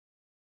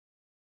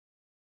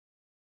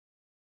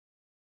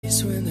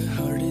When the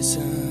heart is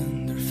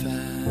under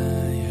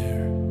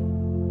fire,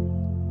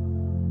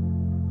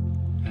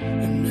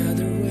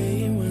 another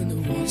way when the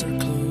walls are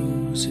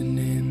closing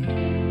in,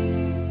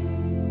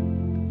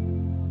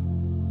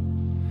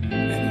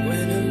 and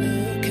when I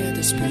look at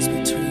the space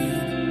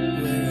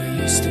between where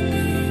I used to be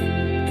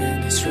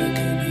and this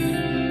reckoning,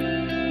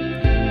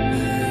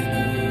 I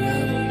know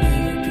I will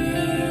never be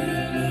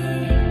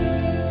alone.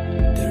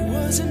 There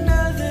was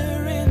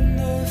another in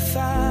the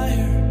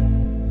fire,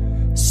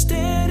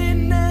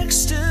 standing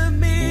next to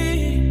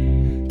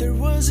me. There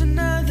was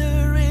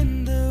another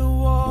in the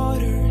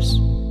waters,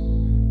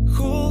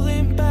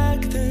 holding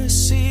back the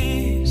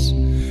seas.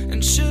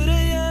 And should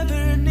I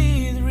ever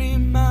need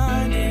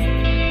reminding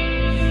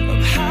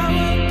of how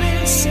I've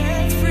been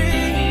set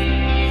free,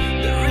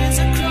 there is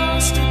a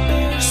cross that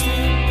bears the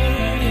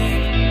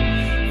burden,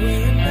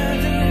 where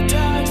another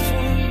died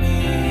for me.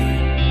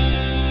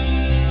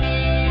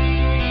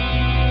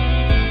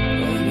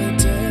 All my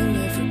dead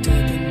left for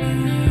dead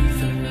beneath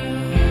the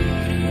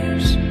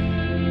waters.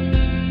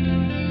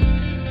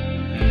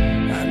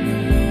 I'm no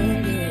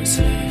longer a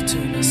slave to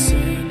my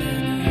sin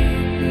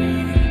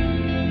anymore.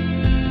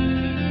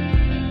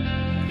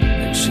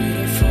 And should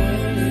I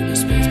fall in the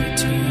space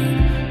between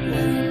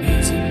what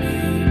remains in me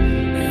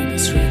and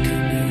this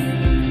reckoning,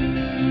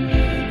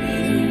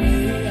 either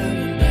way I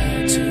went back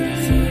to the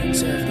things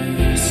of the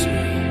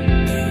history.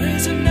 There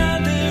is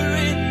another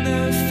in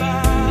the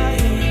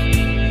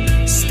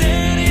fire,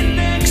 standing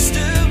next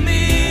to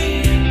me.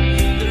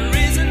 There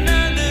is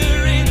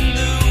another in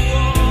the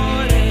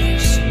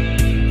waters,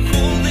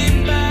 holding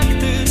back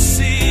the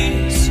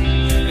seas.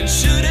 And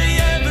should I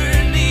ever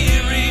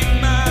need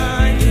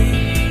reminding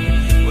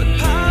what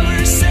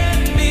power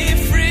set me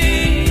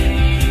free,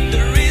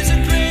 there is a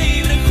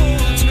grave that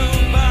holds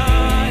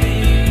nobody.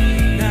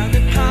 Now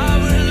the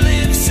power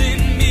lives in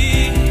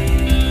me.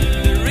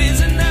 There is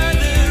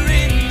another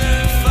in the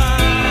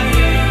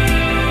fire.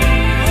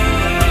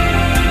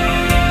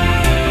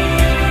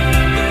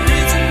 There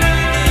is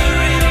another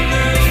in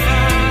the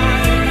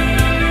fire.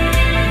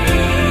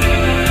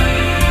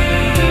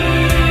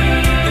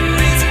 There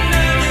is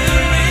another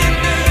in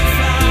the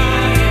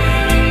fire.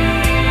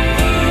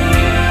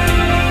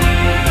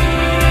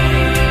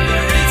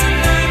 There is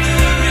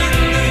another in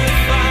the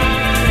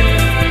fire.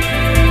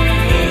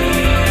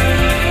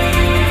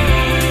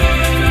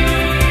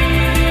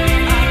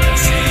 I can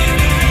see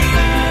the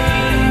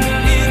light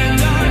in the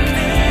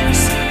darkness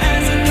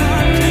as the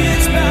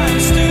darkness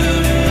bows to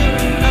him.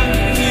 I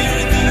can hear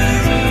the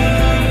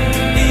roar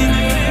in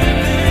the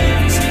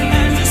heavens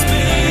as the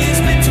space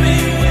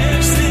between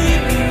we're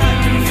still. I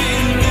can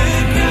feel the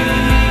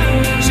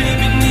ground shake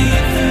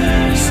beneath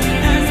us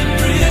as the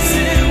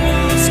prison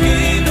walls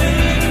give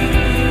in.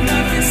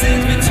 Nothing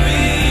stands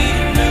between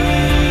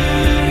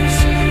us.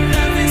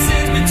 Nothing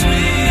stands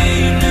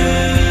between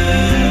us.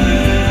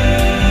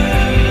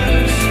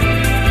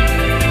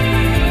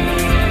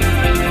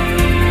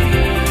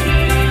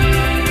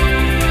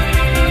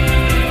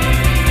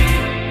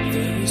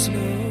 There is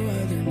no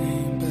other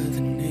name but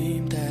the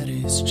name that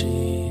is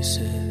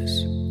Jesus.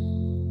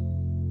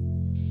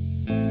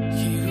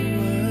 He who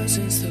was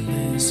and still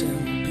is and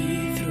will be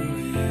through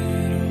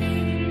it all.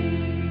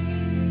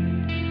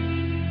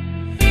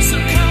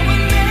 Somehow I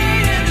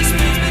made in the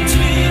space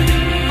between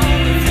all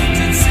the things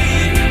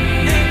unseen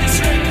and this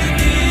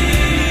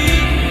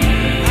reckoning.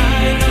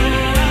 I know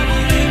I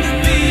will never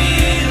be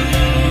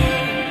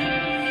alone.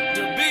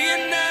 There'll be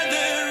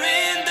another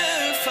in the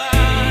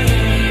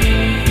fire,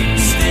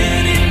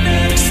 standing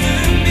next to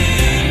me.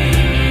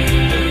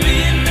 There'll be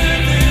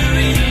another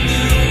in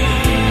the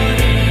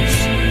waters,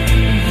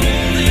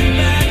 holding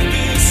back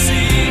the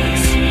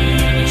seas.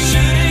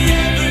 Should I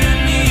ever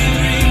need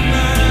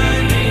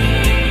reminding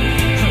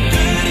how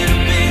good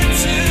you've been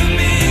to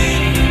me,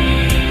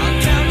 I'll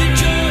count the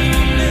joy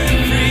from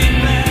every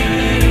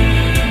battle,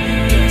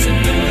 'cause I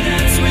know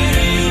that's where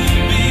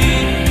you'll be.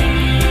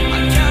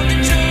 I'll count the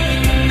joy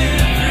from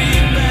every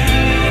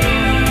battle,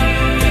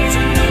 'cause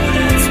I know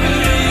that's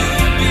where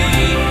you'll be.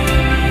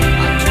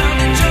 I'll count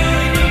the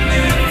joy from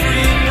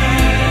every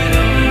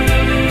battle,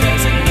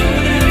 'cause I know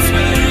that's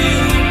where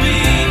you'll be.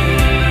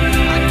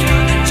 I'll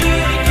count the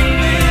joy from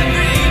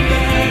every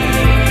battle,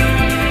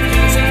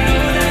 'cause I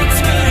know that's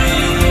where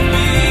you'll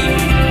be.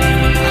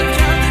 I'll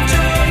count the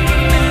joy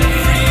from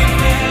every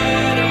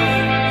battle,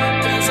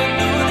 'cause I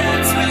know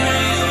that's where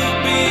you'll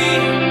be.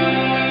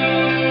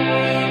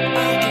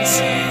 I can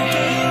see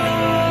the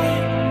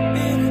light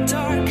in the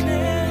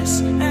darkness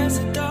as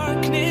the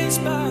darkness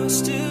bows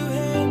to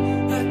him.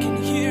 I can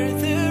hear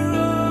the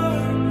roar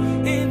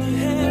in the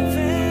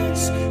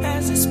heavens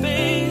as the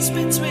space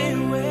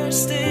between we're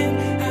still.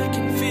 I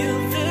can feel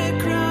the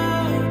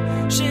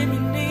ground shake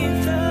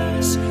beneath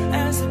us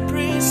as the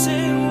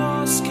prison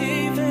walls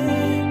cave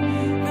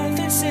in.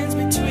 Nothing stands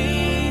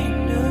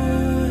between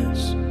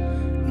us.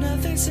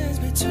 Nothing stands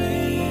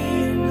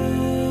between us.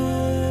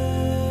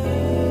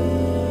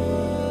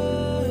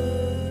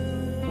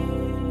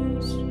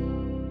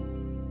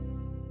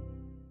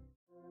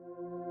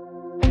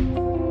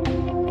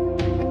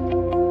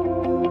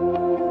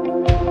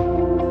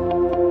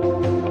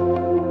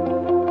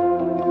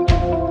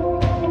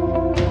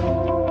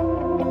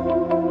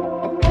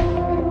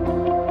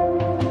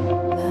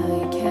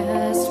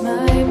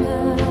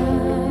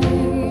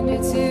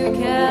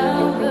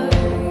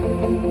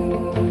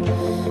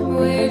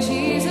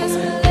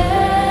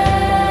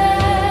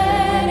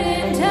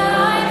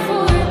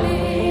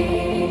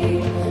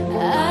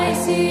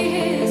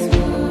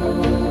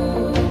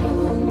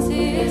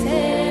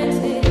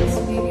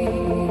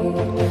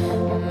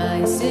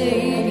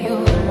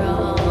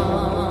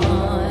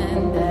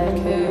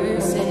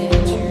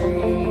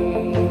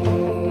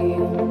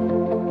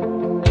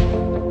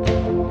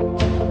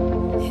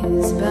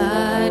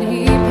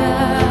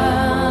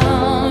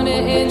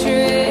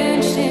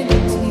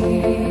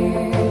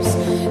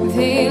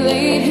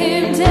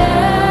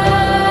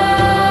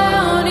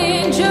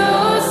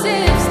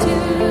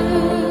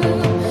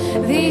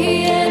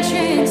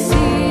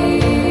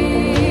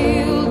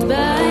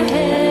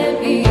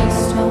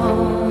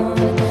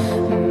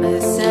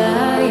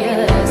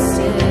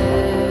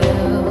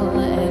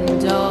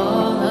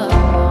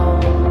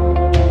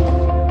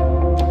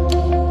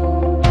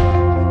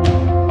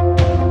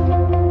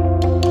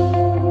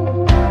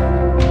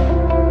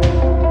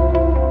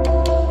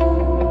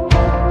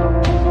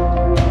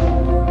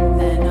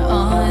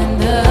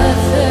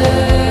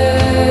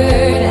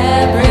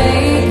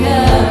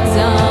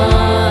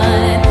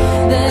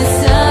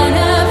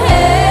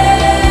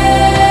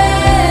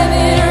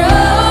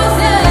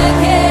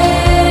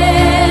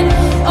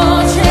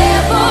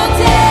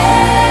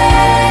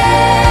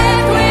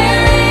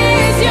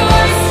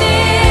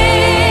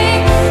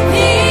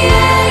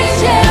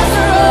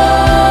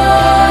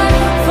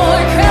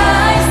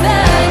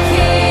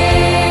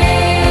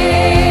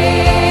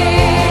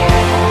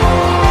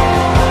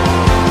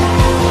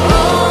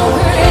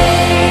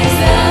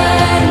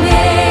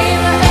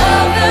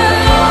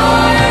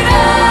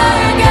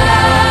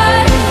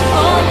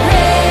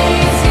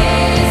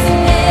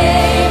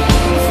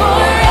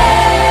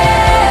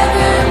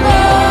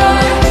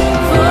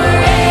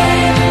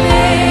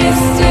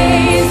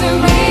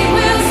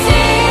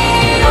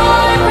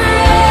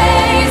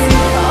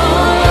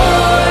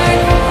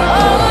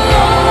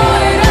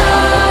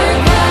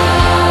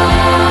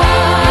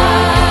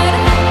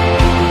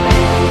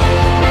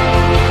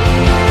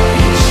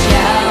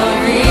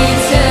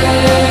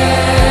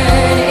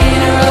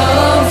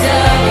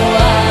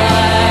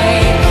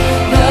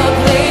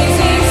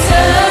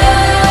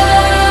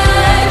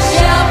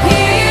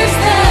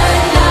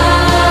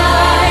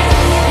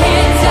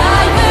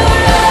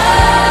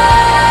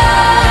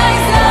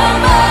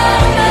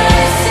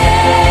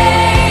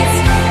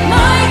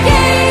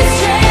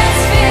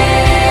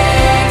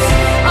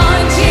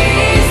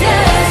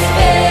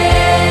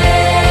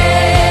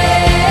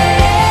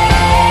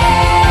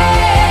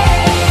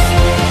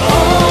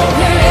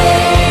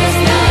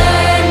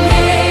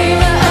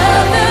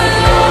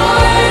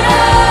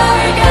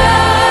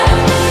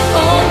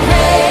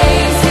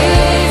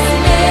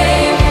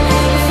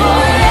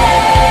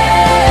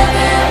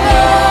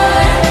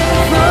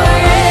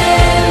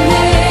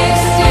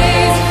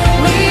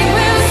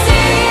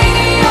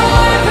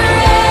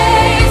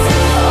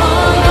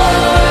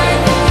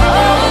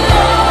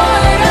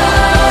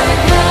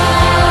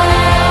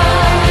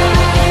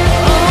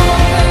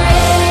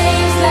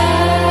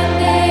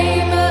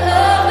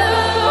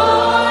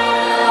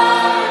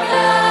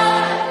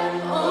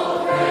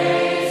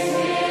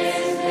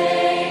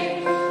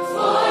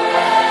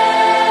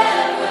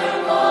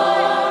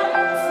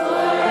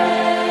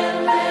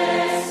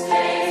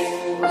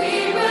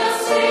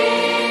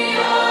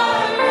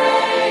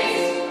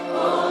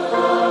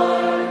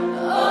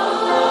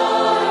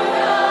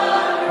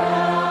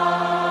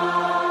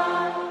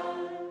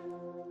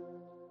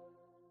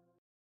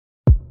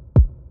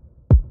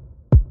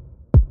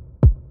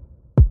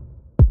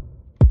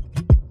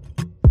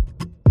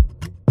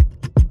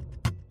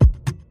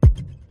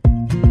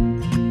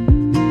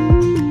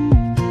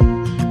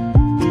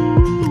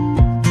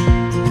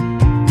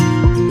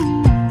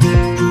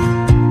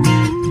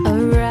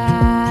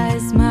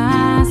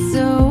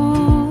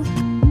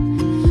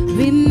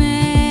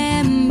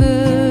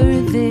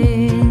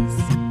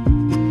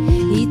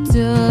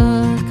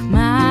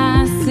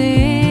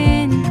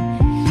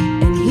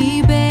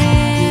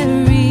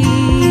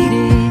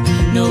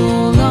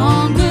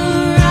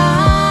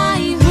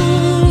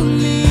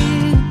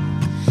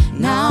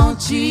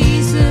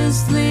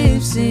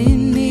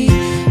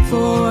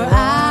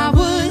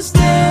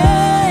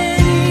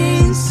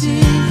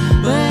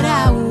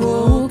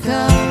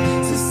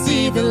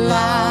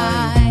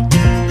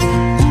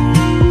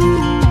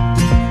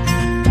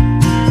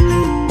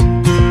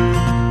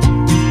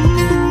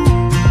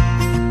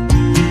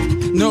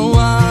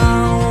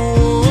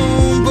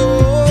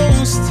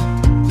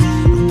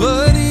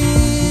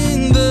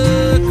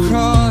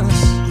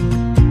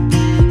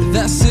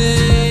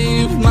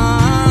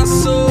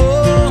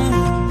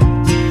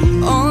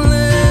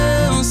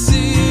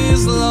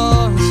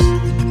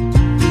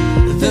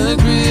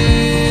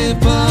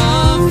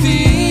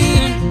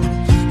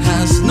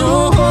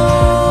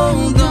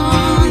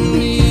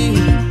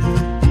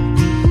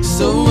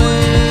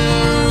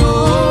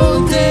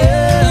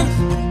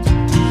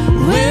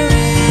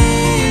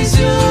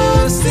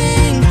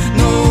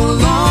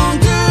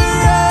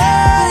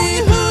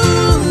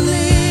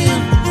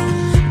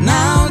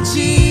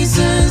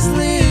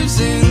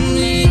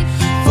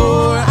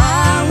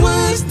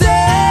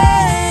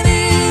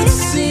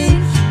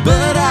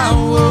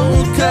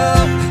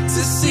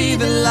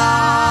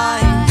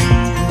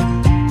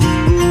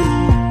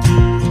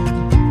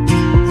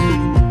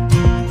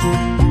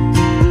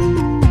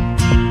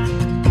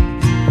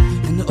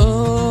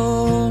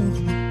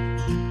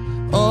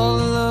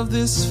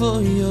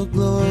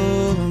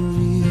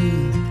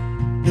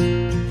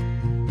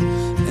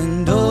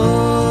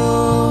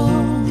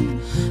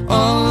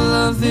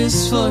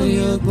 is for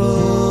your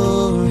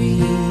glory.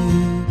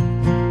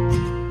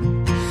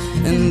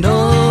 And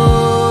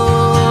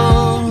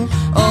all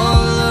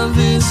of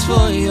this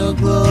for your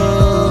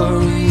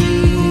glory.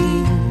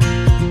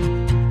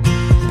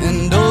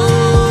 And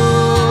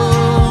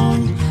all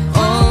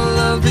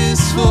of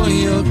this for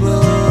your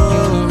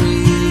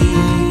glory.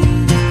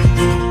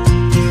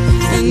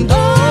 And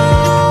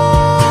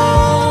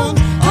all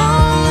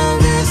of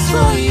this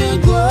for your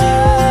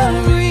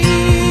glory.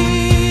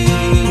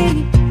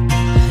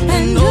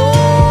 And all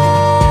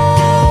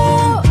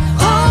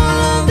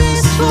of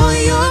this for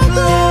your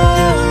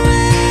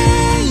glory.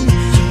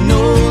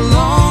 No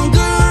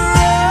longer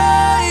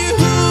I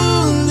who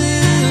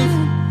live,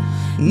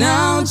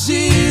 now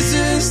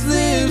Jesus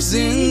lives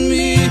in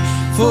me.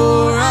 For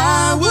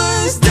I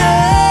was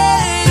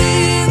dead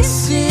in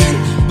sin,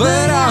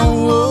 but I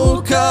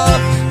woke up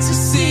to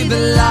see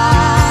the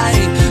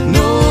light.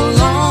 No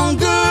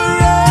longer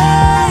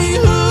I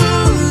who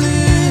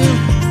live,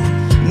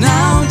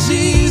 now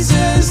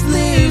Jesus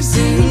lives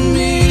in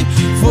me.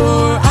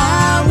 For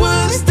I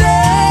was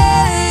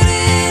dead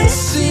in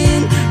sin,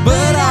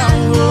 but I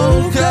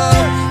woke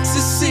up to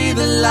see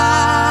the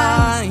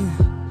light.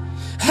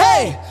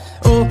 Hey!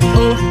 Oh,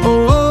 oh,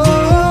 oh,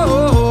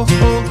 oh,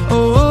 oh,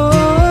 oh,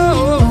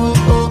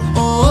 oh,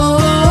 oh,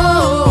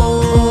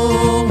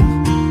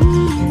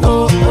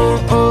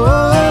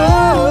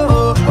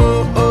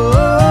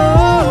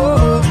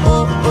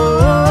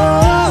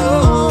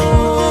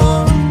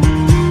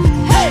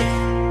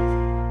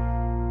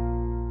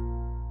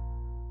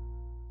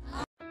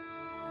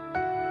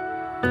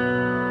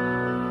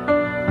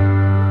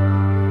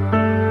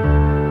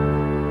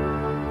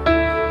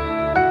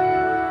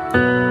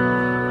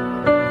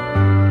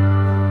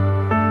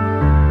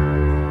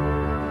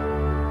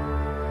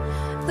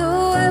 The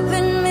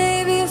weapon may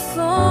be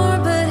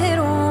formed, but it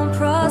won't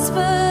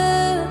prosper.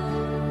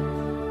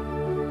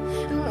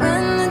 And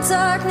when the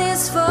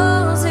darkness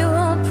falls, it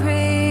won't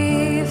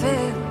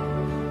prevail.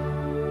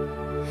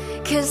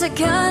 'Cause the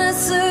God I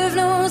serve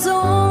knows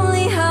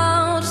only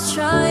how to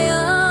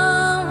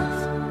triumph.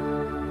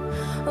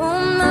 Oh,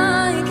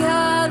 my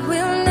God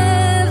will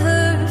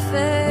never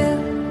fail.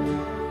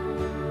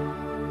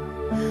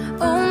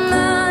 Oh,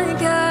 my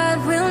God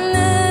will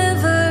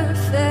never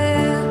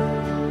fail.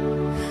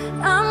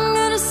 I'm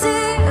gonna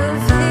see a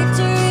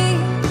victory.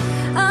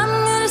 I'm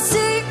gonna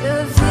see a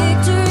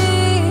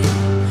victory.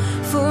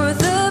 For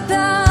the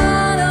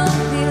battle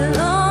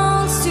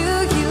belongs to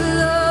you,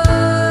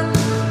 Lord.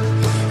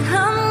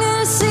 I'm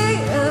gonna see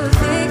a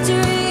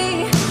victory.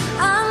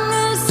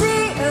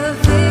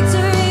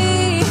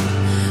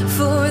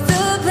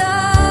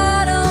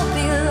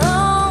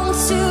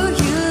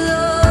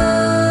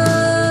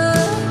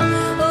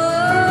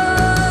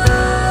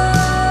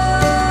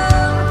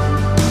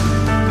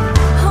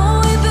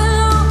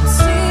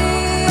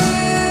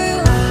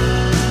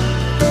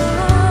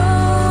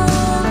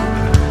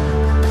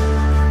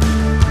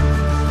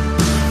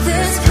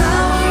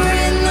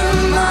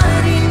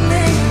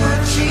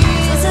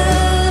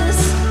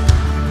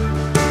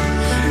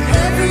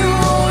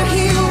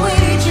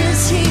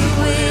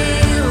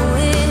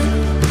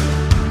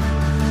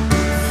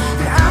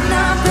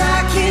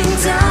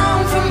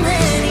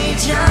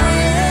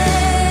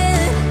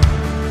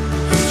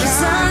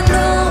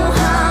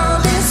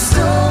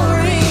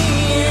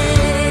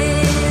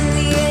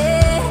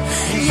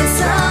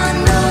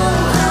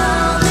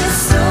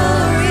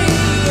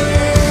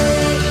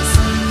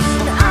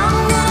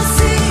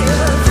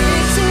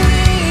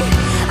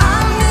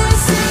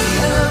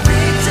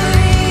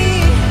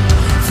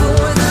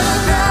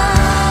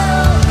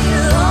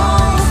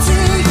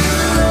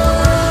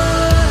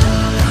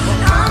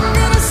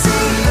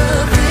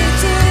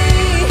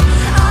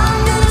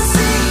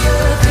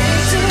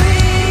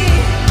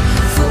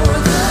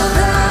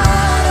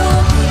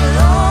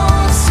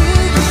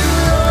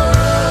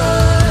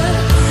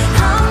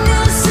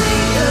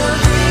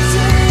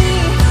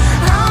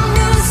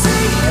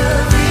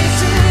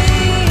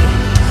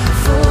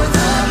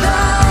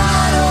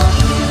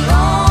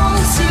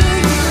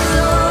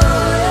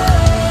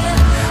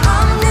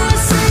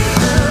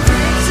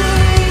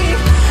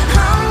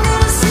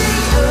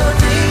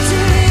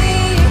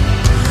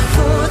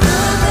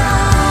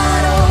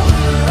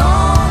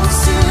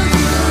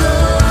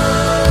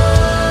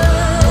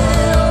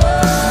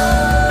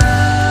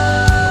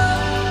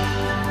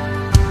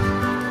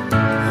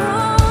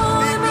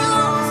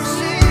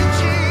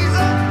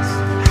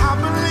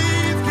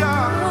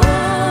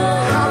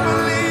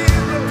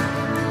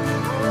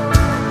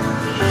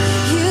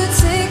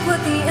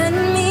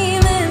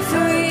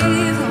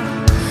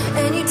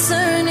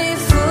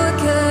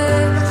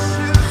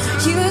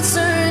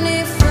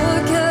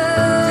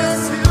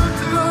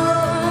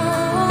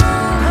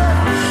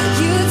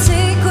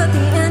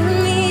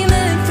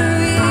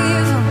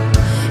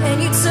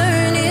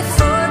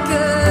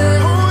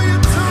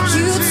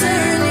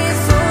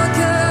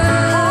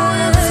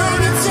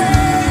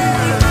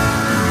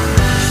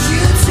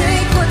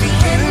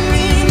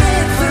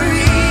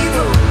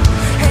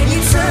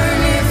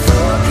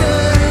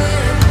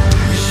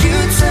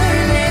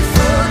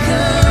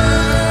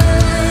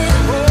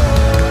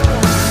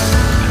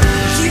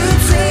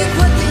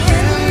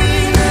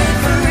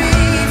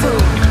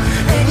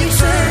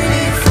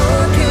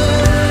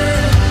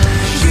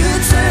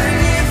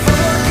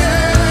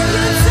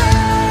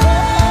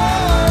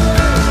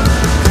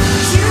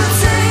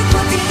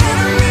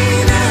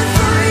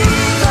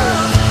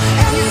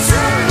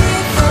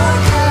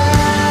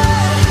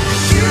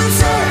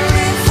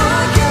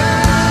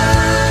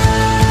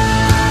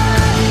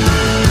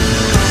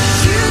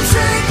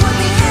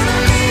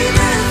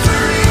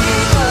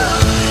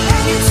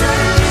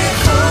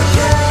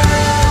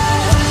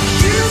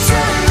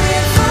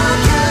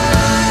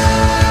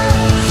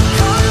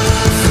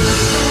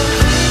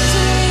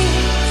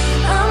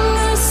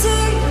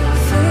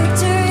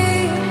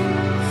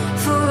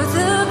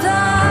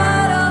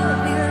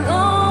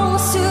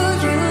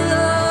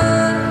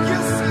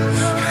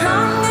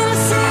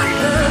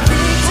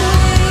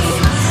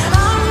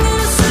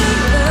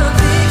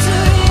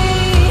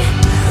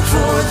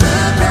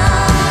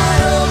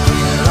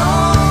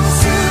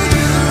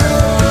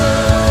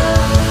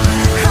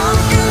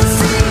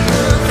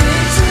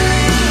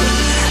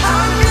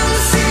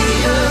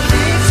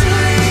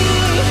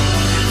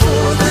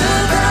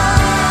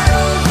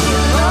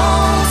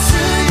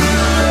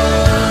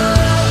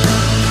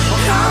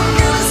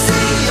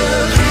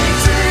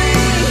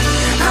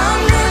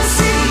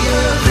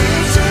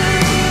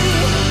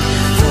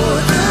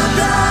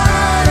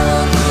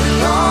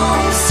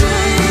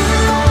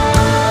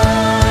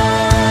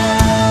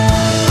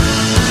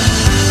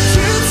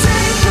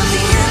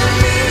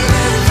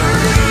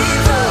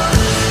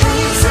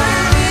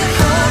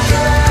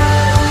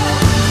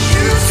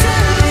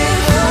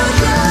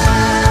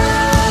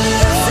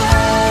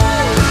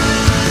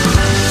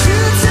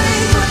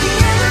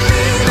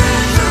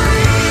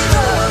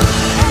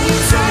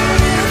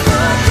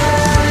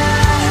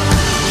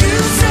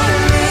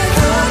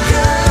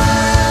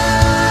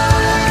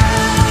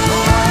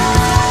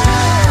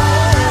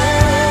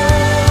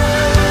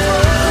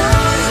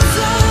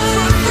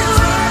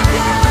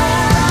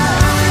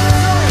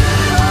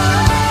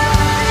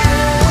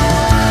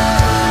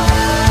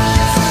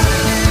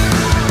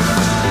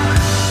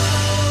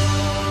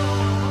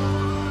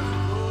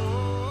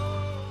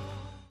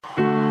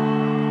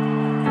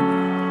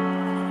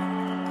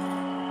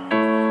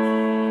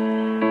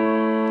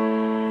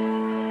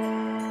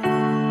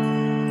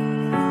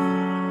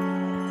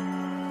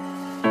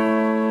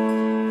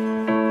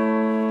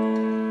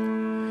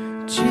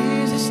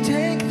 Jesus,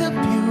 take the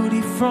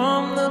beauty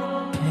from the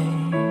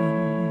pain.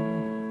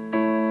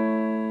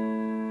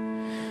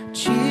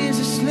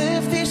 Jesus,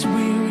 lift these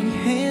weary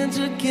hands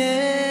again.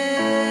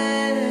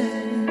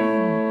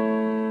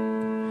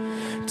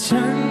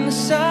 Turn the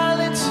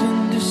silence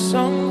into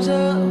songs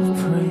of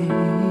praise.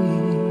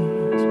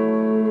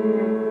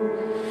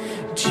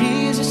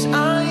 Jesus,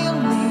 I am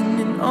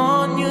leaning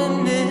on your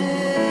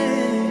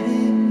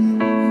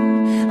name.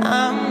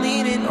 I'm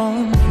leaning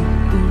on you.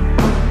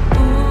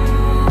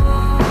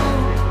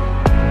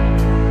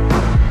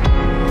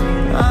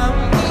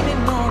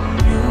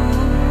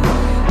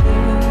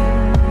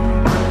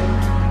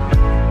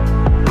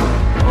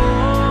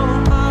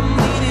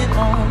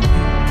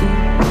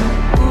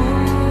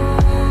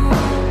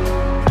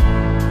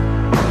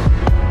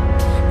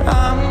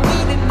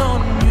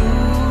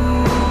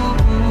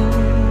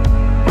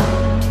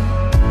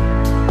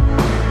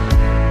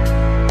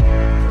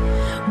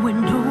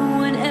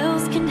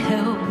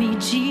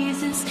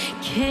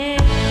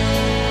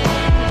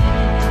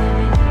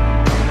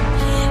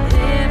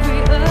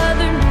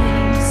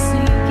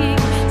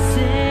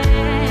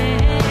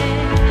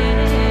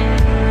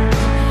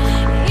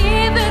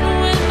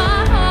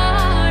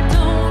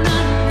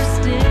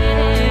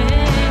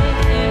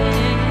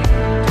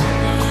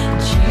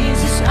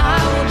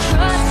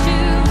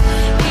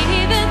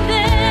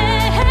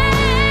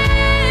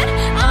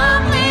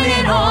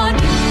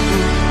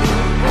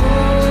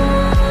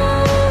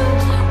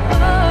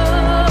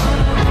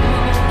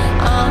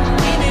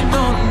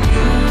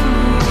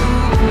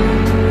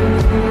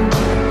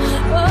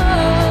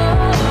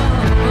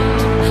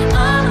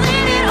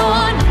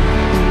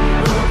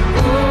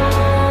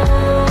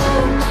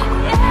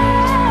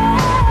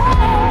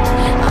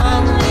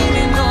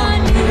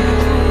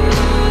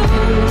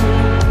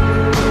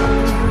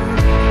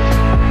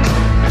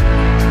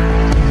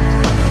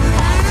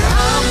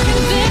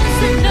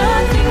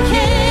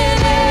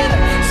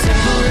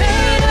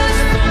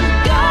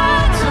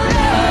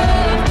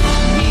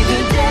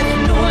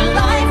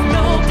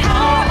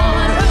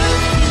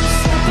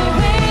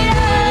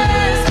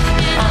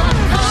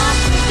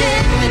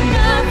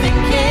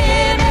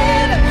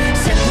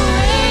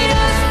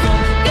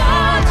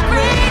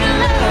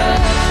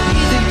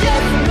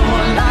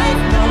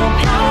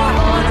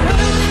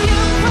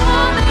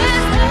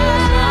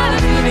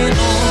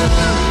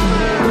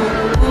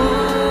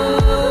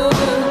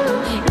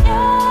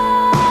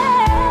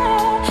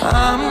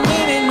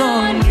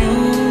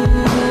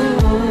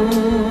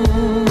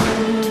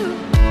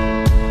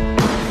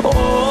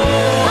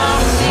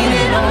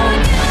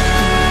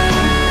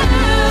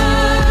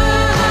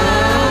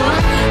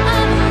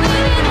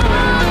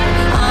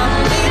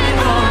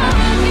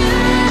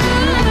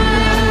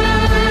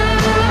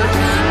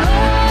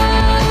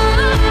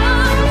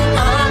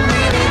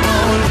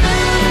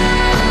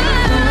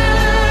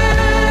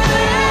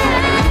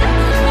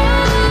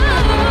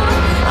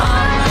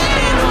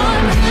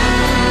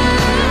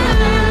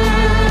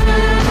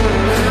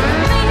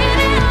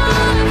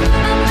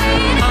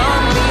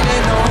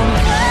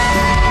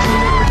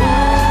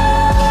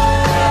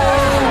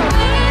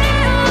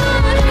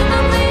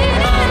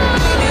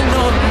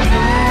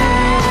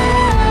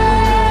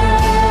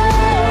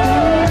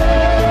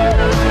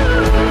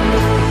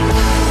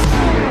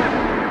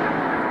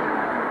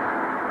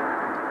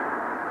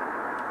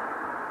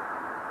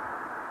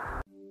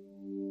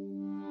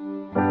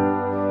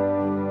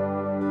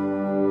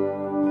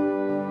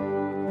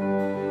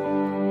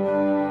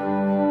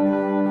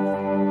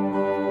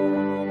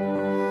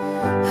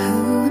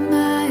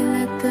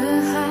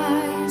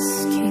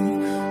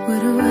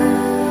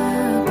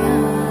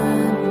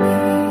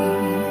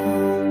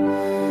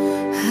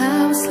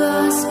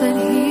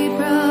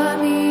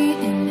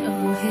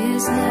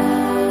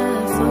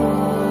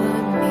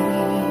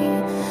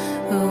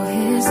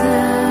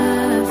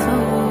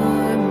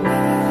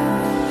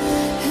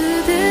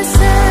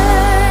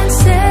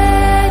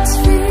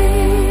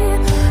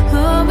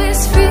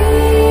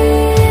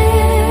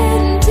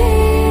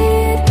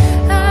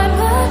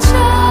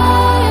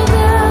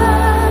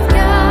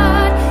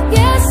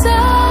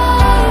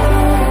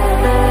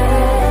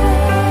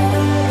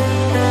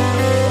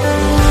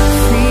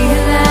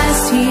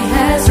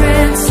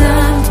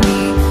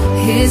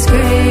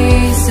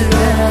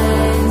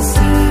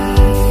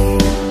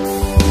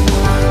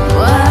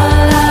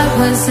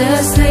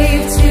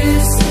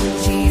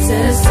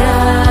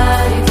 Child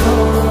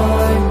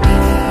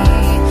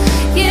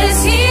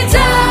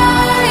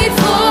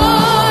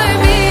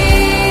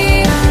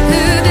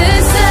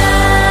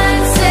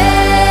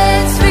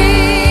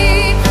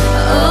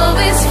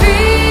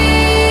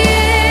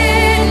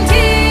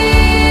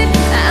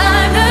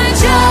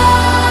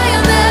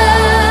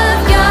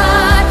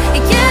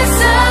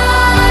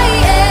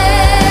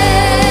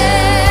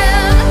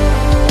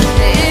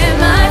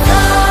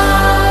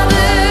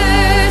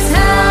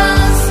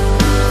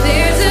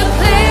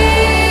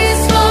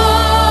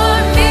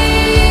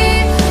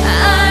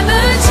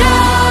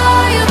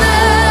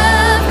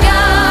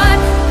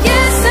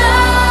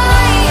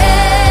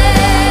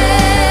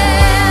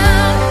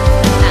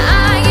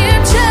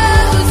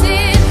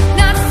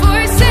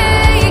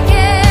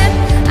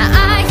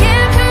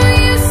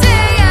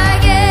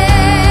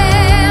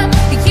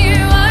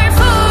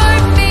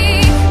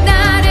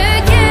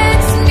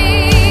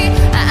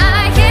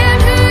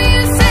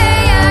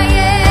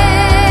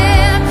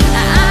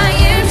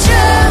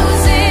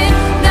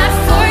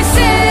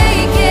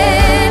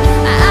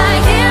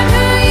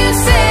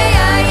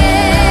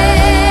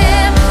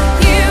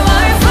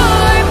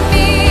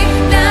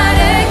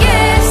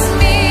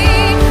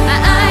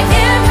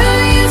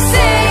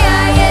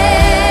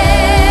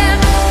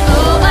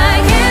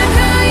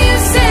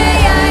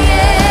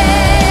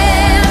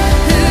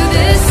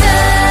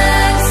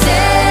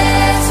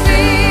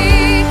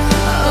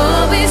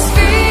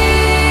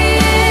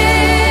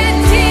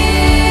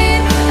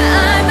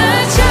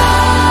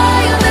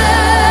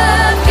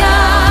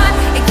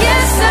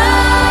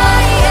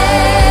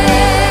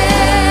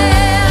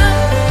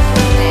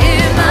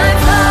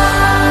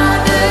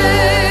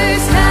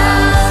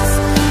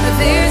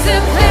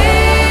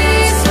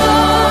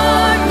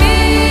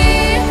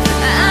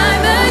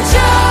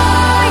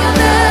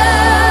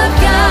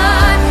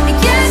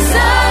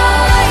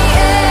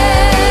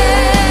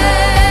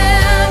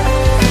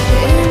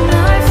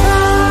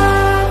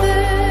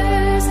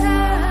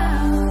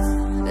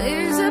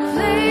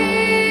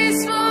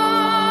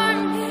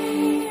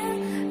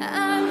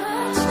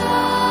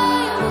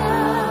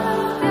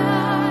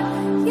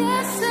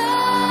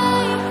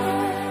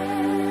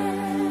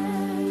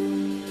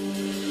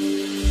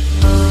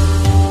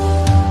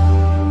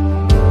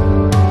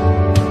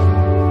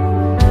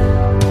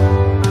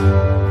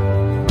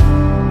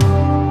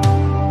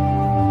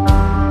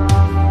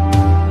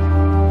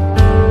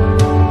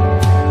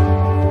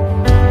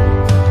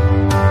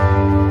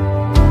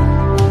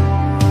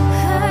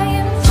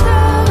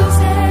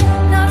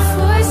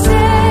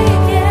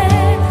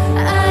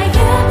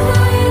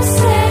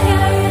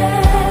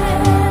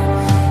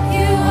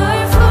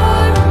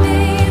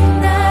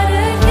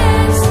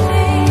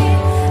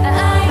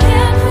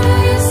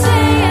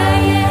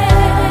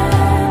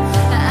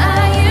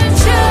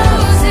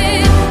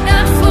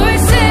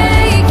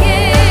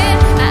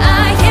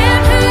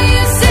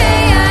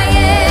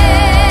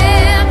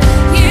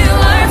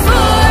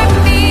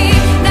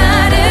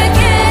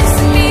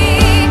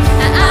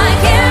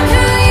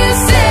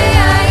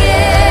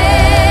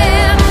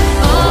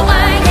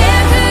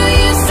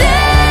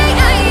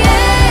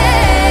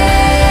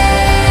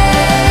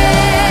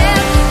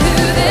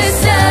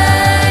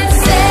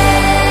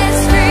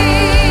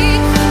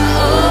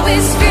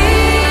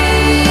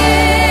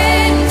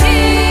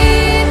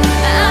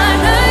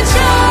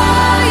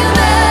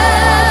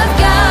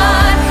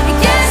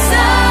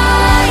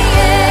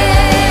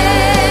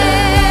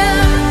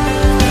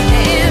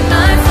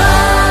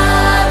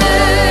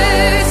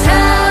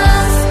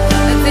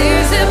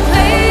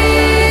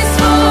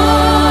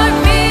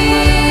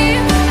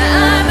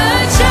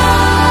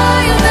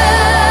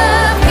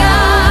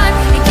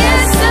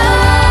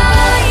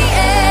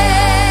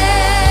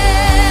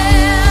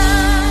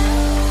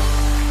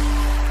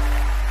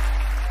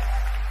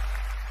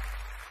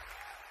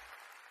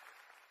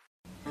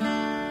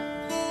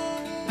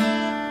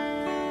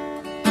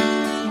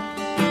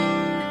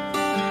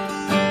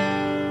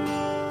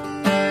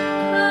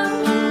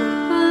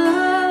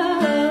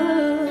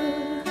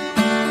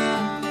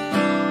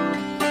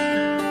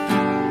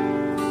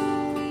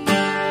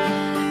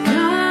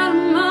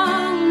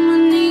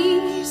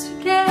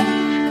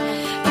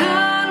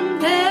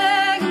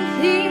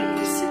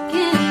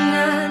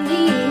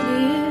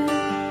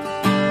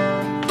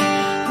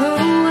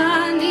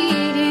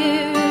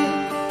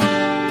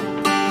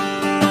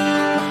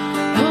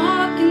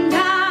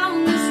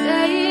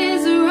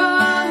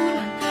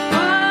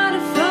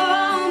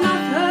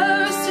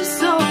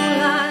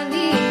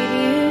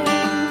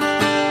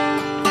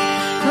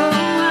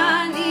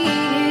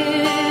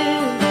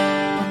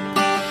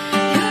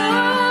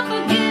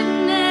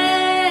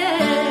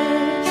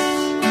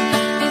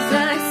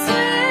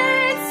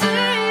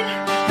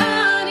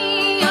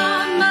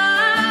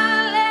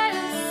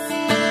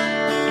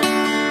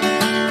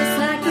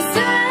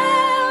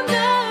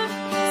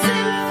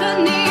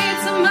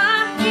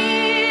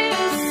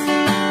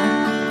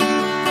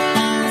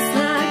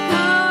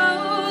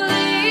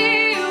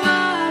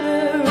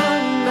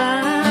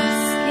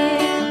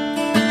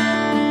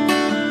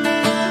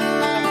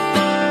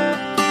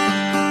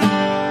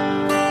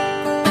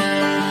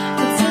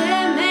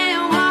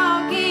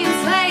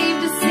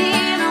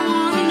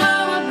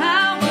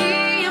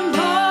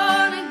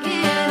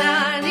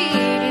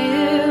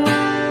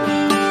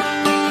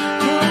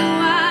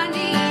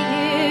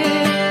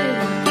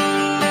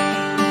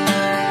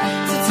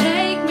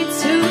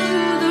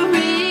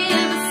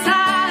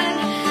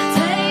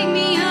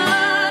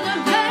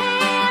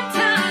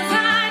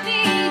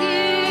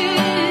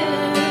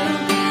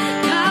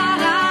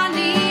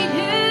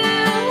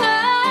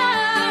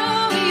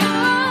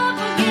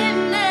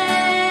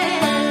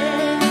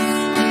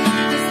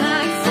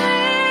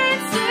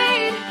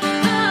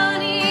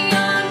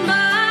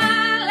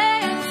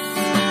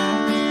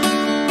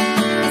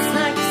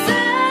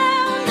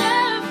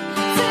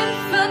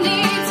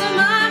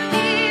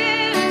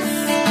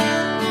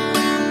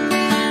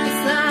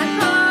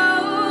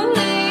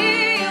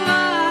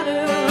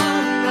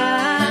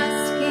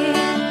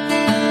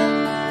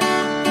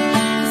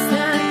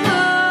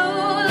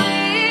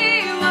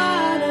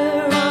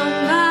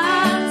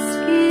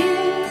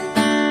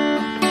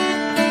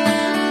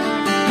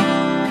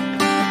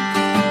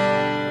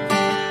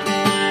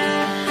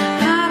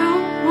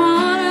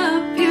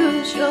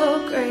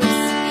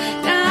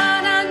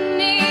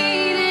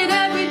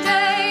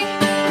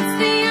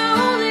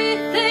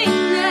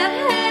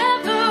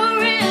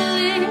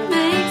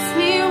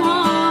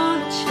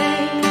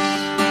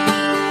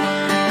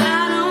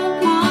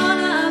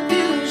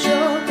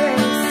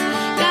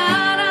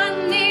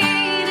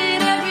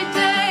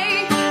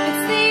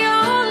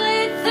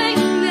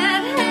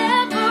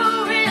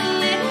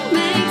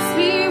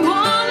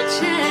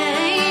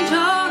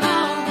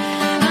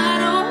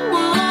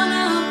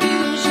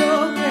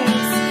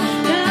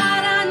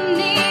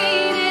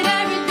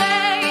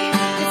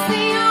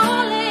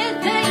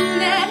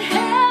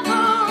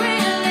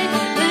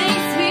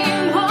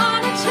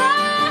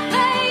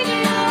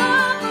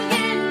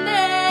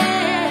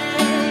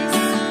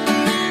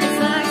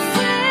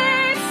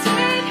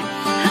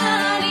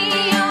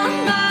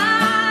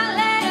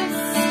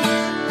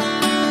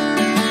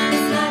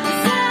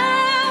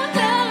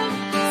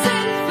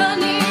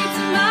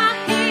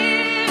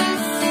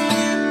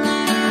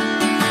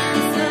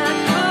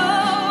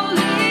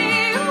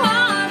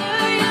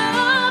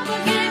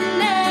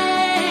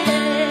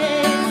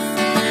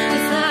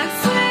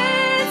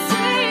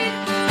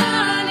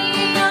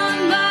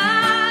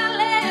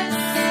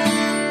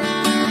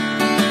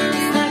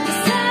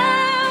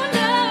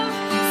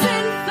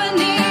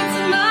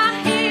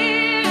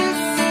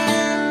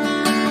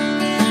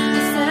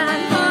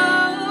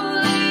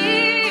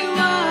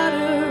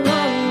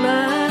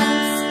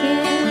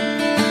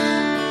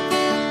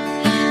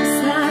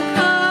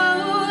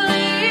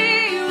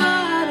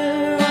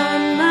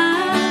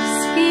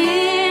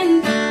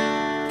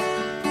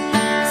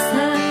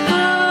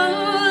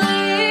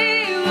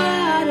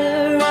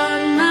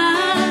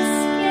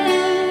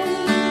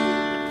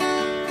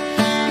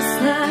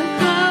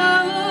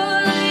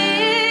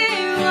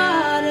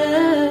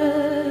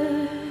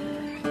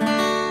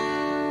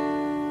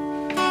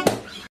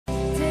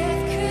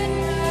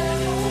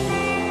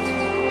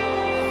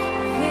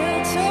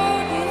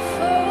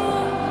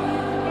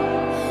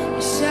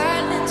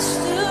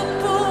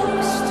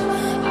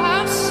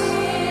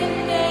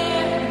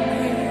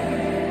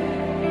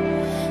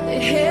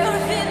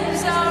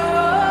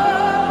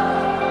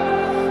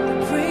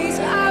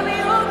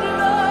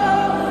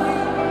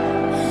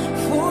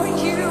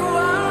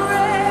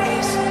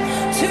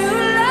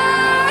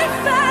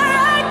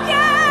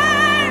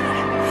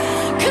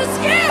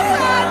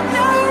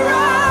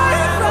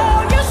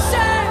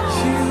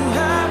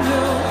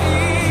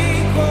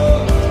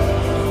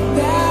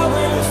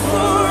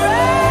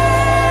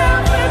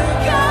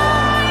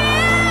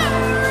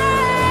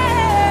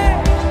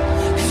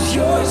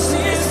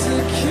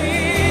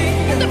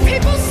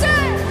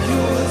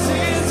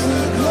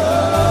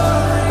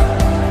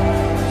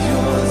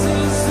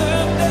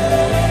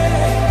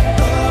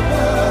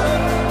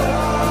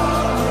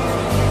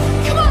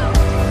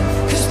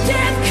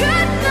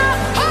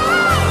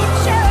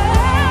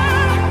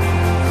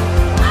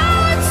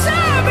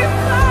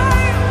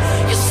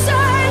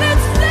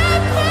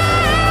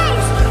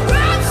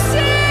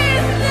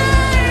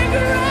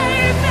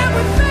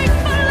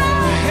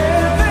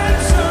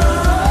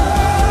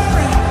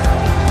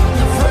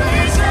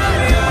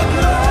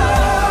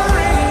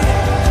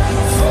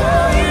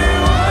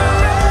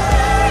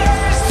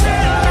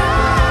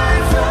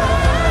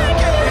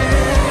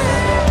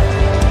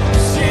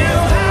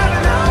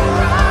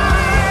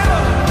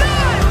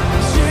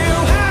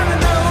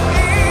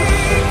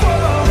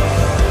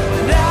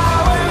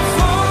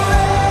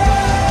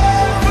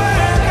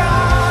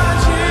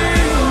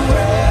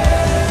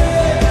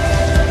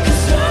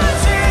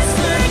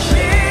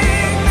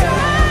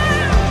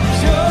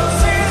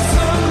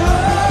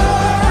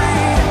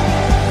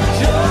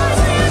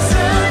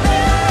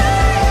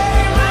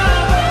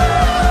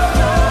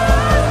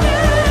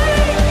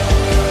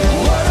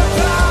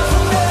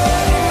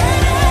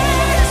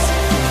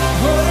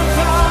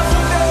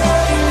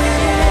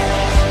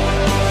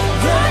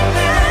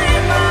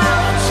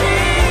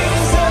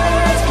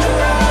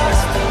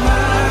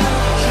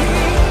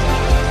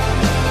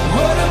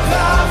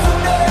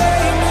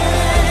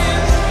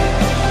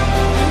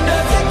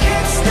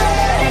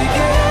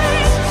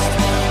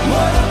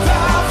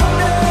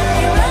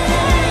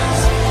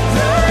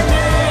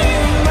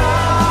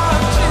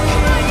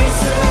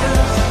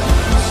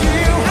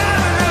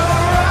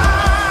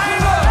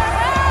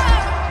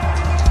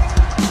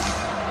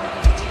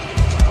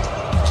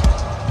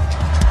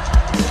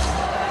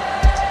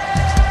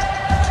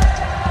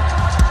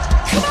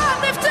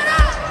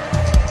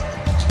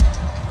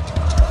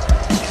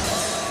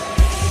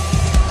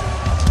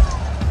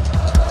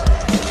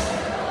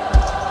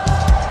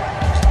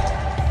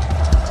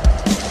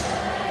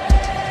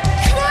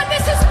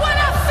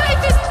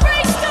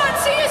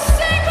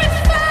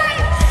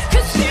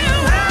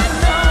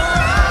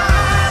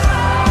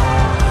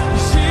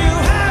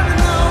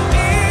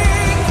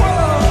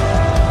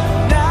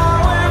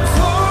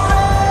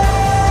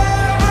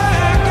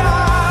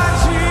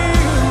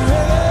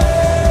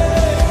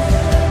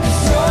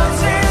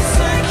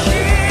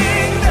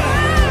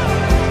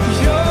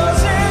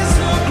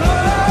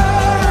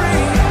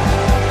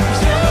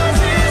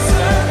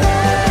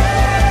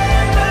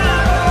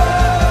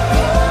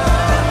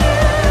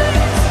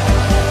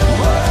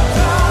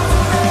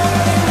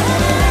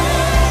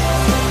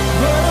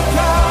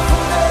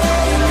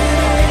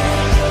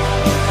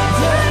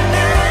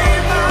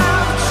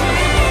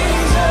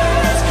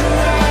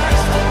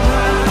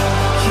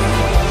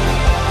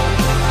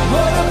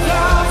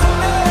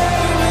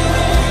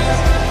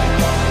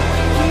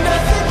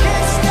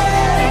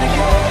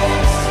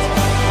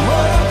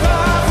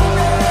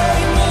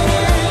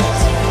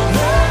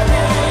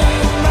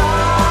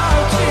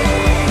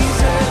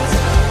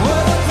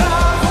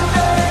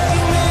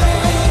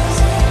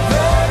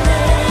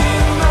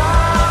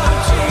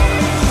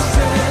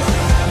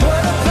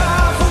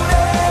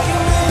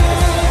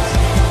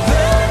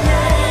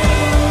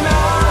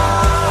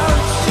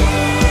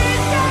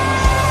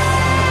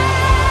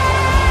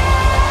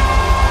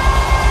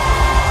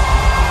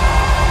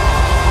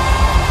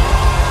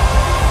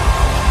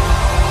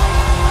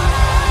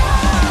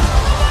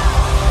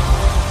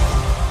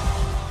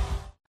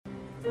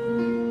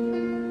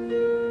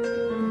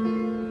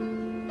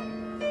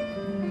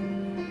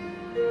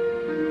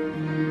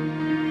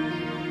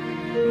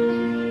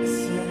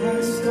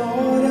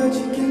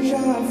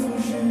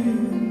fugir,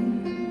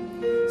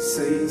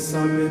 sem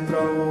saber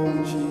pra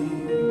onde ir.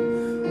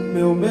 O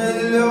meu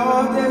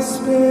melhor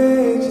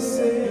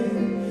desperdicei,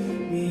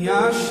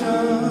 minha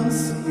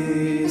chance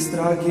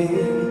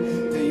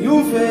estraguei.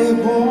 Tenho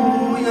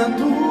vergonha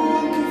do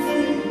que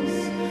fiz,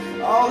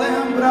 ao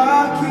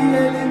lembrar que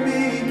ele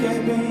me quer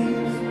bem,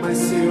 mas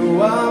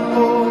seu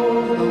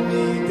amor não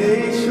me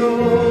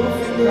deixou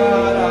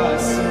ficar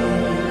assim.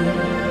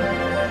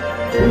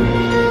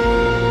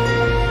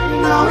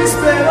 Não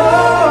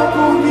esperou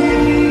por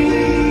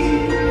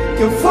mim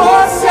que eu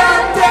fosse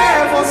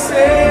até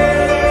você.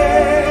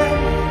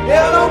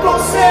 Eu não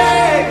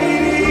conseguiria,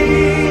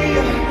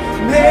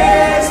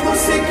 mesmo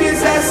se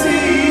quisesse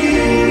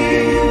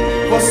ir.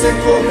 Você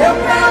correu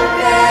pra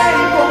me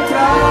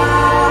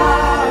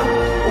encontrar,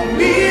 o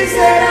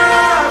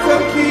miserável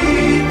que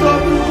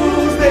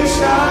todos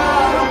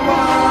deixaram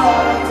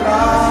para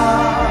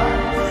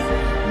trás.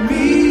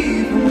 Me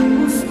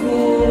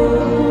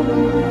buscou.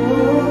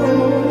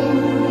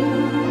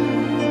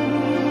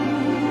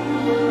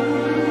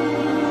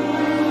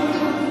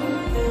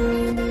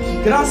 Que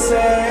graça é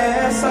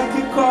essa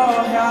que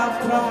corre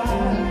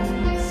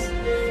atrás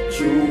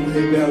de um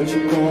rebelde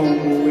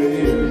como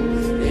eu?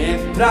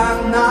 Entra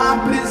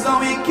na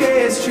prisão em que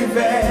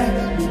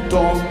estiver, me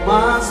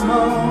toma as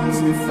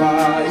mãos, me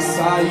faz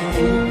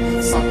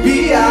sair.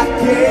 Sabia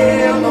que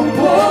eu não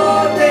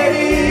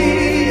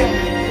poderia,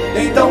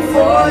 então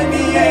foi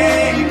me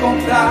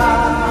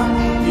encontrar.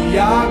 E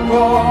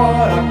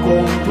agora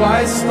conto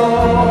a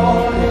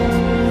história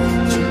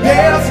de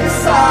Deus me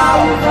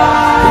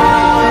salvar.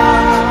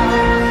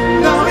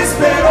 Não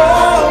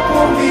esperou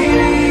por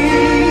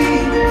mim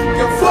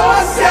que eu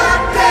fosse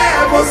até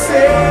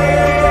você.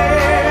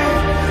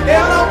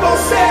 Eu não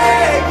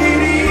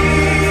conseguiria,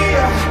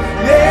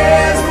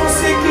 mesmo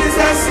se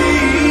quisesse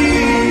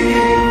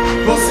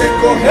ir. Você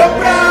correu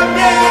pra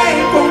me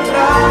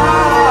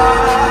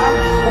encontrar,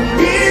 um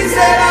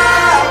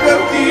miserável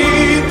que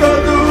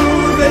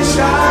todos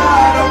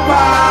deixaram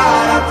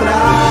para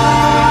trás.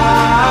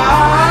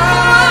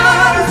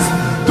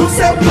 Do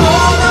seu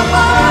trono na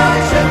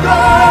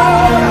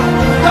manjedoura,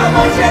 da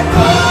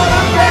manjedoura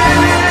até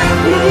a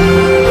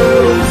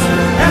cruz.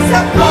 Essa é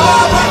a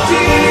prova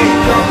de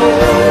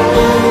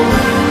amor.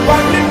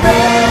 Vai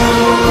primeiro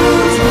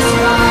nos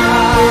buscar,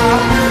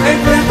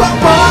 enfrenta a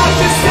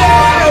morte e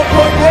seu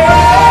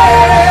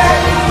poder,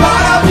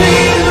 para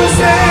vir nos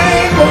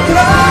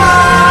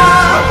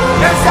encontrar.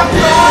 Essa é a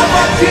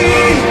prova de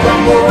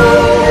amor,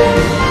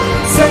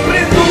 sempre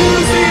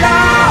nos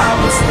irá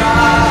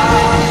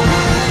buscar.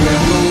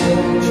 Lembro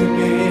onde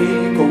me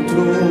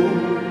encontrou,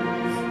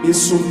 me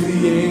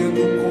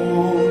surpreendo com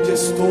onde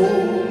estou.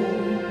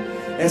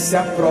 Essa é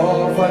a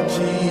prova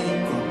de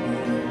amor,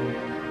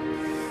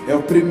 é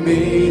o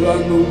primeiro a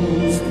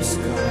nos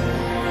buscar.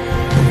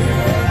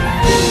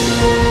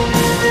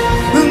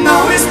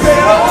 Não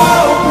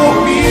esperou por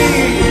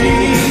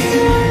mim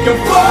que eu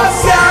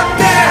fosse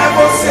até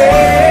você.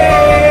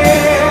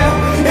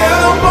 Eu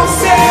não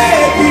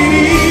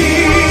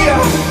conseguiria,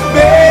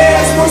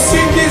 mesmo se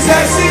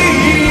quisesse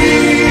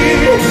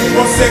ir.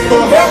 Você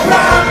correu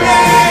pra me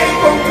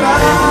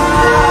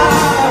encontrar,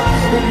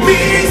 o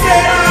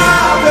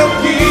miserável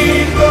que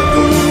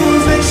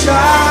todos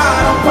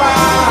deixaram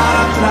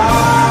para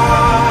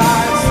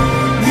trás.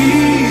 Me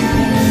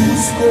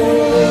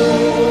buscou.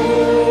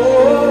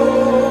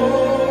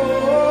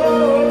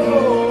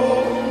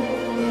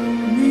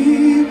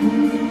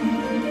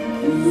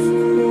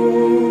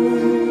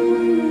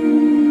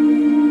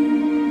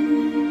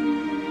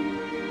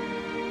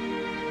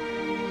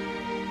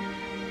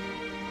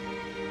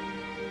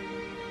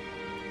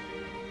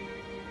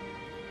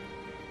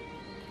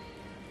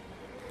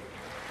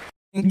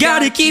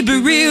 Gotta keep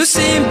it real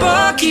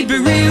simple, keep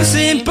it real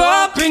simple.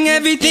 Bring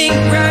everything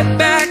right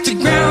back to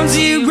ground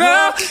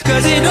zero,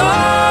 cause it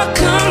all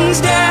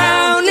comes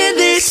down to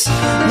this: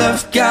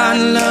 love God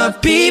and love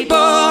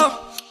people.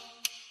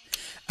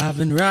 I've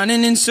been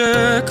running in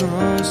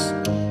circles,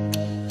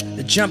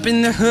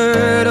 jumping the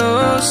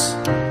hurdles,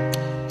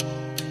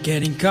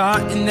 getting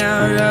caught in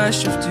that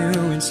rush of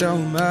doing so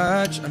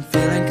much. I'm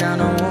feeling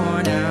kinda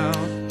worn out,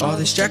 all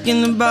this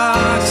checking the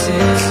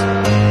boxes,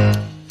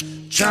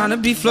 trying to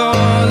be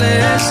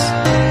flawless,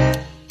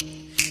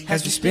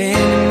 has me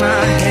spinning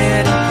my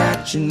head and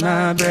catching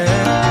my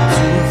breath,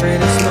 too afraid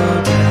to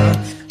slow down.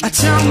 I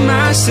tell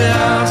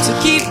myself to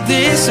keep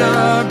this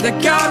up,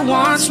 that God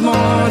wants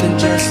more than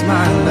just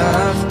my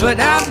love, but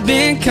I've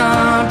been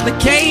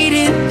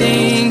complicating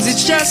things,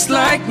 it's just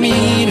like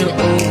me to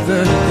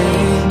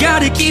overthink.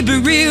 Gotta keep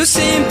it real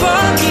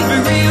simple, keep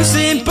it real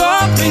simple.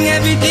 Bring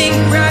everything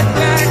right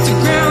back to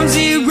ground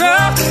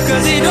zero,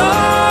 cause it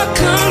all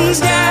comes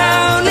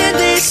down to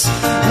this: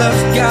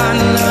 love God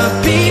and love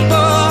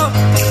people.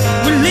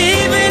 We're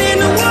living in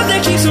a world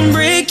that keeps on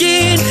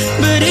breaking,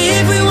 but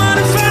if we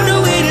wanna find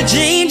a way to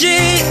change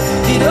it,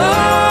 it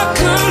all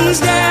comes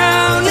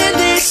down to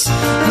this: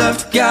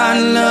 love God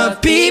and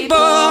love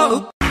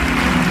people.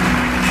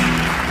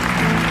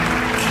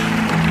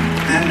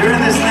 And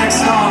during this next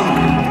song,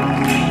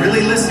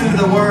 really listen listen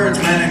to the words,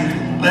 man,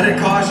 and let it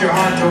cause your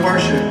heart to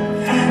worship.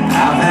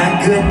 I've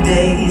had good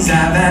days,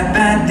 I've had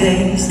bad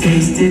days,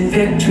 tasted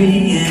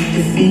victory and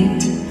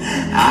defeat.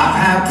 I've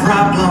had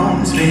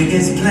problems big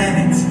as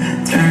planets,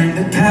 turn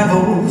to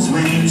pebbles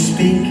when you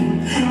speak.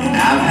 And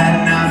I've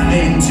had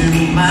nothing to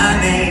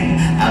my name,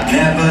 I've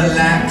never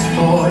lacked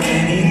for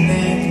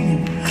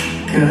anything,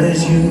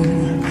 'cause you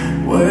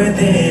were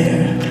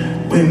there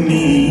with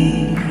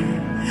me.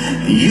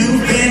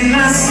 You've been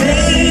my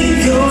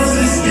savior,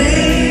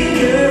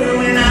 sustainer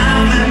when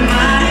I'm at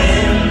my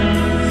end,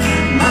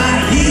 my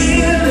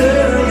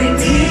healer,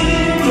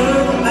 redeemer,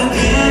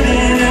 again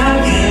and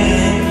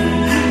again.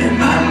 And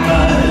my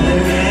mother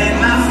and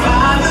my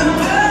father,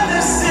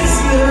 brother,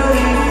 sister,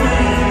 and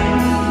friend.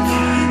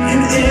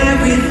 And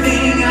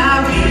everything I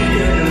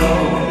needed,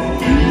 Lord,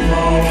 you've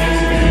always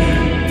been.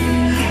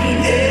 And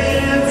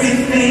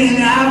everything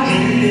I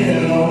needed,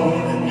 Lord,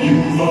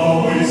 you've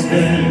always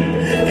been.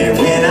 And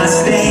when I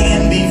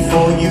stand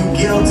before you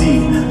guilty,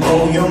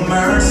 oh, your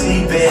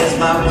mercy bears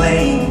my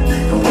blame.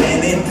 And when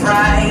in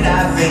pride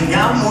I think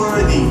I'm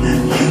worthy,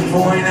 you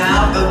point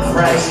out the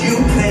price you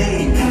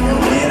paid. And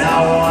when I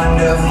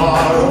wander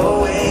far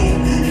away,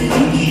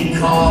 you keep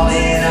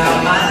calling out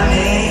my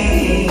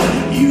name.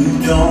 You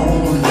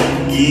don't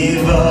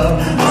give up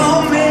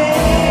on me.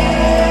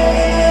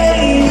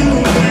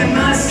 You've been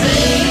my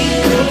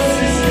savior,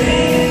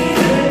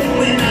 sustainer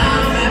when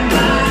I'm at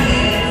my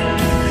end,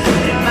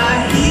 and my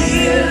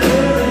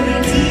healer,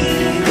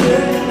 redeemer,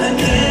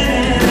 again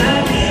and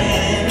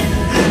again.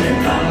 And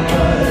my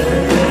mother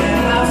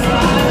and my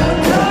father,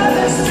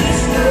 brother,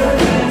 sister,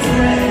 and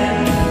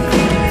friend.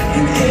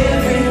 And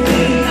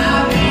everything I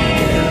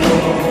needed,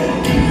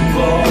 Lord, you've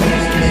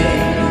always been.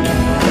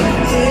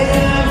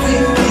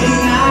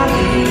 Everything I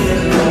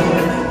needed,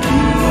 Lord,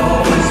 you've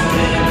always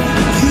been.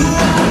 You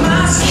are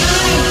my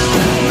strength,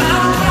 my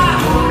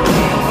rock,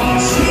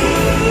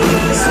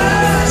 Jesus.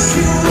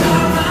 You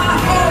are my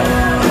hope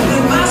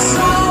and my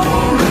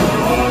soul,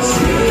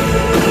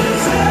 Jesus.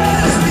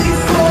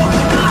 Before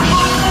my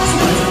heart knows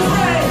what to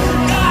pray,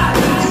 God,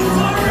 you've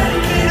already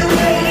made a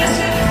way, yes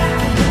you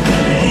have.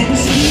 And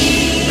Jesus,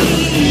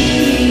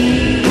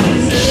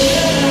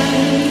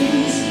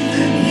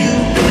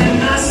 you've been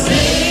my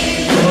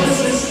savior,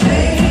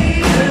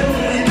 sustainer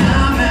when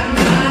I'm at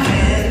my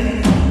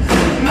end,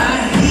 my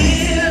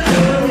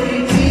healer,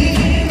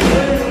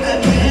 redeemer,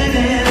 again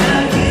and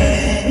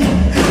again.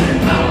 And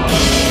my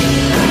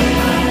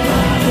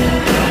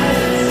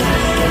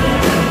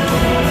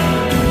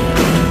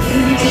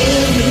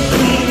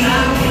everything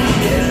I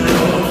needed,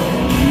 Lord,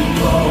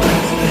 you've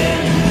always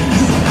been.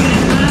 You've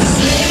been my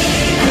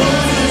savior,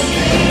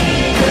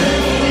 sustainer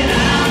when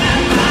I'm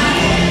at my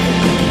end,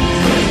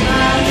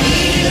 my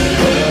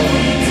healer,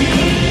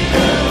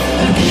 redeemer,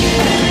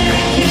 again and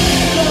again,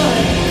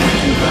 Lord.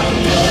 My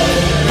mother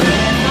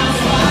and my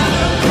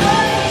father,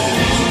 brother,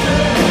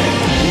 sister,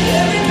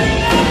 everything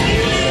I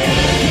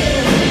needed,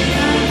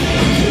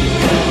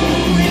 you've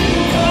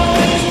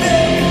always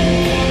been.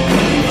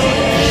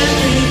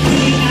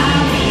 Everything I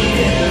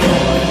needed,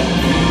 Lord,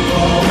 you've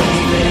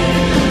always been.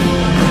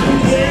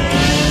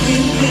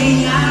 Everything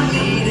I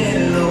needed,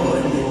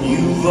 Lord,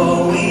 you've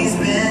always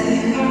been.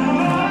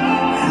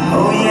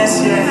 Oh yes,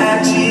 you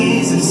have,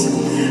 Jesus,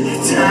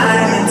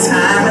 time and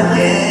time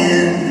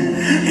again.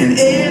 And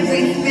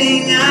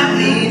everything I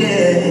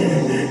needed,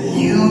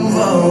 you've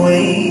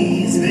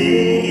always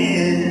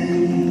been.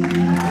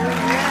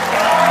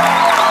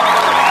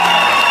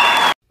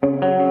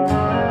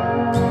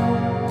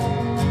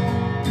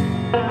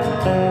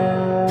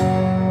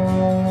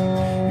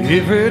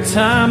 Every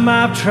time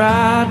I've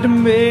tried to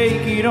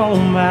make it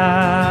on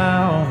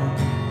my own,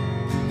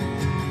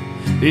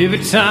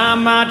 every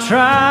time I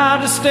try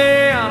to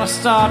stay on, I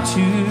start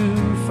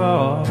too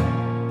far.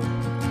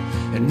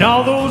 And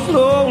all those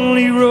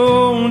lonely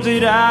roads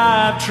that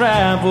I've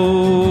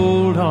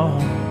traveled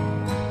on,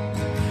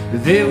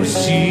 there was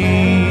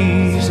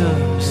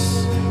Jesus.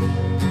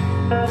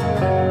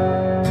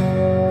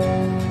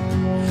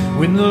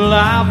 When the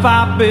life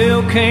I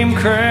built came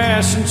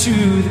crashing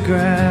to the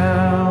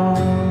ground,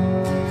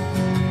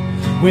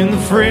 when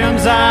the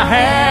friends I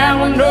had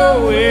were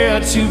nowhere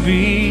to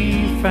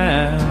be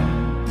found,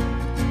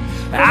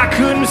 I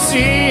couldn't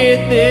see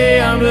it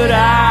then, but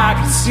I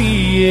can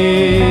see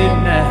it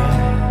now.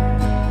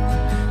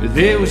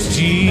 There was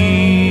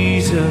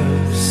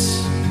Jesus.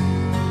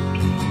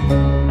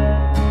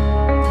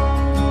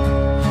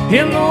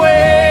 In the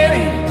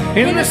waiting,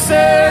 in the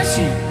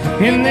searching,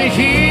 in the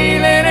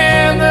healing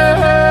and the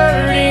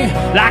hurting,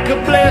 like a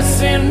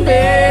blessing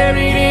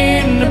buried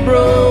in the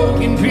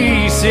broken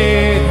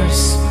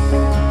pieces.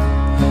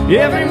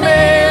 Every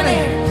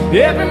minute,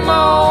 every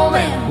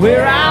moment,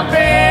 where I've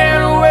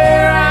been or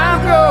where I'm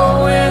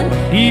going,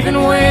 even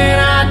when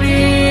I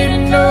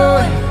didn't know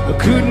it, I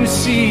couldn't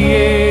see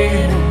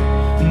it,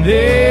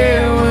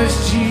 there was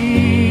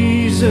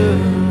Jesus.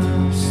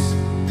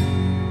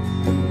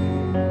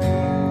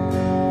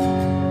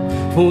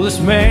 For this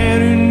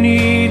man who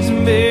needs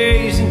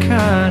amazing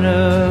kind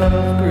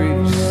of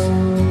grace,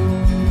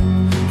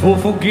 for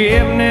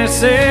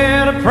forgiveness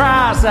at a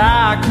price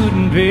I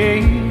couldn't pay.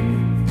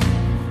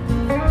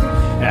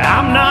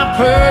 I'm not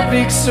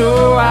perfect,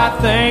 so I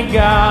thank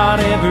God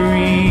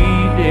every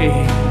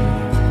day.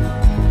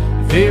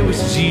 There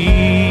was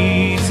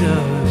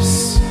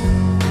Jesus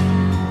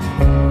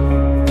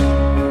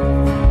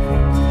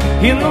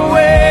in the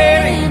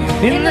waiting,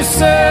 in the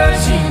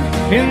searching,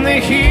 in the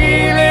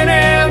healing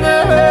and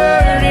the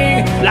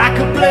hurting, like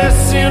a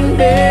blessing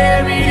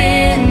buried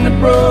in the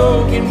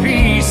broken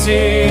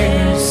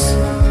pieces.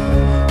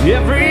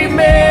 Every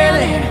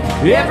minute,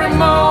 every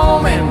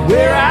moment,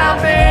 where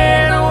I've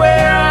been or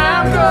where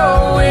I'm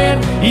going,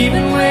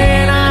 even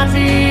when I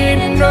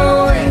didn't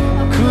know it,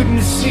 I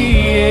couldn't see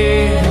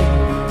it.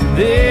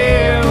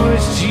 There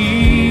was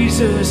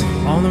Jesus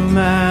on the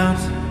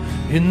mountain,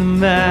 in the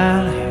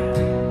valley.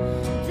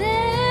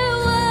 There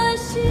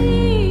was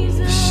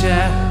Jesus.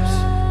 Shadows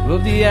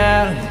of the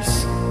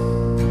alleys,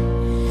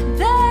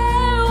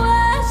 There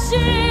was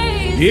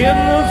Jesus. in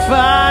the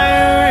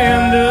fire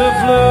and the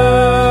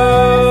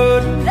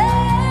flood.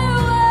 There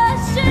was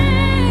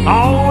Jesus.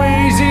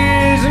 Always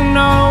is and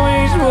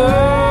always was.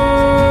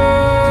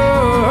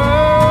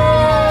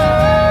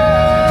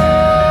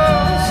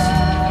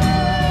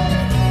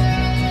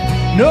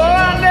 No, I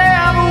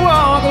never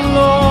walk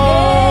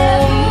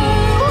alone.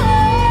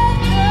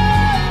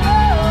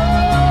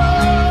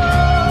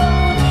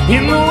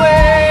 In the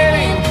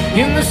waiting,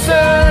 in the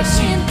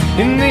searching,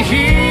 in the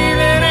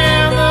healing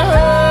and the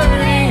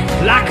hurting,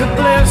 like a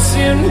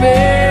blessing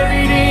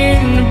buried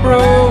in the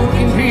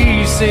broken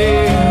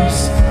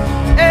pieces.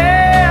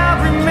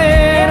 Every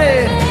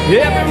minute,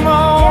 every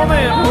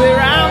moment, where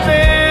I've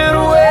been,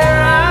 where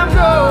I'm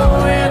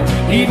going,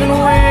 even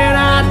when I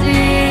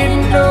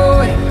didn't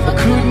know it, I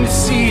couldn't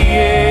see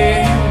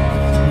it.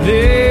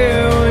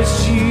 There was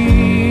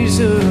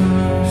Jesus.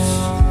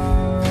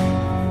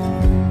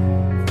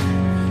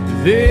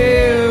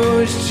 There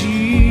was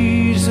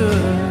Jesus.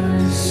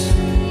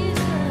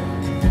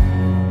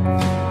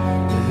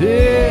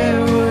 There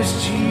was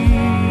Jesus.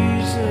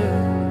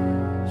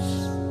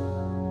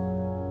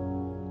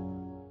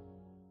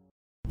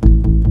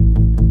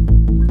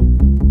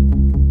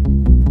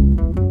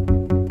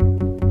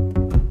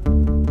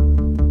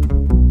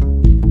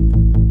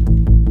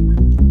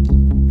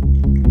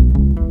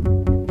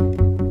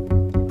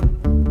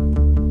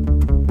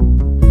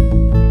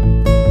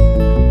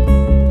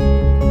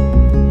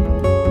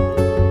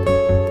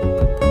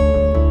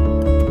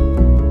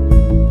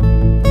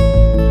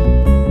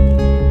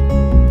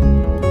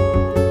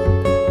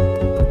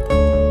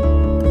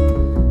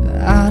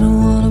 I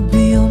don't wanna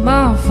be on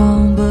my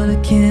phone, but I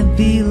can't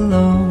be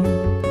alone.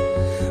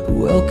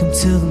 Welcome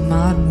to the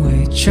modern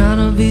way, trying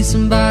to be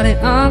somebody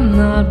I'm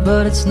not,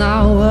 but it's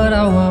not what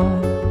I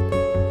want.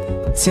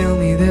 Tell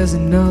me there's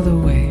another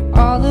way.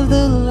 All of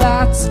the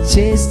lights I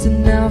chased are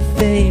now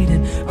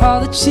fading. All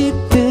the cheap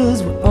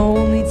pills were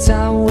only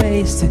time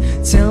wasted.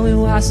 Tell me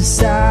why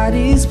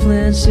society's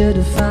plans should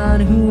define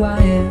who I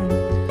am.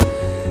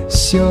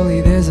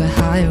 Surely there's a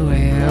higher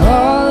way.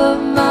 All of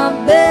my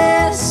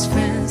best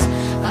friends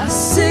are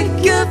sick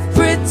of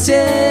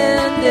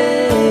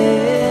pretending.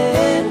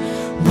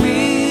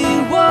 We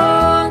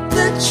want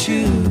the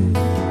truth.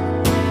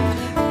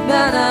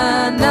 Na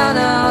na na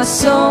na,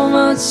 so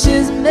much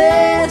is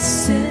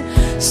missing.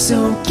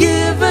 So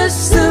give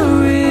us the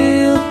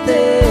real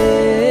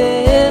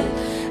thing.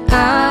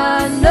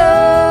 I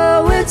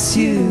know it's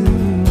you.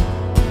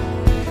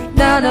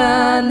 Na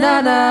na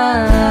na na.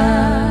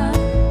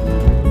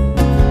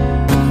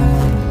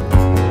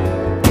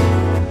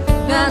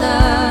 Na na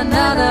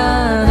na na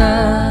na.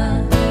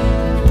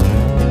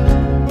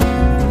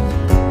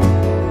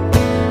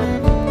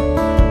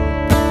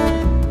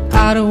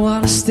 I don't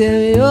want a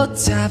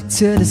stereotype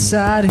to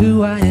decide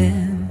who I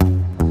am.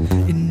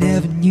 You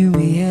never knew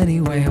me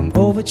anyway. I'm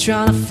over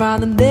trying to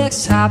find the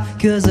next hype,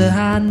 'cause a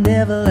high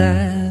never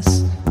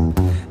lasts.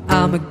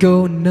 I'ma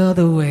go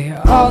another way.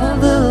 All of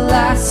the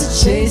lights I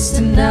chased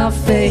are now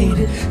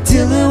faded.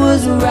 Till it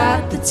was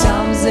right, the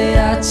times they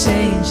are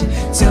changing.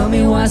 Tell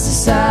me why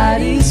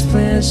society's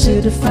plans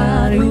should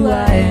define who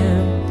I am.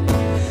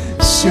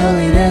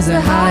 Surely there's a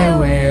higher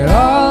way.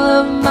 All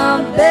of my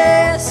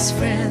best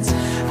friends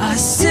are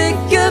sick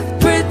of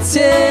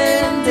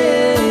pretending.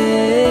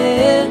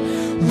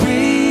 We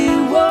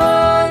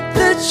want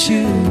the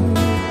truth.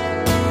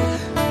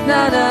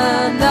 Na na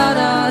na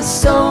na,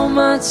 so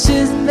much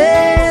is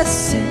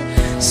missing.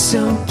 So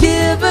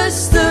give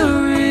us the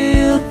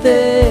real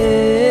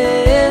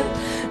thing.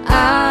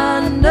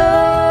 I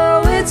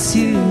know it's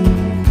you.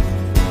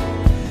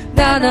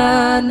 Na na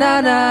na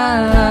na.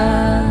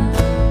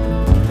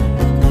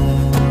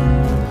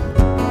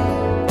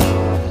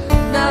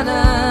 Na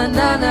na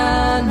na na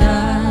na.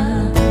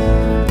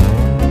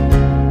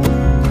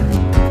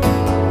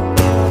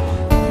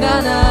 Na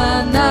na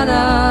na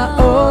na.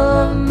 All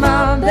of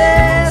my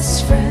best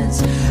friends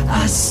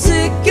are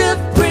sick of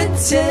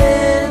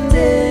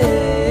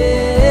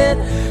pretending.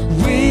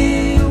 We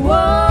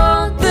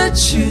want the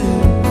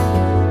truth.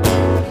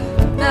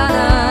 Na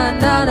na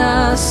na na.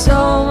 So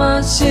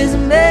much is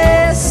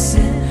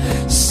missing.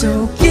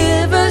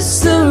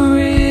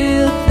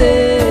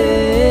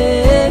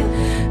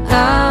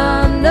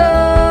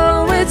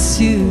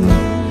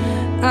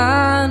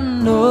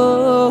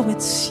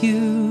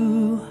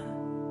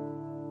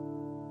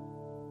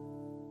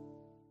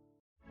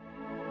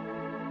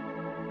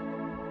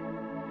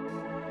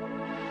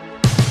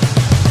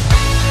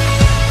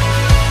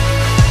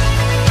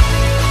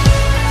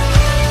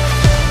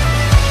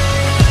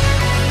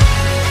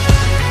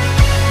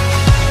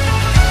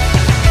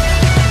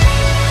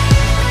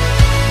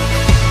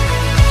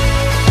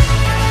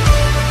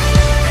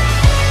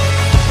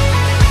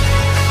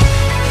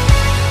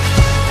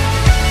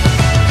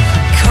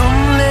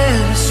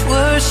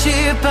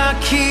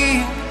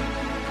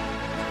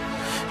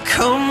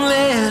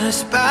 let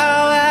us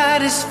bow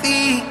at his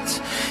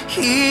feet.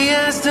 He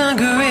has done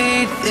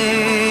great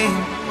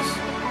things.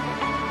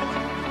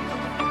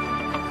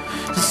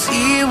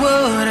 See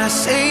what our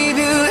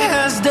Savior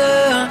has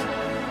done.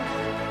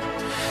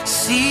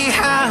 See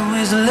how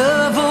his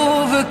love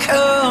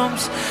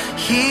overcomes.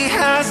 He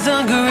has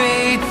done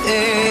great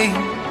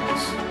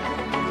things.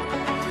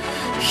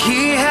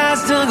 He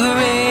has done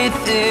great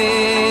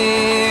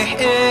things.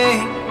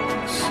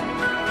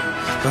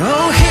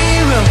 Oh,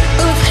 hero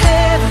of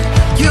heaven,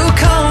 you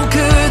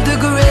conquered the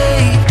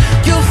grave.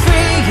 You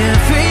free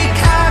every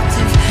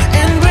captive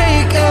and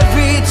break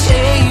every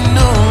chain.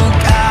 Oh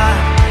God,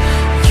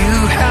 you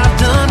have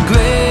done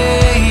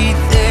great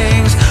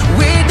things.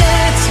 We're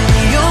dancing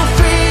your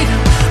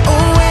freedom,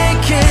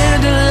 awake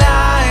and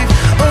alive.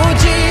 Oh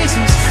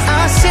Jesus,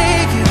 our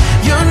Savior,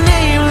 your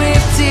name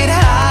lifted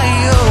high.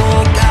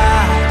 Oh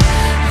God,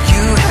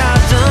 you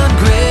have done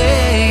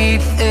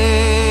great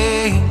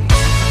things.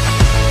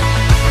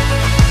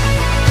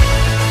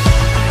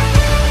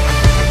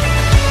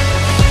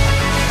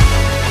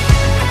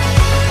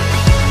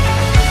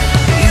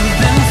 You've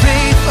been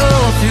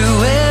faithful through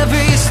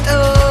every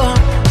storm.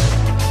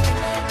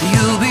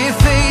 You'll be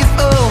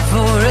faithful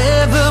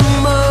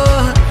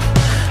forevermore.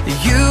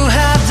 You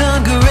have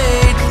done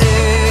great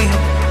things,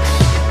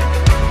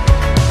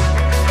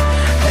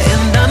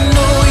 and I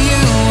know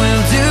you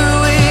will do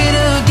it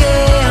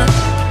again.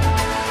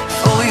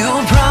 For your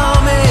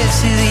promise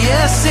is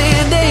yes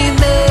and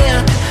amen.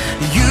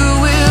 You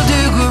will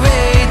do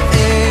great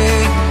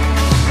things,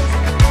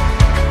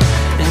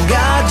 and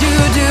God, you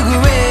do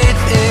great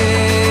things.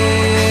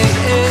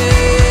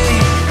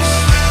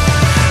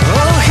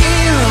 Oh,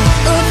 hero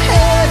of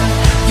heaven,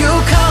 you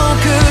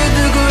conquered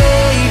the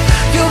grave.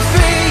 You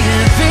free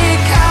every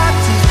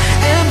captive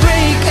and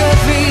break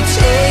every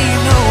chain.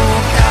 Oh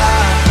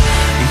God,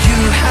 you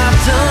have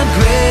done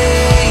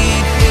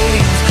great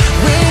things.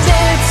 We're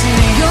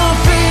dancing your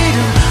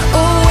freedom,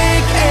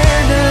 awake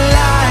and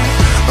alive.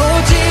 Oh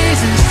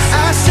Jesus,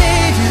 our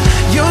Savior,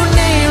 your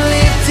name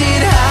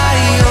lifted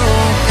high.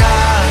 Oh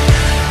God,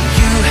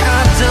 you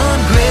have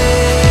done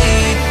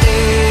great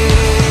things.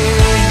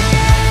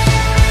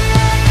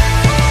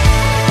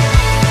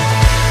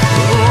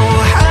 Oh,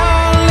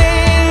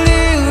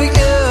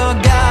 hallelujah,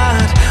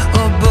 God,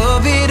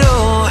 above it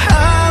all.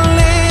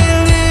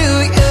 Hallelujah,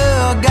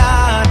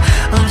 God,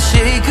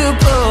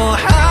 unshakable.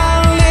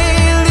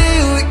 Hallelujah,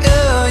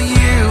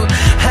 you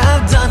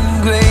have done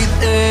great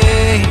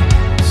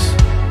things.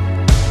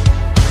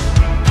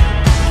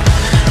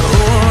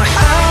 Oh,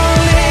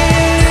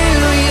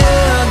 hallelujah,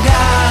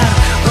 God,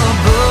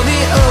 above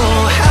it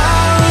all.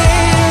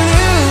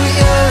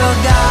 Hallelujah,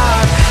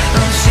 God,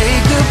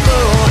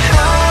 unshakable.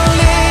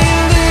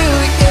 Hallelujah,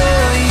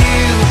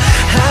 you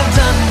have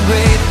done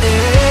great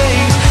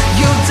things.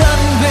 You've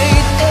done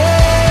great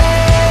things.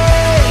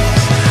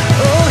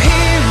 Oh,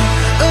 hero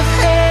of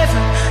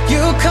heaven,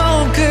 you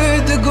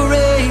conquered the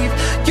grave.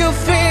 You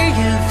free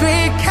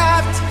every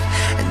captive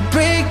and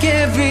break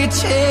every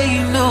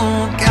chain.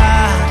 Oh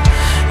God,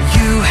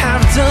 you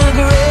have done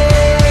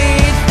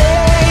great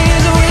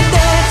things. We're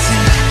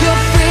dancing your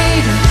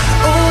freedom,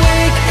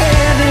 awake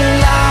and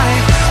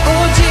alive.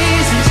 Oh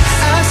Jesus,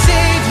 our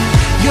Savior,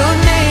 your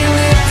name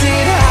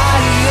lifted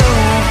high.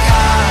 Oh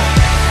God,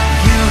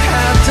 you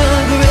have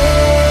done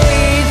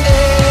great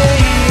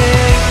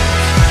things.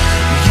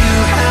 You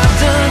have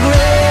done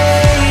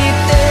great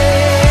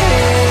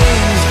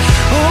things.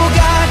 Oh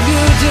God,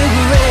 you do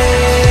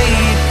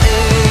great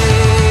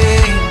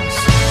things.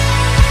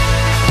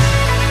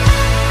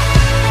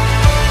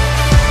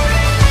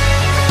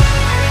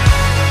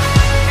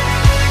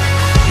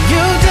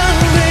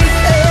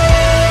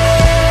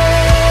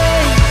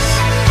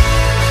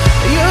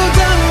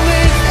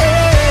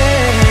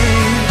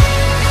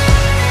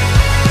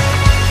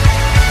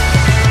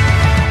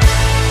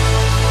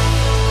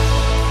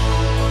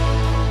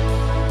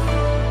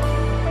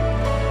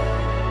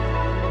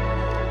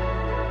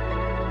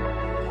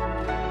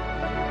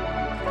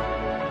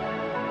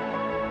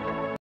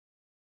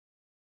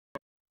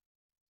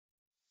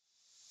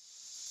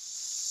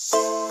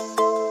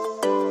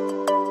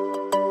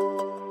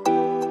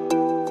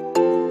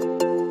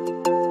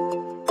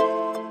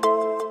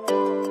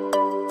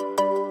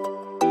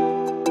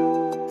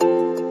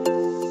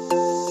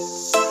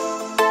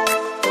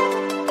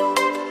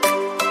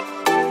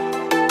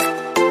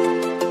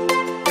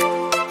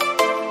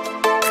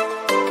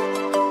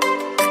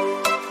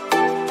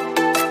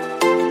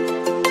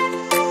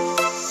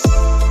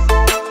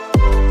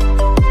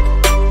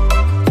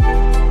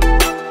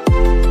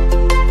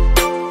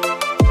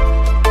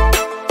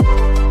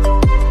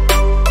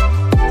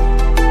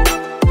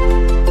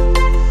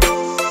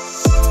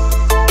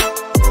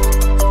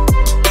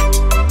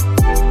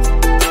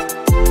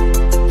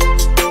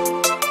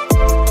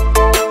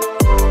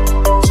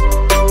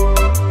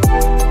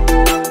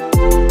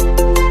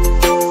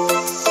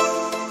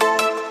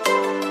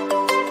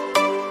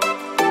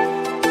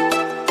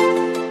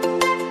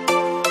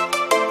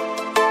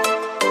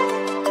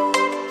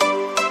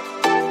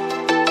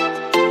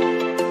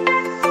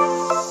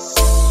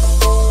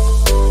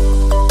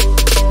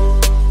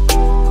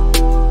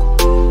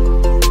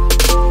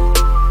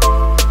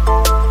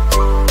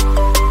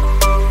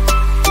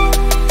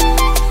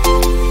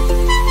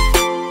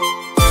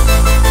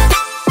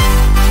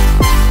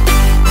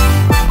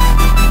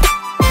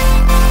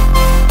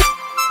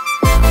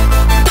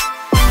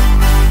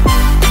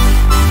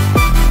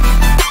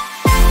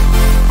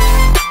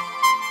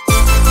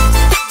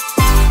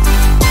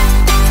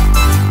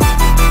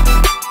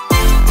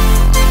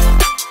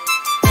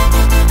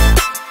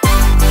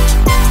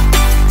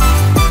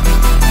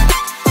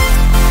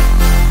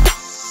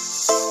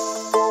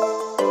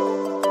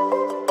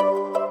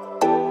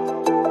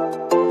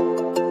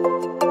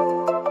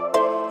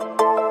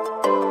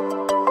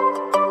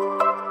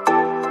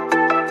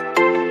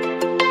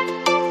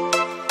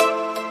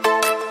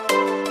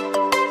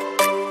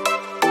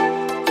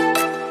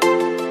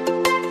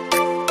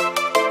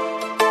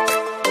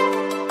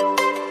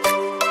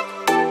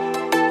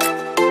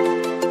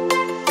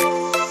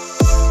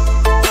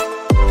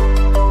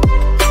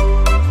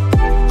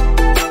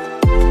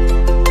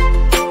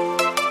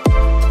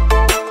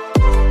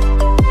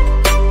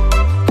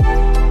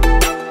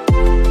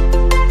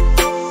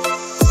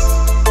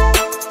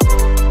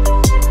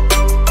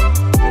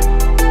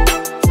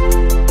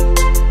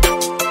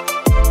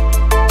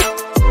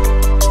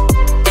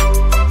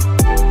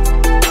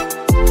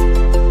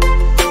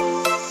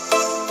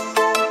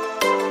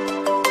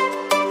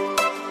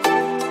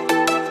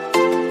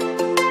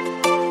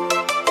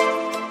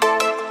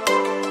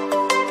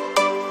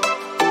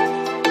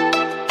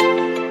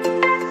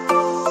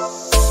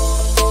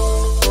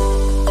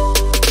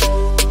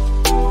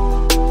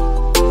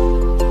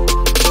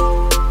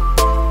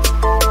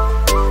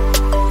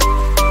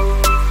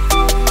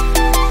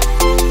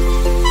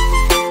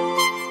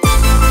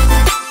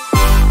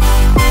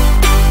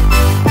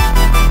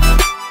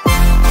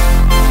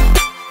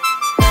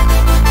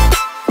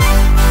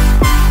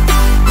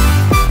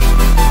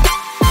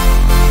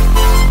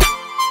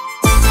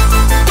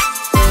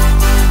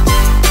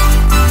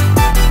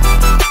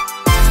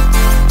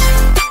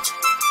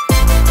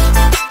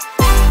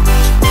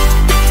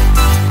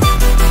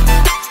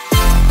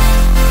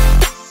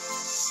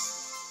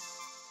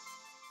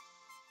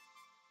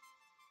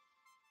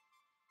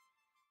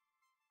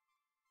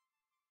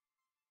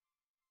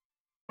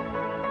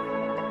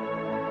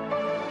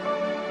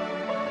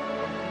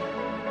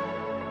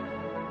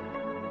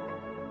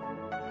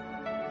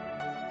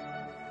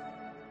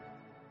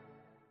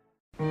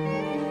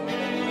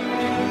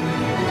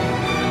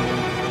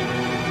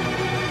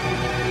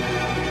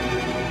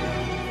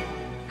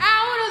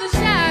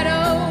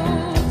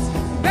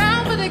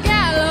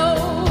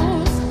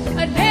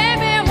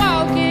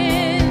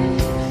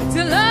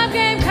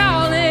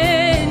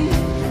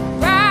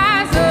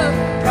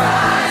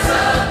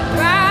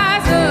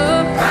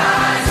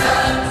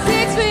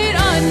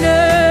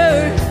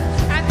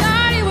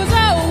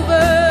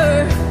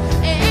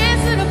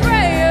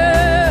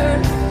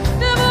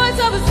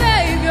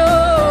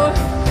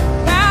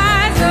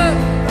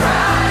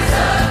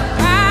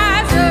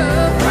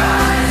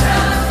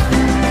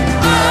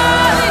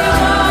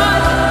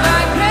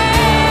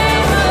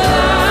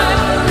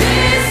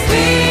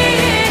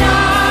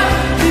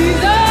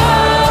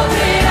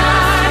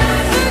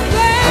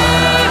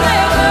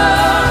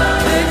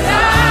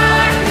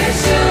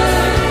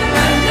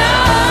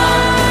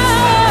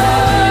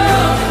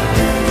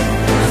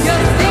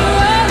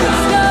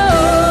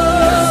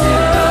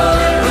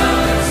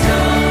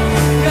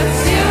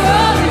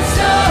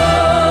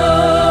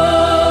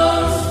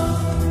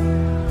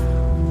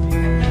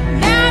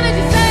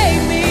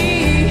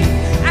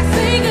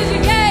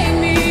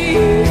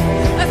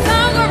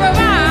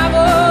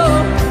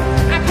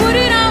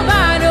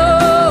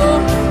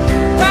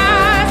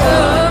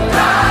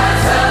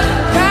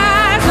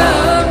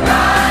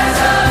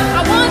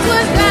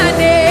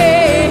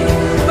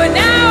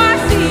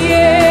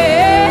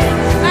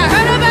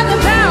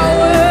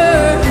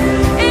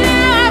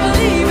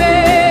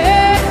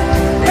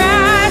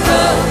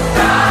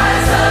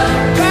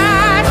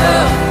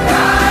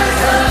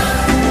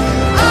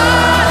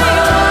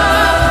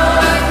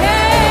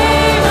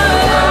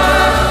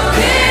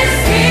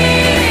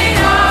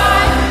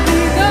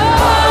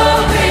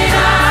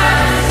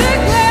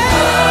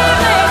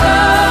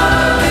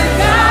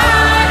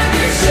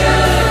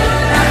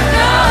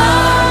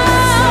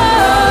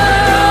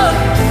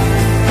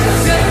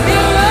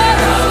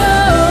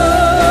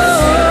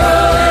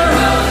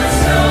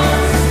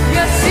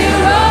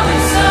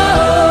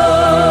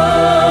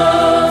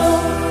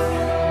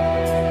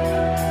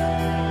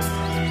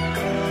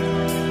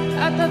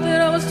 thought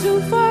that I was too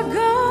far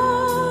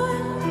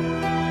gone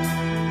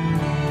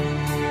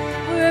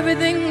for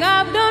everything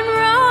I've done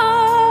wrong.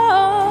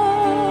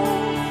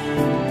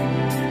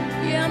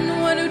 Yeah, I'm the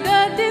one who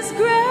dug this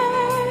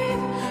grave,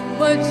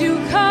 but you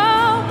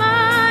call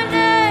my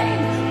name,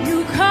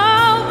 you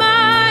call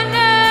my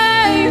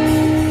name.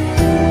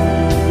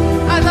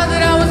 I thought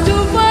that I was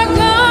too far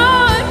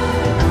gone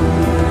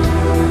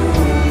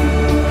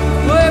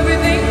for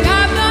everything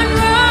I've done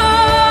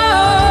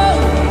wrong.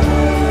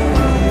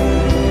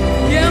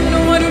 Yeah, I'm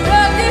the one who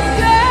dug this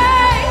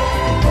grave,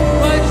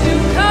 but you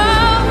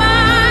call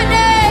my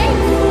name,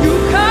 you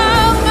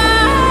call my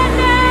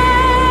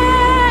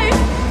name.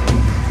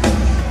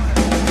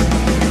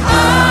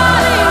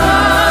 All in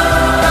all,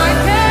 I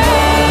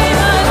came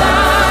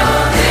alive.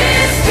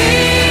 This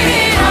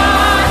beat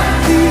heart,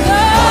 these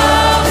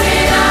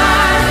open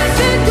eyes,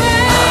 and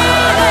great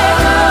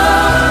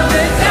love,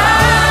 the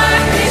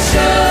darkness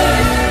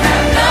should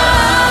have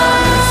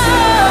known.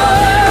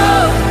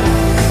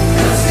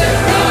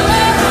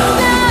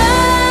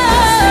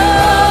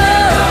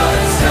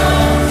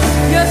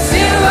 You're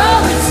still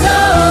rolling stone. You're still rolling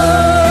stone.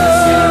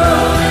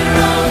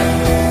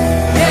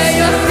 Yeah,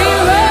 you're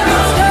still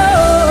rolling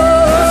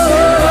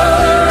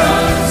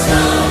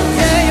stone.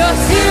 Yeah, you're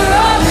still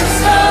rolling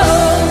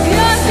stone.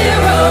 You're still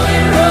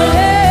rolling,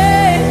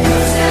 rolling.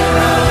 You're still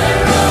rolling,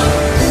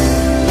 rolling.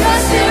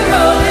 You're still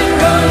rolling,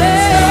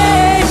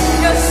 rolling.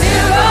 You're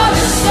still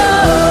rolling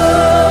stones.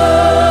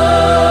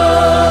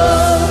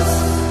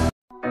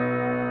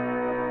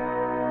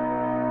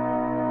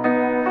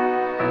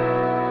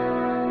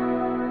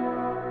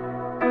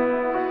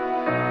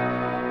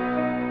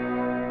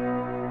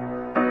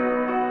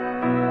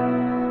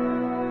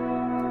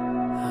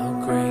 How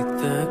great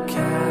the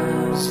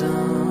chasm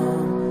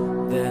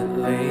that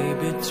lay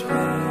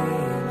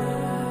between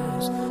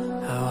us.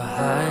 How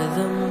high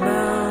the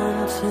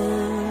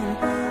mountain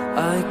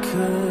I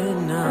could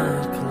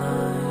not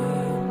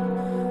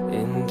climb.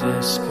 In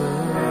desperation,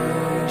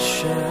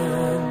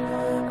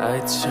 I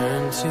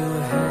turned to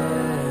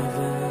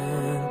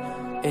heaven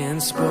and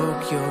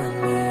spoke your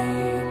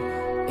name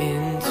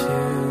into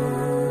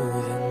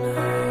the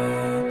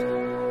night.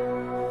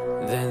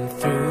 Then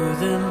through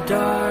the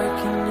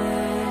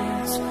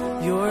darkness,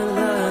 your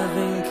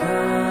loving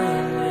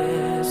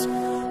kindness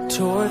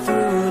tore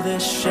through the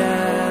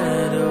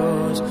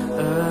shadows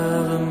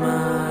of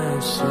my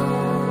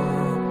soul.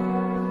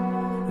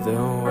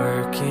 The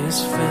work is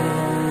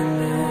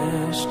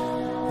finished,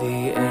 the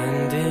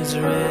end is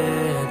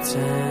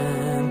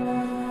written.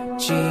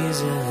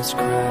 Jesus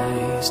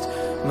Christ,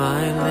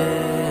 my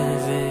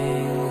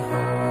living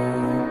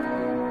hope.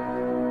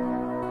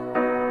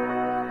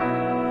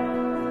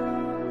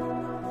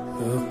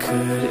 Who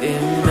could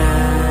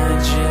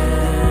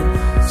imagine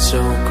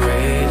so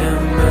great a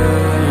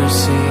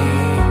mercy?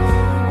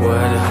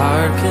 What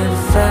heart could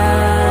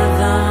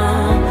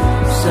fathom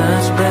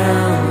such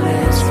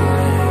boundless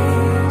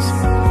grace?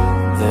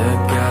 The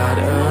God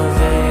of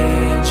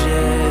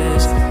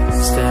ages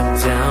stepped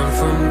down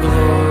from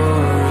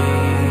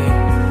glory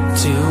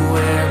to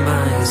wear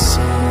my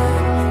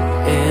sin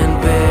and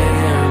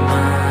bear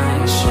my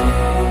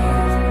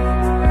shame.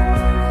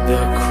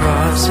 The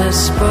cross has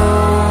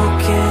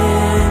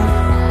spoken,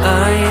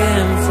 I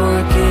am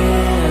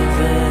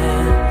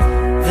forgiven.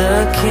 The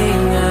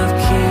King of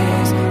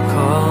Kings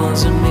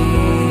calls me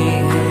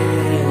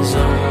his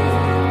own.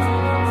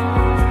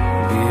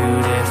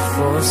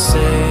 Beautiful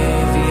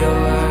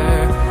Savior,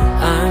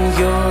 I'm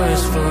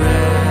yours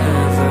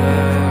forever.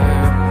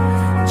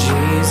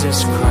 Jesus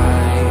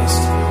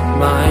Christ,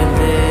 my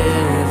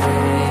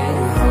living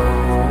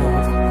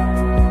hope.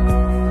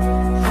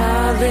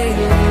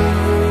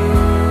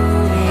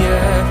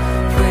 Hallelujah,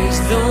 praise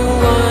the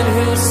one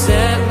who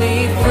set me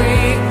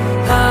free.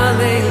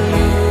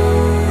 Hallelujah,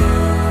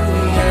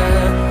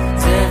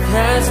 death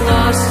has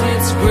lost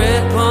its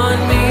grip on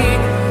me.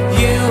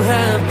 You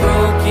have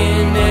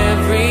broken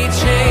every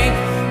chain.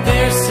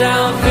 There's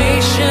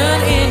salvation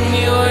in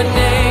your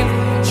name,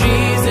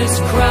 Jesus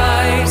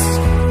Christ,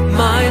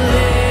 my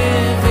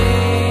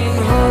living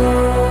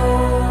hope.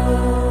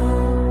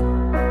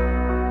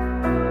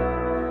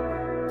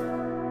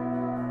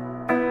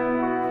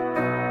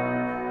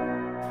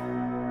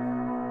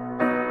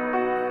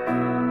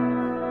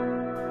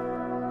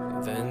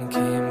 Then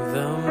came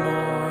the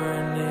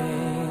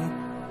morning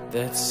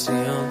that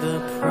sealed the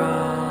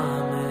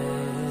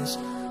promise.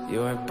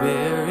 Your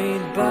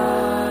buried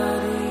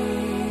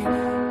body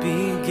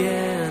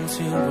began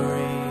to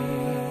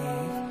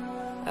breathe.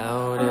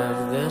 Out of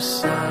the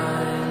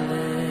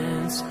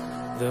silence,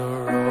 the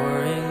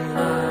roaring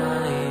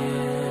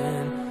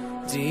lion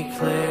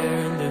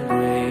declared the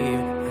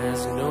grave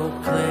has no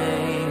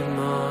claim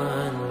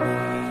on me.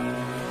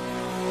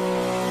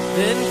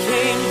 Then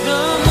came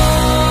the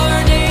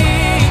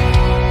morning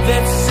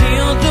that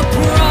sealed the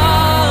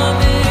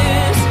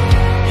promise.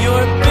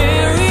 Your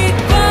buried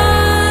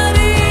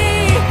body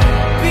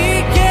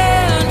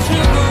began to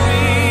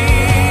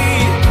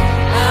breathe.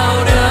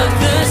 Out of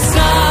the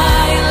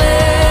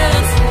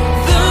silence,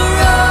 the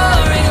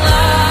roaring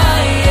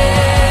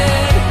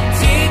lion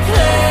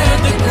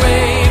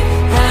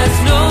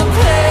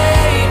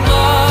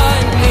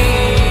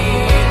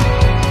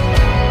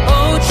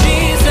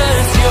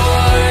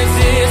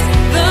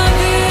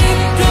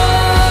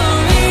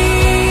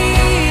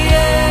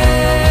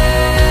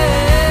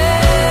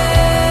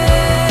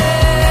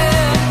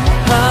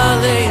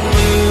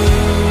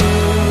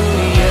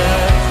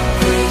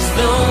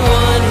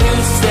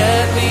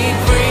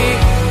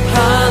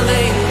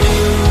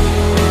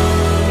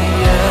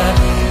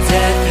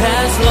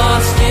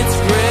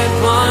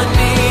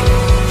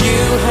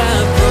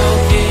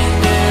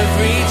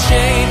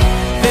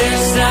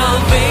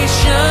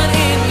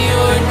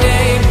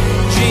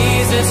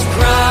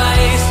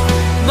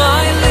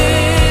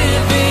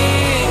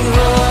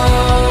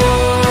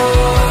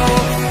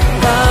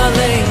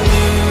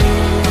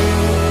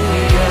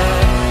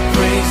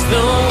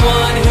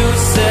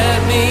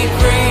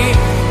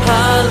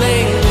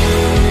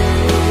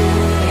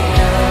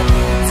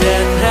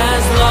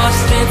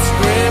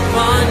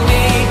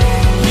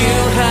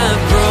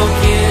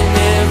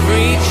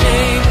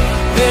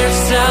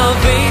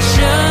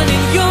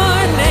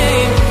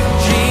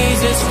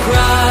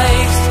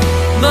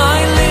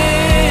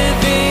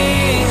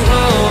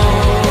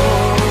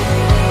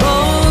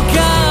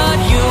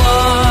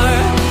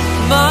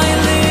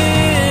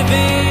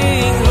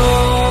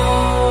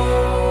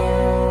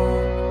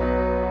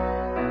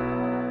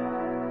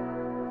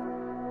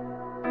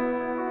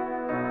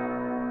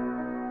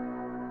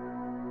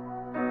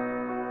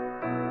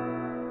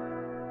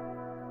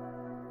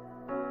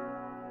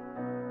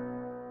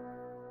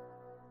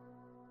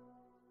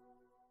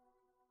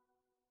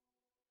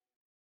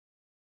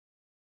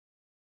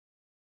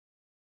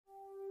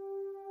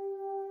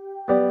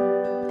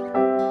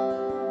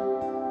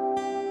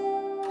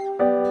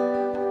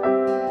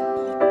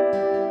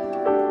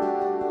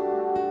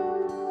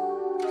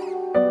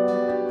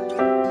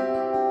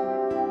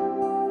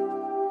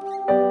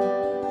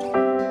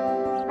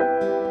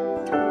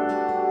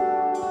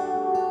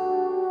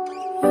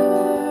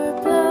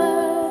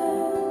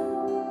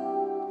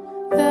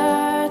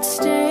that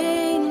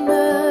stain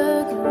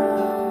the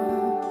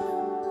ground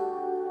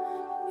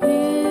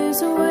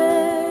is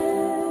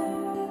where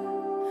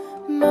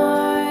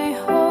my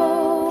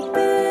hope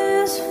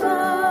is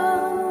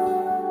found.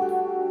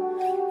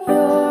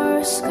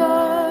 Your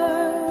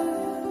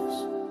scars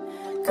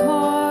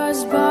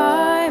caused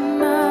by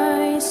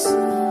my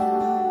sin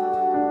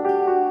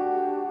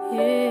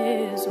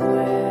is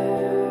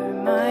where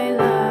my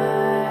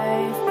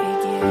life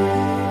begins.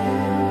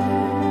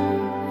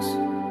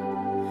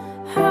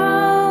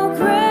 How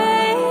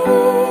great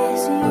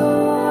is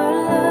your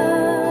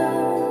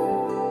love?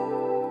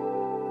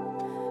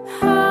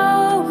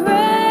 How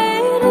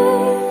great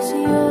is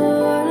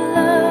your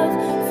love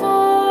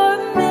for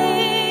me?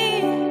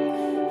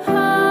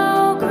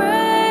 How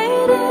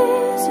great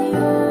is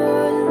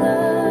your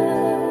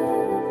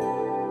love?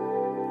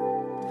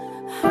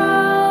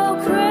 How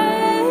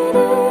great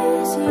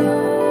is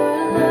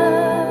your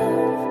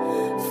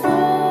love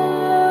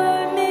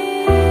for me?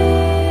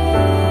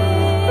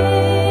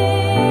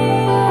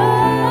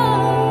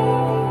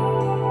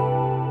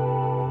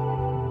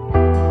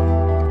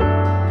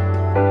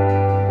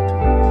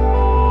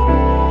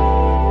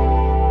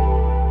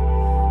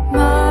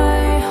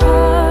 My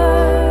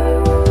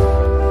heart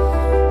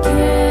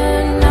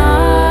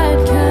cannot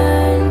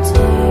contain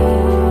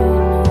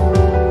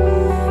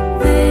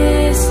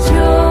this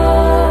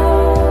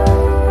joy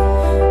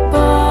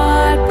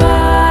bought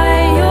by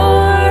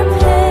your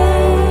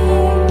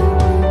pain.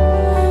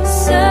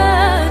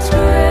 Such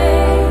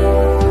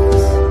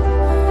grace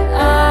I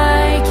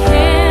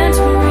can't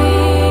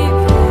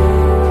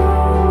repay.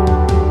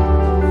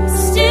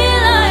 Still I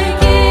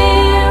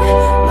give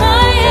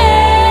my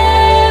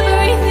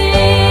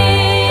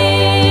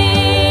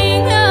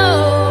everything.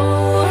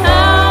 Oh,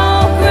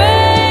 how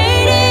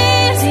great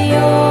is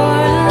your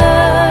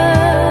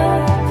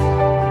love?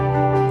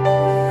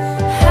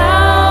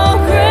 How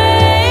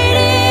great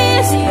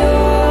is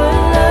your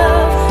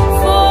love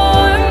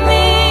for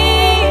me?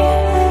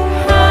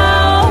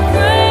 How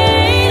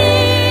great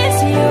is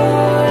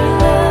your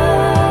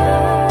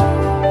love?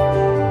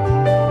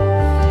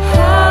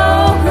 How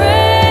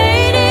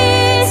great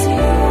is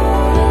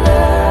your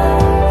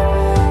love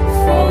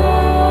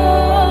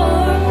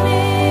for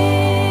me?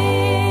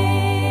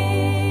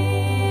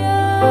 Oh,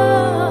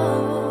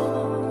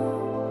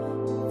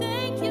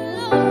 thank you,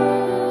 Lord.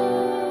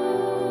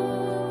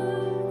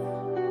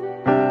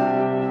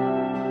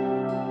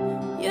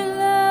 Your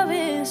love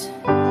is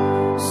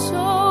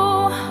so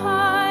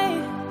high,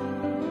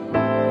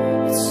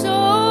 it's so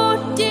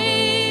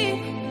deep,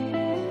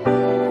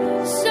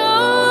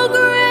 so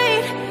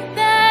great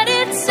that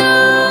it's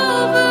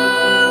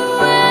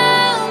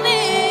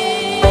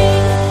overwhelming.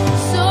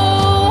 So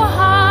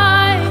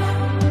high,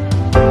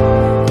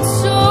 it's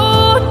so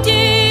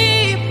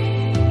deep,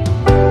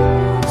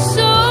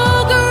 so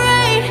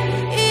great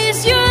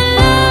is your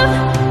love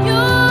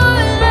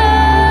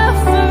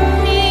for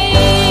me.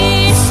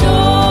 So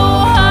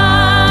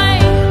high,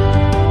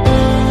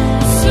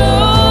 so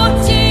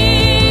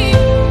deep,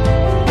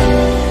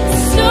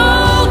 so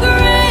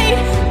great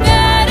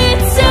that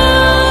it's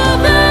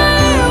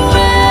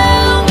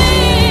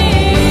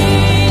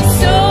overwhelming.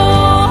 So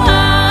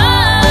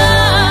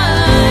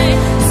high,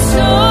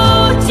 so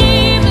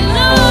deep,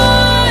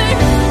 Lord,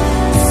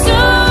 so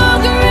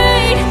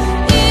great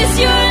is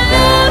your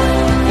love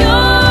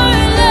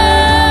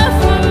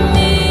for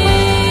me.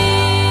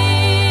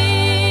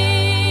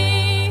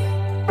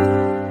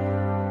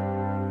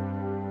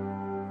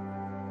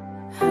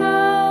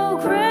 How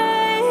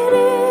great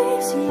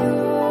is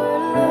your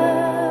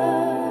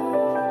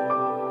love?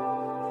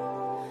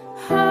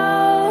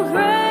 How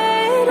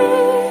great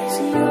is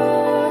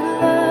your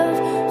love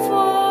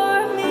for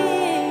me?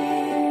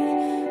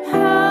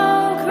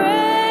 How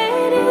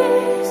great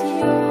is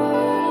your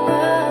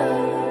love?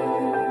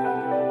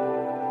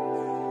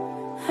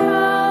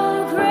 How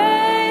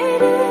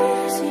great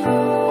is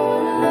your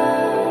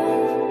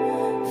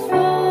love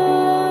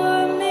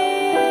for me?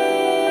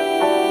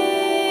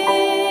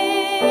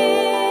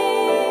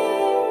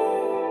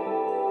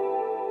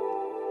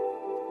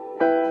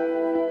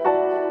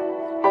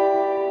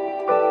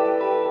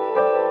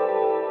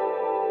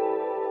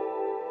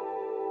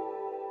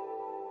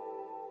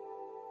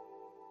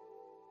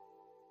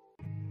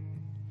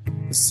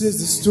 This is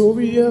the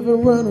story of a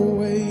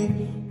runaway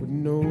with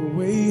no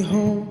way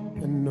home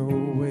and no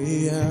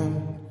way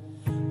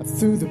out. I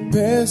threw the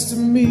best of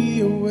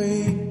me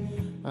away.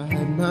 I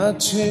had my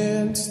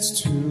chance,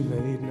 it's too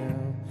late now.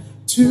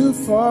 Too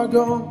far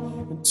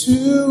gone and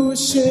too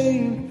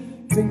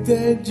ashamed. Think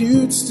that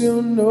you'd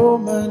still know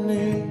my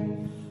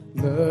name.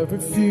 Love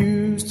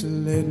refused to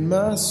let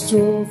my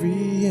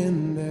story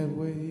end that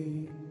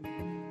way.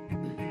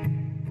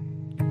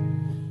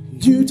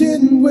 You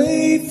didn't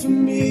wait for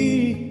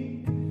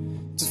me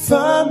to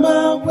find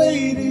my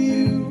way to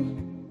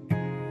you.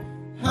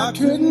 I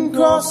couldn't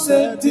cross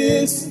that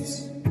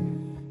distance,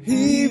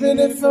 even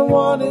if I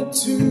wanted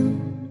to.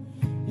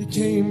 You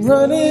came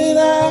running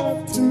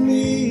after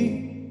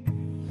me.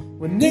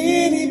 when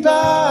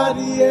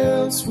anybody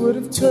else would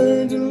have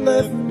turned and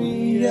left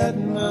me at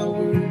my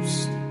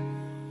worst.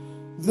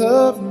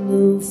 Love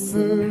moved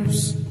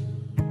first.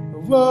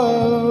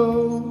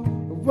 Whoa,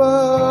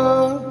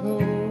 whoa.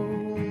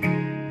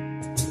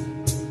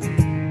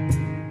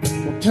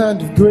 What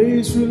kind of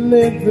grace,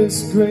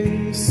 relentless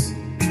grace,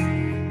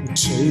 would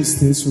chase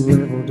this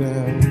rebel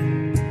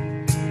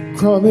down?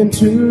 Crawl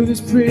into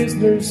this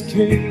prisoner's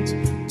cage,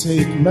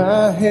 take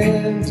my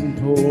hand and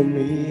pull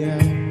me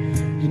out.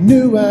 You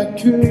knew I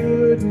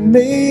couldn't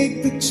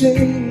make the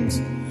change,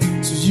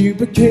 so you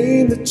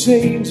became the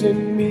change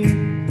in me.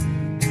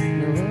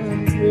 Now I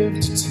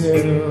live to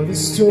tell the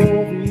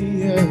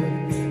story of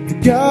the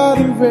God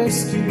who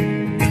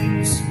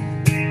rescues.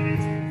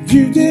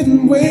 You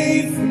didn't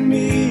wait for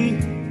me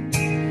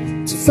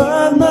to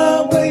find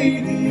my way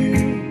to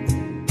you.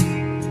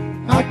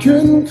 I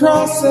couldn't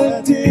cross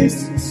that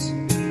distance,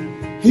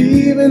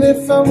 even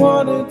if I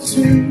wanted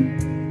to.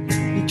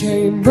 You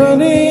came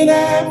running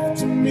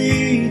after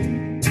me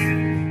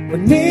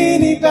when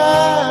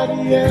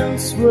anybody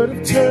else would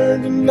have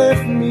turned and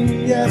left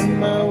me at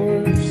my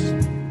worst.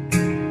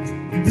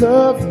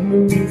 Love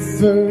moved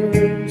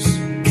first.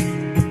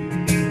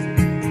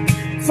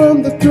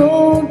 From the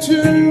throne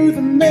to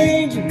the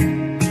manger,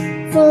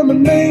 from the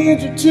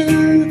manger to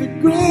the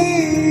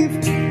grave,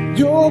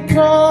 your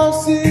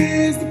cross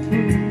is the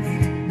proof.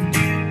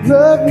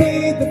 Love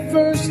made the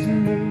first move.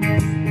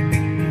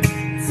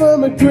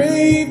 From a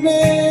grave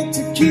meant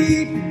to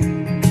keep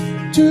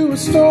to a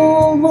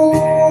stone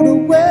rolled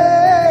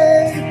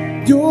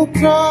away, your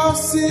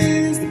cross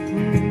is the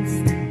proof.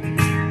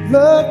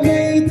 Love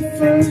made the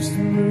first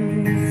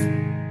move.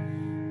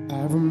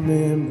 I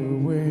remember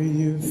where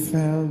you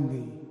found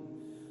me.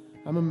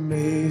 I'm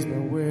amazed by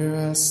where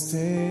I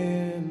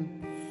stand.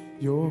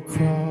 Your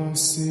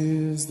cross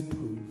is the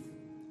proof.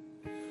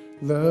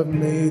 Love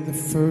made the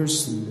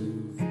first move.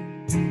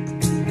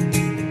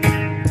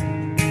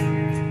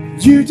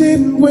 You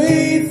didn't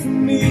wait for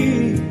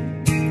me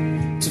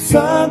to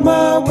find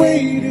my way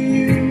to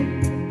you.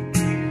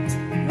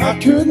 I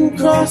couldn't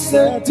cross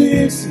that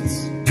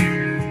distance,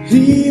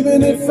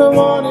 even if I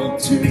wanted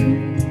to.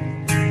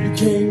 You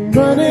came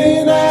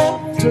running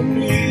after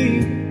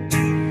me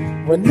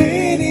when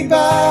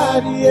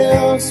anybody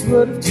else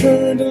would have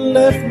turned and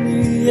left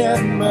me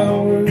at my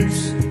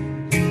worst.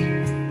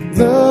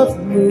 Love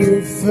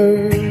moved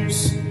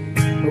first.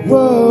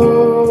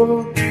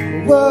 Whoa,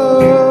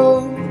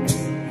 whoa.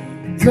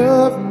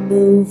 Love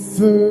moved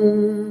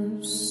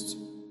first.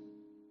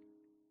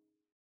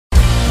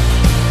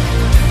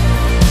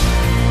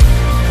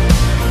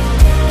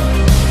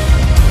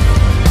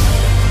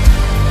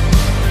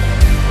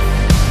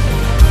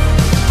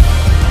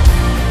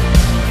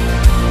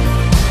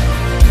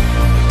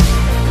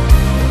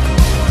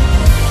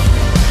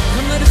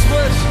 Come let us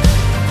worship.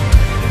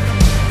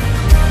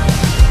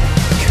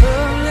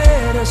 Come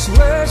let us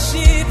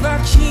worship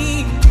our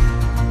King.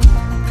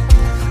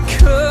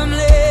 Come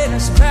let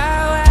us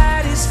bow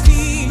at His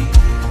feet.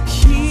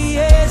 He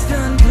has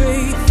done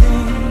great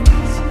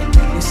things.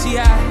 You see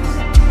eyes.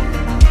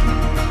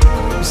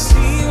 You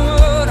see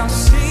what our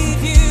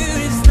Savior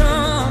has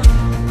done.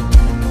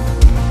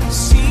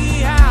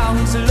 See how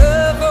His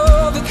love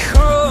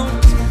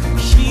overcomes.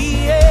 He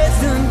has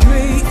done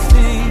great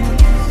things.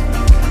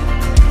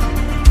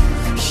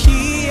 He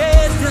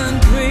has done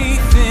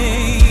great things.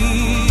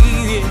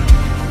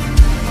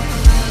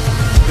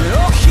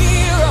 Oh,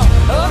 hero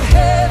of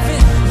heaven,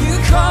 you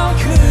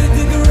conquered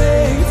the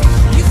grave.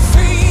 You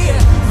free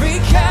every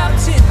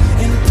captive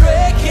and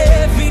break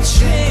every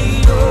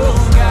chain. Oh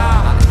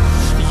God,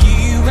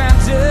 you have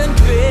done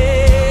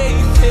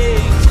great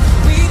things.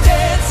 We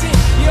dance in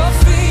your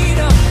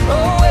freedom,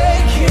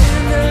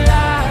 awakened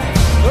alive.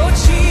 Oh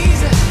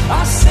Jesus,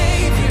 our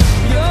Savior,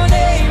 your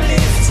name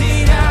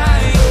lifted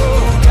high.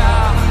 Oh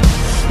God,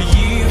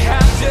 you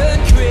have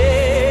done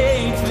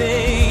great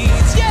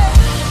things. Yeah.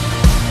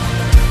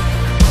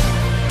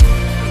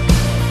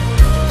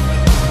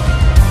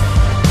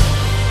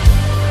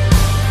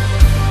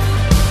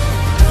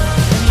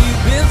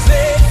 You've been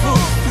faithful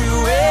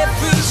through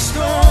every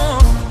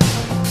storm.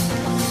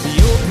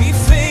 You'll be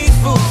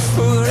faithful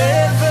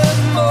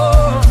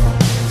forevermore.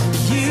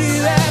 You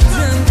have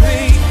done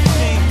great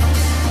things.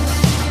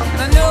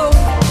 And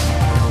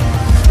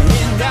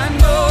I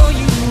know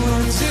you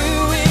will do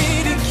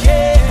it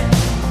again.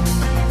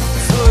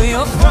 For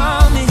your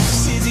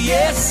promise is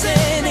yes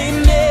and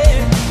amen.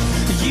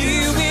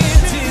 You will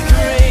do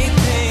great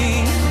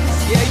things.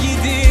 Yeah, you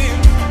do.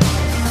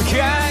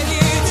 God,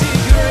 you do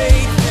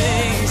great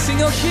things. Sing,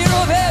 oh hero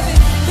of heaven,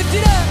 lift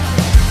it up.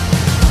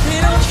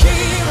 And oh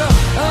hero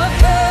of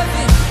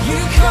heaven, you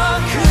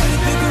conquered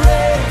the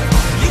grave.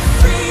 You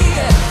free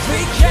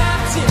every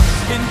captive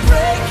and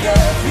break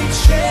every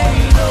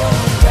chain. Oh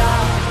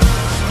God,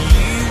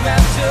 you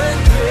have done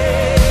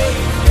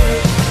great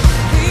things.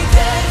 We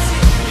dance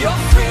in your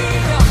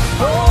freedom,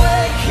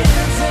 awaken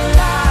to life.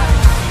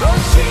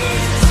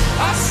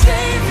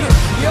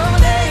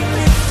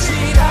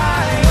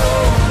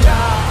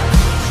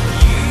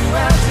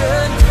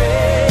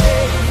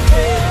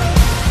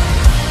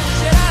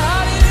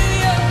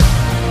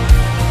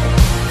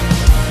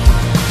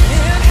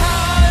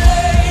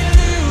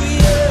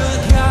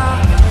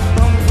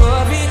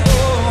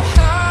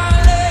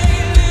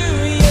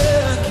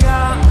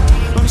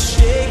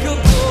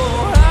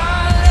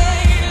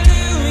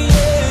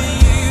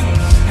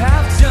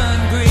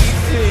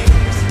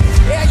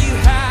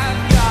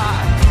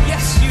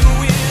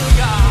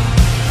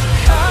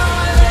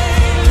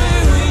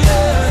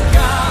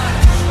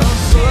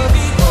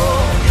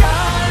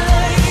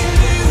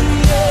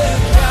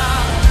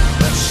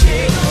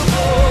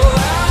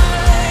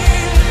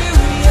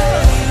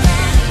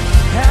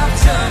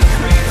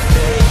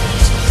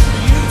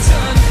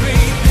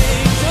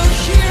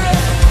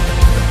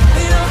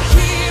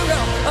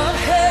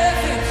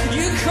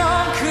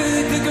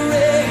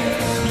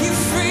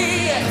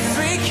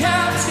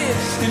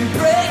 and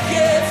break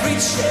every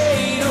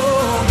chain.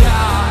 Oh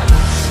God,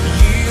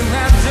 you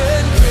have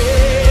done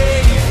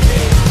great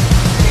things.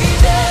 Be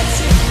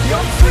dancing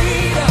your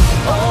freedom,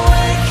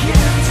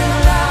 awaken to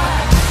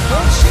life.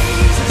 Oh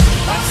Jesus,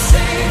 our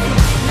Savior,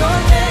 your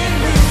name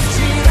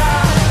lifted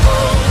high.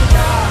 Oh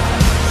God,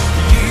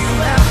 you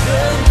have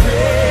done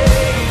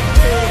great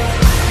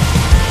things.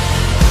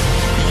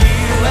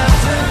 You have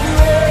done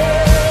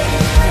great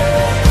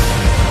things.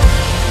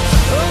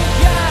 Oh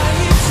God,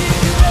 you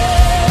did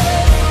great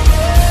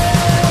things.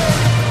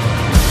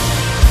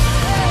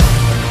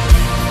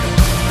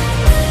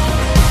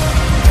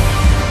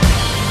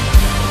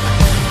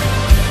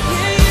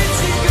 Yeah, you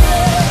did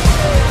great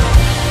things.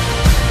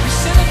 We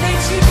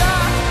celebrate you,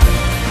 God.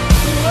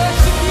 We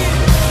worship you.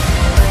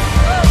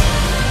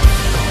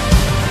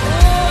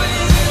 Oh,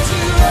 you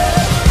did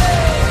great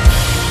things.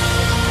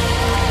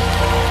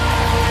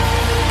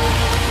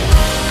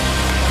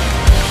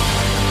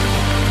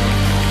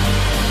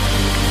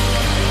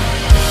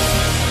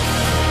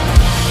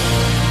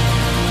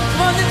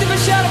 Come on, lift up a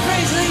shout of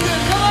praise,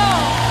 Lincoln. Come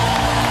on.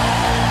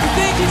 We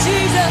thank you,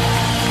 Jesus.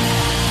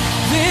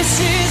 This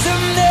is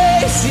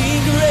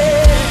amazing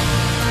grace.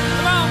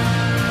 Come on.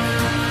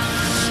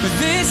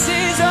 This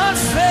is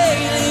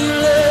unfailing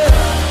love.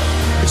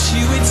 That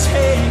you would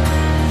take,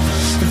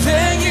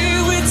 then you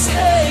would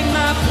take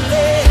my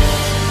place.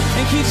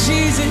 Thank you,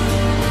 Jesus.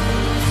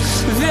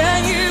 Then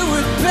you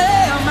would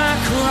bear my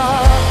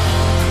cross.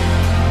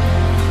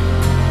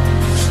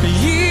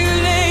 You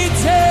laid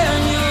down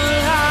your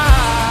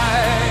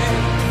life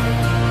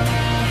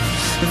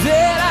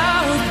that I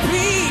would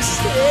be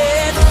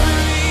set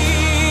free.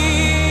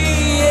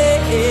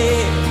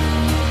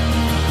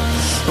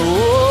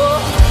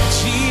 Oh,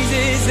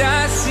 Jesus, I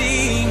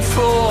sing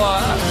for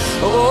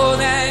all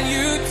that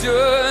you've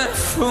done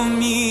for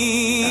me.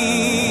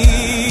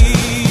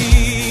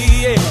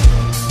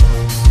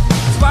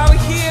 That's why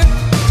we're here.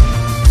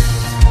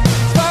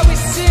 That's why we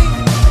sing.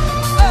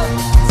 Oh,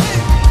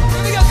 sing.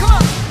 Here we go, come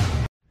on.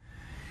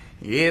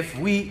 If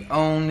we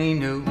only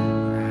knew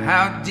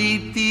how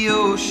deep the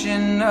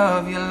ocean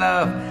of your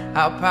love,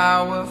 how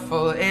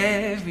powerful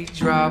every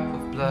drop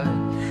of blood,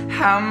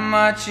 how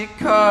much it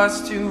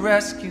costs to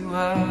rescue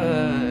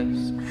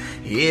us.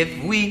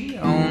 If we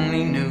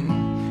only knew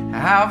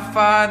how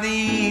far the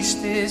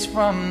east is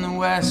from the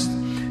west,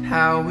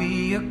 how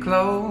we are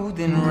clothed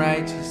in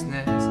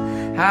righteousness,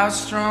 how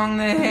strong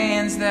the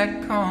hands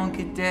that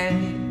conquer death.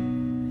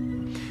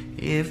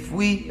 If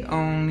we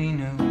only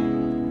knew.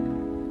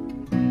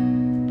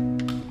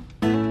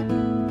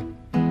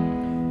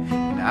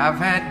 I've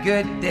had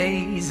good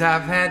days,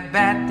 I've had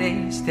bad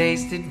days,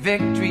 tasted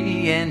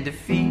victory and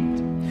defeat.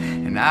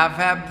 And I've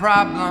had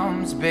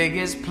problems big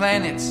as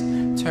planets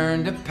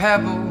turn to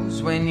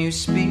pebbles when you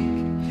speak.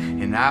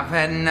 And I've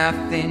had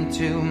nothing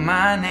to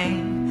my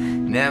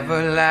name,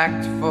 never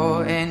lacked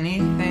for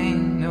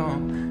anything, no,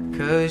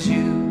 'cause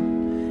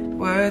you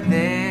were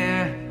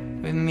there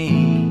with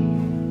me.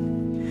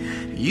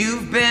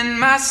 You've been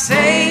my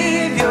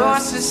savior,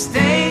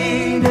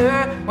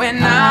 sustainer when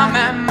I'm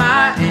at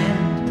my end,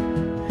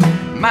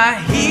 my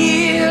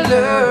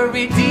healer,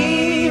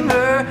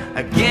 redeemer,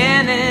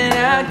 again and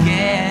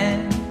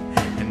again.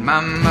 And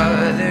my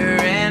mother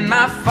and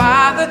my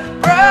father,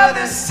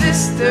 brother,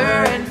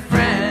 sister, and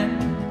friend.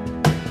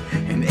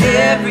 And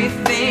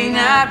everything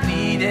I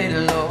needed,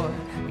 Lord,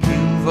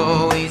 you've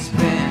always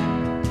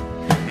been.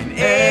 And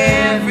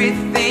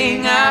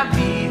everything I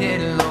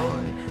needed,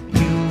 Lord,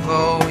 you've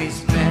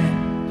always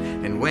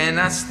been. And when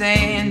I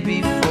stand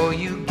before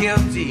you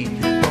guilty,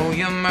 oh,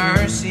 your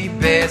mercy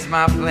bears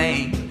my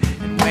blame.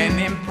 When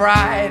in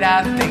pride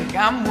I think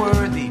I'm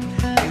worthy,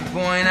 you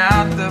point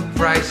out the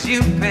price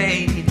you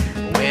paid.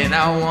 When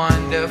I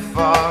wander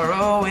far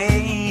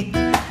away,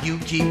 you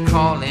keep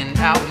calling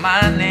out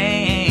my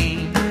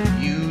name.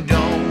 You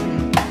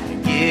don't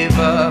give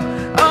up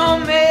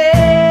on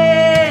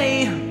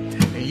me.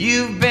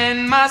 You've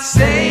been my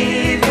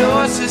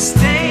savior,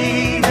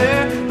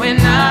 sustainer when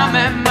I'm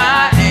at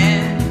my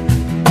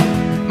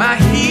end, my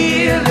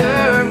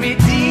healer,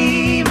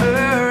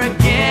 redeemer,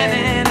 again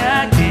and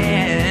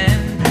again.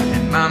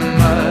 My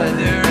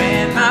mother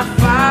and my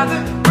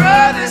father,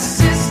 brother,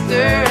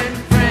 sister, and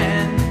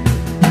friend.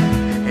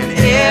 And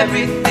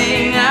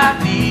everything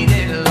I've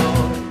needed,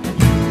 Lord,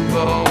 you've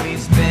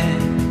always been.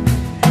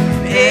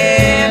 And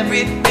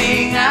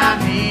everything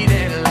I've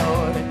needed,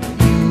 Lord,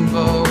 you've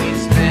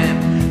always been.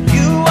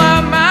 You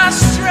are my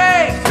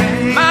strength,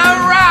 my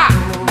rock,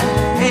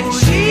 and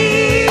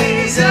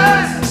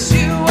Jesus,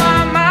 you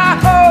are my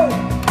hope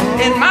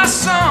and my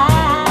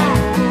song.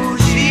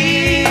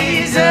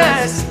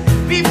 Jesus,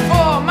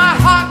 before my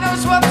heart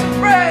knows what to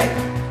pray,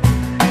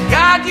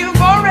 God,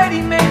 you've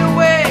already made a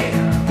way.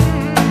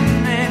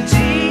 And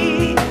Jesus,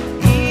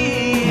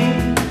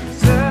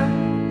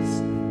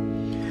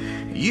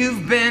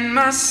 you've been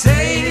my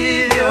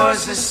savior,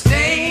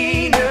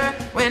 sustainer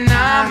when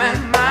I'm at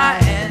my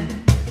end,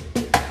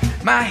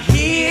 my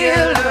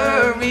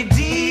healer,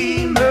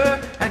 redeemer,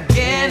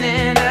 again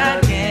and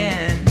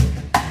again.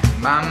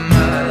 My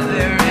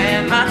mother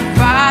and my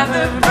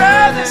father,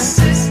 brother,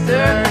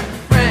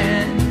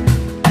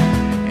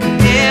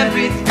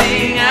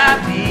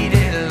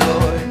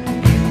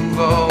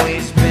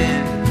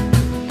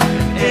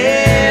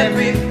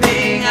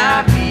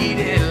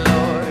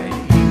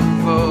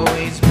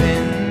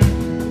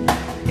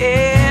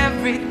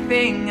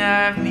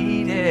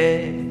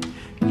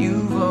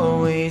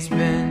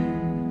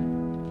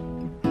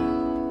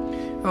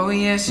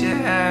 yes, you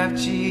have,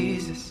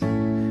 Jesus,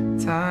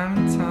 time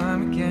and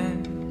time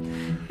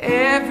again.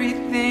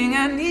 Everything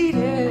I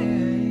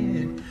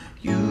needed,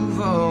 you've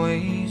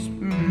always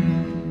been.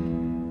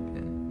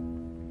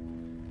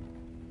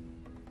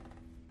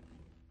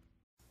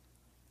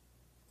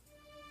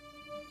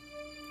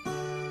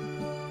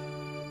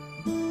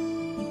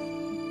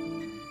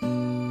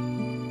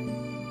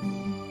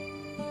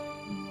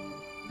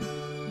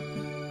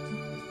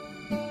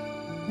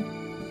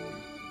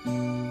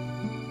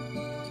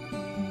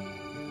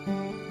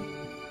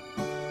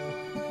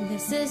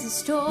 This is the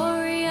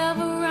story of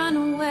a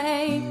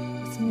runaway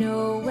with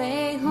no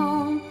way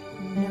home,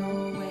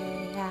 no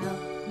way out.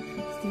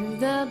 Threw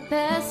the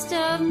best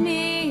of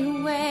me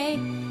away.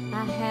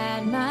 I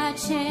had my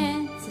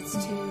chance, it's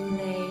too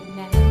late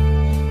now.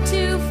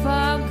 Too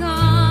far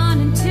gone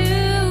and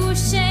too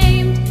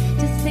ashamed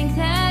to think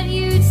that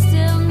you'd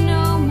still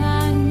know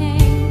my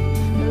name.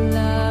 But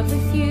love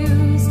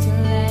refused to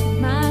let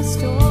my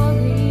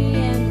story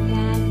end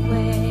that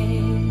way.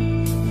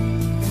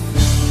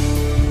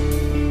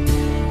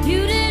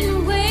 You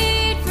didn't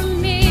wait for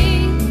me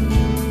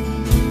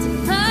to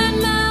find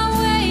my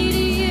way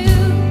to you.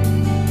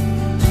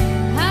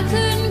 I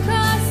couldn't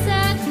cross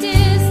that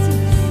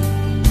distance,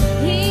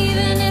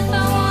 even if I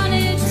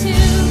wanted to.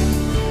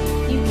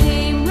 You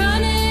came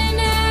running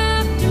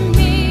after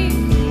me,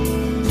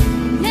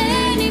 and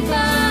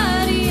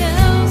anybody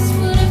else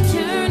would have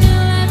turned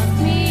and left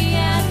me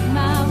at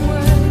my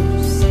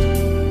worst.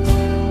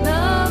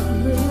 Love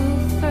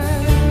moved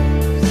first.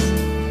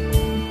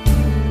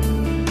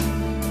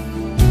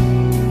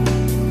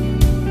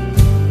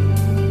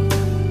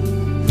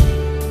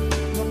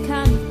 What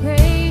kind of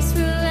grace,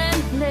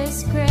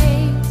 relentless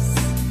grace,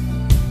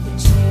 would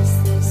chase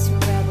this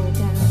rebel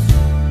down?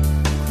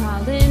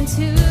 Crawl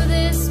into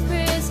this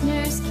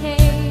prisoner's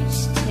cage,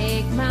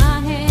 take my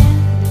hand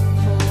and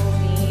pull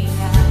me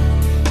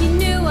out. You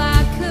knew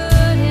I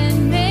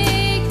couldn't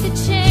make the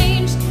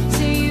change,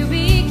 so you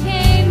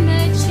became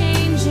the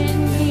change in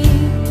me.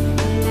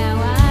 And now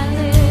I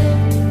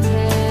live to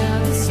tell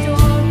the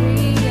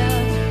story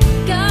of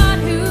God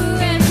who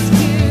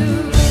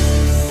rescued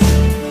us.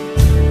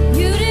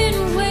 You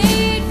didn't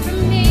wait for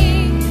me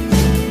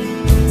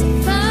to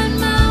find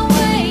my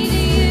way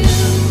to you.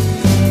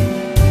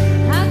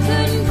 I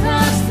couldn't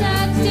cross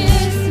that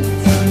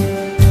distance,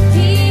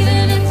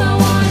 even if I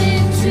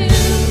wanted to.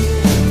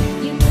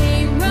 You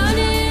came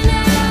running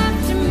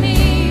after me,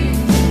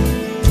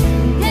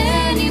 and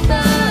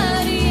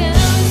anybody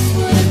else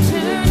would have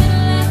turned and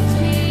left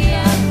me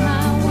at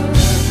my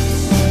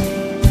worst.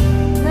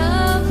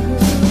 Love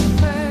moved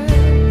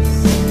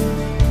first.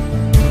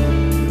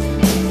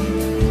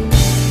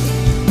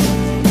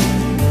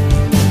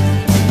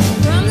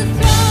 From the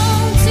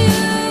throne to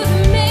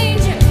the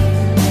manger,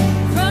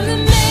 from the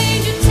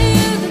manger to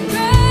the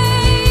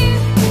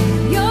grave,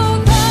 your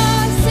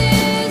cross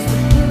is the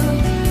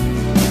proof.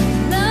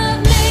 Love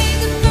made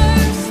the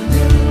first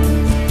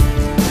move.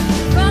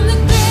 From the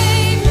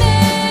grave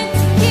meant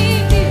to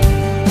keep you,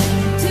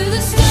 to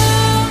the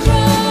stone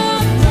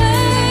rolled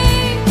away,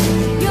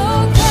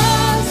 your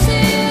cross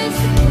is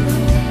the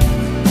proof.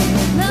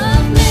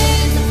 Love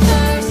made the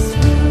first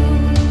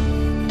move.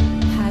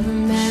 I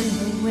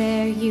remember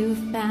where you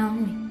found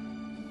me.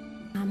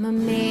 I'm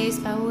amazed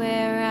by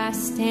where I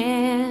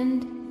stand.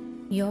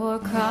 Your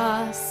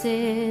cross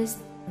is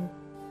the proof.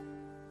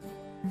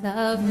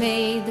 Love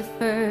made the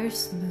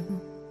first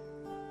move.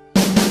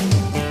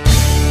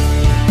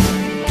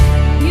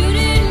 You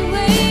didn't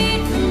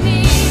wait for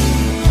me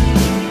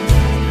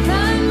to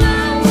find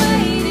my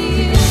way to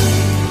you.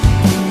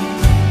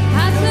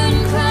 I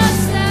couldn't cross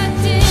that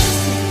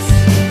distance,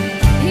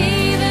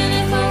 even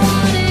if I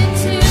wanted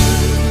to.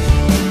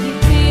 You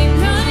came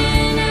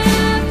running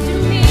after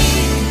me,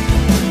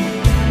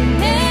 and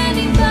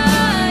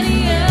anybody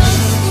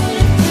else would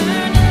have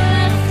turned and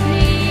left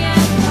me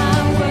at my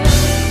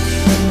worst.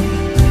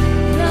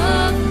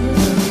 Love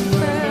moved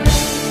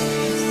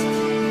first.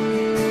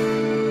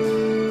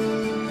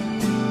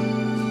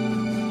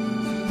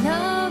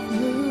 Love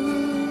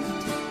moved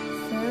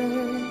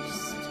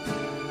first.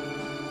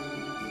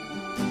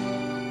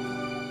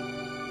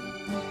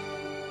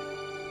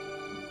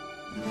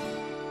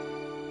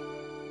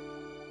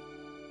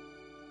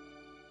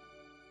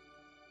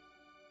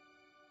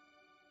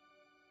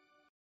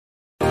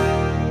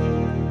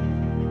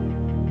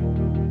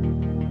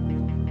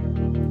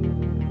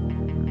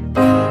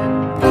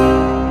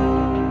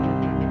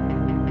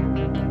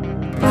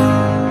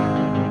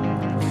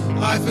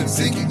 I've been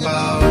thinking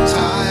about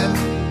time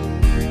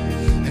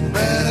and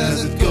where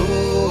does it go?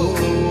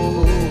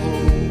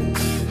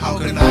 How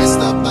can I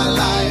stop my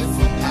life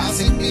from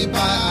passing me by?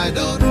 I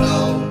don't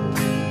know.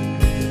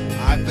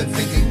 I've been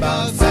thinking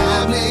about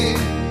family.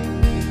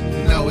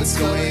 Now it's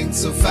going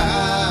so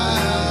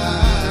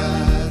fast.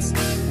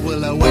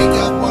 Will I wake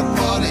up one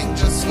morning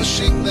just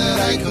wishing that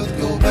I could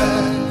go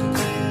back?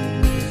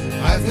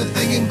 I've been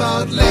thinking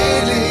about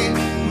lately,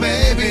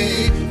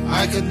 maybe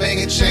I could make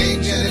a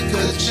change and it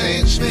could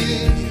change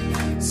me.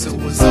 So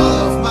with all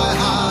of my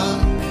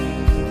heart,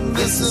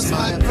 this is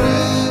my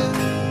prayer.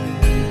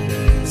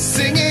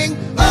 Singing,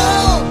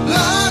 oh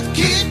Lord,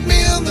 keep me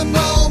in the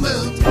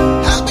moment.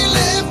 Help me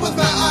live with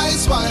my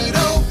eyes wide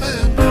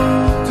open.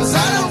 'Cause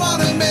I don't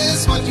want to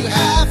miss what you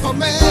have for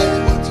me.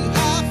 What you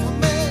have for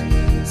me.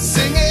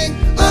 Singing,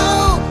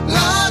 oh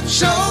Lord,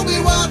 show me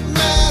what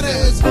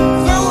matters.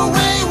 Throw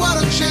away what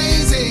I'm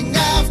chasing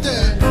after.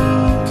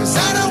 'Cause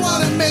I don't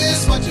want to miss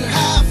what you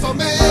have for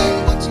me.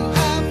 What you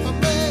have for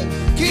me.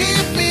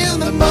 Keep me in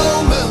the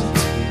moment.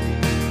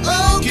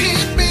 Oh,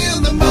 keep me in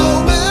the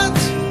moment.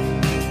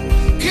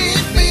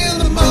 Keep me in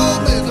the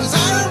moment. 'Cause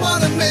I don't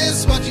want to miss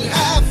what you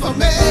have for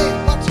me.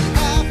 What you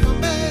have for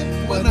me.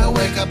 When I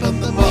wake up in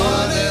the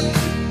morning,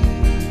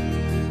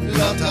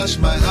 Lord, touch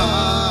my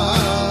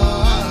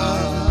heart.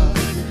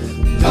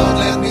 Don't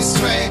let me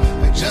stray.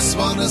 I just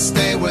want to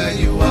stay where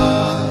you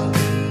are.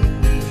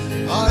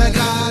 All I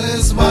got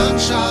is one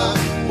shot,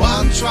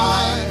 one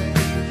try,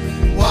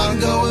 one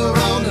go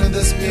around in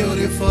this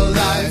beautiful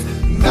life.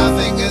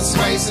 Nothing is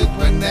wasted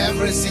when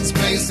everything's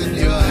placed in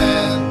your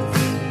hand.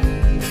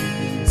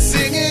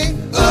 Singing,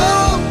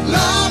 oh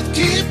Lord,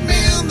 keep me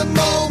in the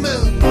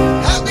moment.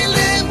 Help me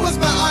live with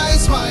my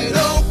eyes wide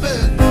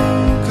open.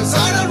 'Cause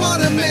I don't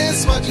want to miss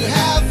what you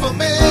have for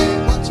me.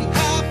 What you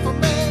have for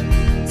me.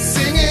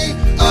 Singing,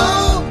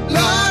 oh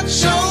Lord,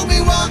 show me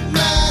what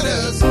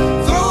matters.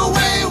 Throw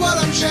away what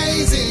I'm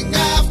chasing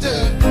after.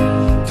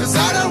 'Cause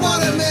I don't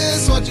want to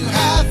miss what you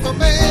have for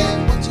me.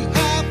 What you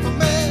have for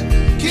me.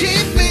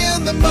 Keep me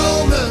in the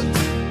moment.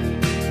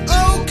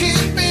 Oh,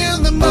 keep me in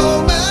the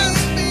moment.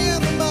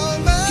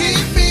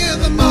 Keep me in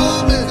the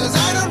moment. 'Cause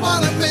I don't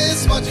want to miss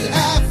what you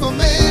have for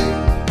me.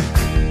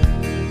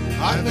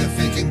 I've been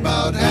thinking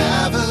about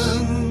heaven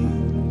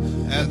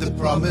and the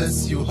promise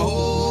you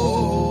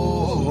hold.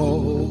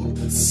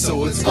 So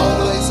it's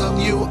always on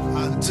you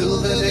until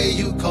the day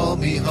you call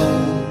me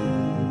home.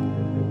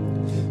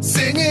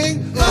 Singing,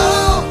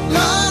 oh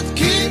Lord,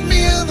 keep me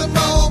in the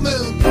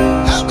moment.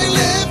 Help me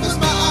live with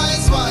my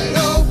eyes wide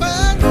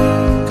open.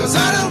 'Cause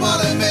I don't want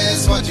to miss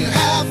what you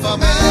have for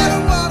me. I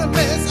don't want to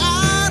miss,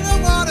 I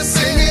don't want to.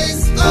 Singing,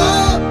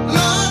 oh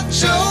Lord,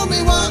 show me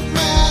what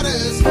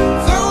matters.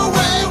 Throw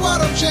away what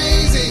I'm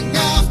chasing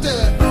after.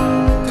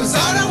 'Cause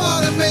I don't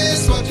want to miss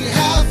what you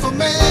have for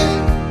me.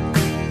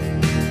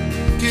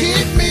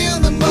 Keep me in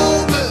the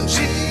moment,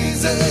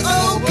 Jesus.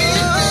 Oh,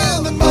 keep me in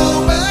the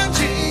moment,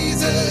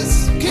 Jesus.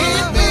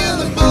 Keep me in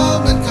the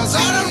moment. 'Cause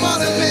I don't want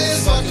to miss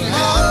what you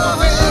have for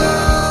me.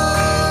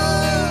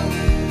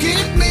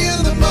 Keep me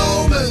in the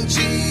moment,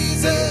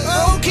 Jesus.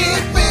 Oh,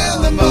 keep me in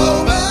the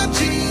moment,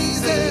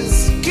 Jesus.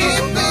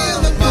 Keep me in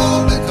the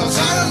moment. 'Cause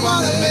I don't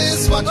want to miss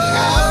what you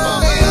have for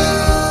me.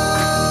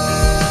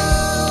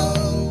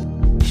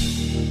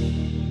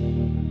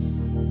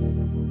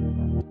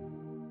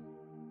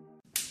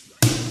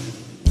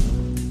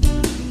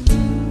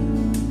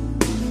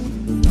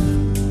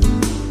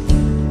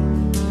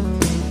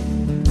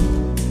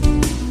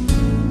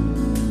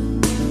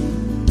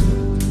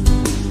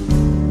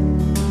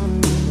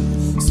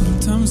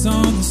 Sometimes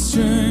on this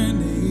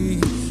journey,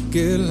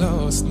 get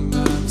lost in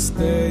my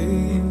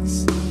mistakes.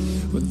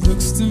 What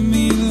looks to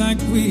me like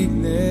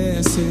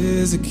weakness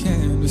is a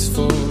canvas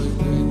for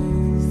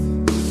grace.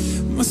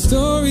 My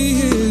story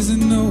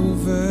isn't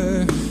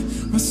over,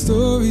 my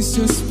story's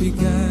just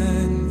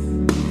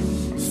begun.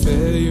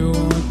 Failure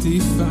won't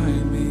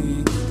define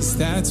me, 'cause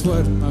that's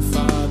what my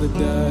Father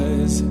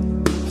does.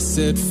 I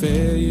said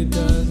failure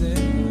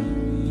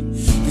doesn't,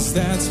 'cause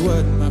that's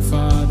what my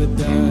Father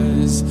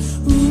does.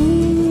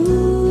 Ooh,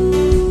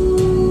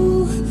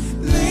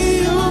 lay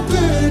your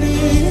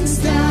burdens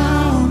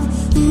down.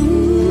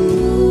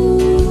 Ooh,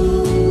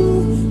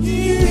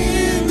 here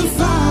in the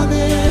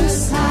Father's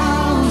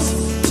house.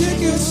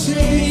 Take your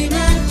shame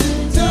at the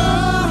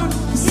door,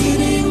 'cause it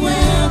ain't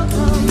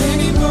welcome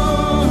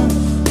anymore.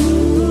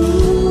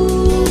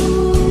 Ooh,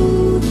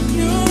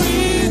 you're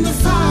in the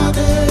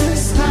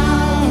Father's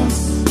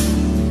house.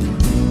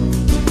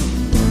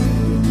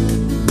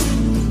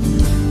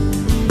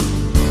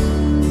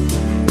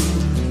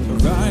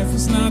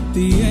 Arrival's not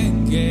the end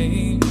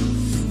game,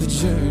 the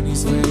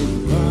journey's where you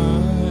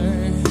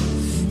are.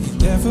 You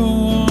never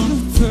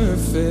wanted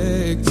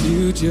perfect,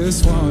 you just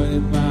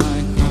wanted my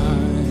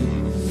heart.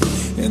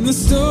 And the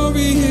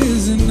story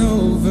isn't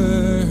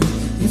over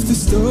if the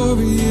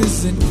story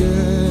isn't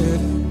good.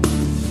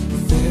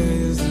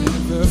 Failure's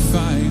never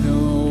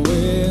final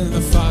when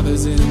the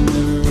Father's in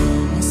the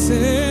room. I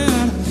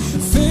said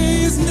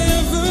failure's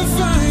never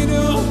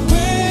final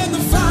when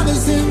the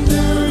Father's in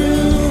the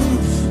room.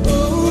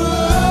 Oh,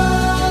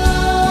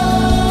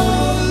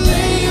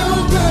 lay your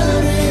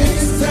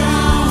burdens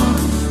down.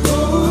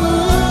 Oh,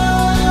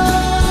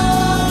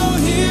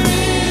 here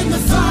in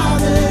the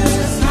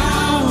Father's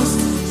house.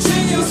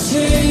 Take your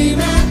shame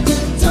at the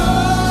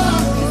door.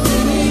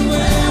 It ain't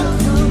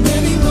welcome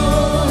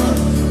anymore.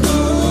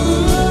 Oh,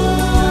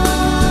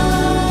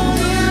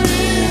 here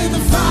in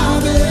the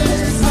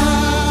Father's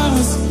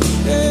house.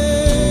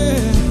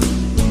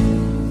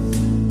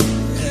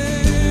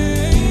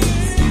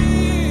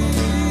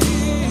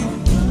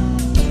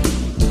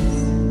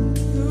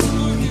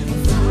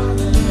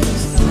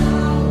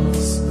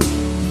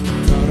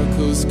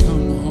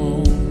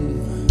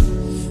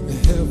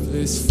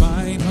 helpless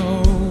find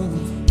hope.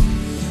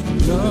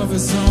 Love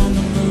is on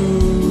the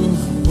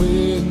move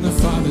when the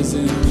Father's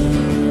in the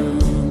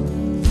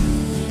room.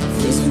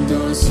 Prison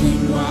doors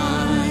swing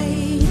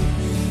wide,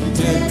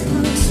 death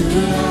comes to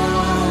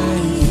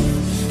life.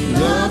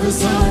 Love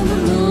is on the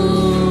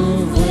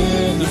move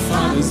when the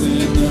Father's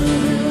in the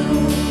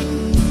room.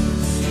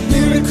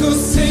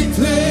 Miracles take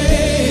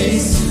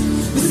place,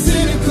 the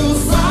cynical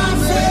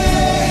find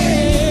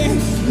faith.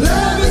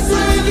 Love is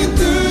breaking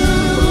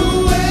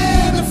through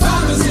when the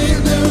Father's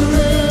in the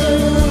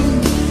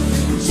room.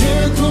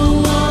 Jericho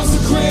walls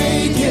are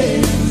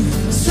quaking,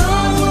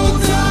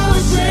 strongholds are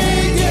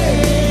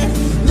shaking.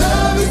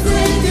 Love is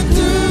breaking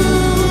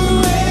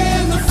through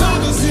when the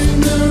Father's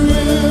in the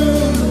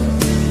room.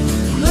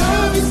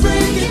 Love is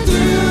breaking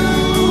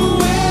through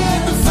when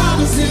the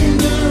Father's in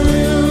the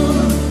room.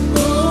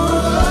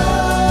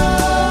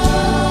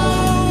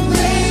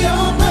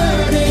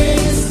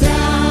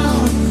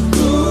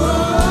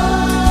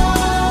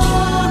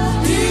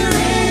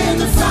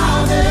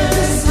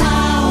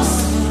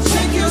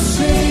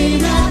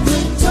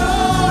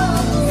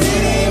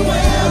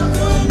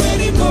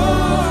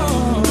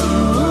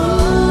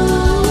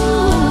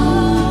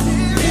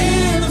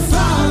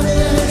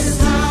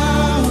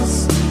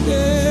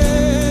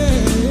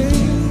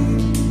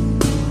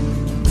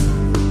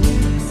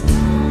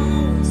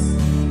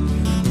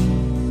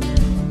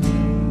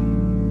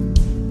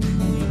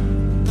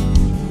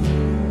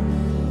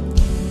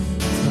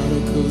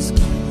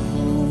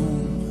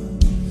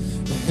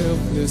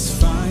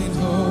 Find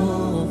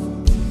hope.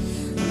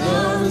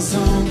 Love is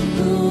on the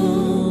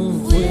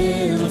move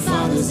when the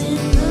Father's in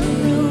the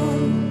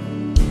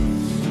room.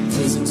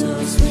 Prison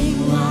doors swing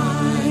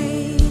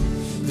wide,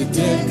 the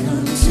dead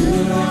come to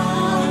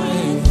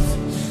life.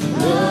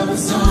 Love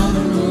is on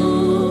the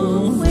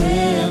move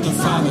when the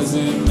Father's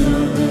in the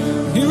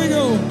room. Here we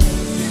go.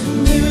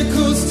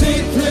 Miracles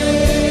take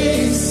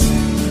place,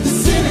 the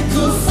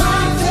cynical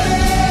find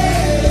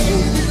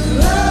faith.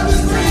 Love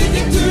is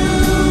breaking through.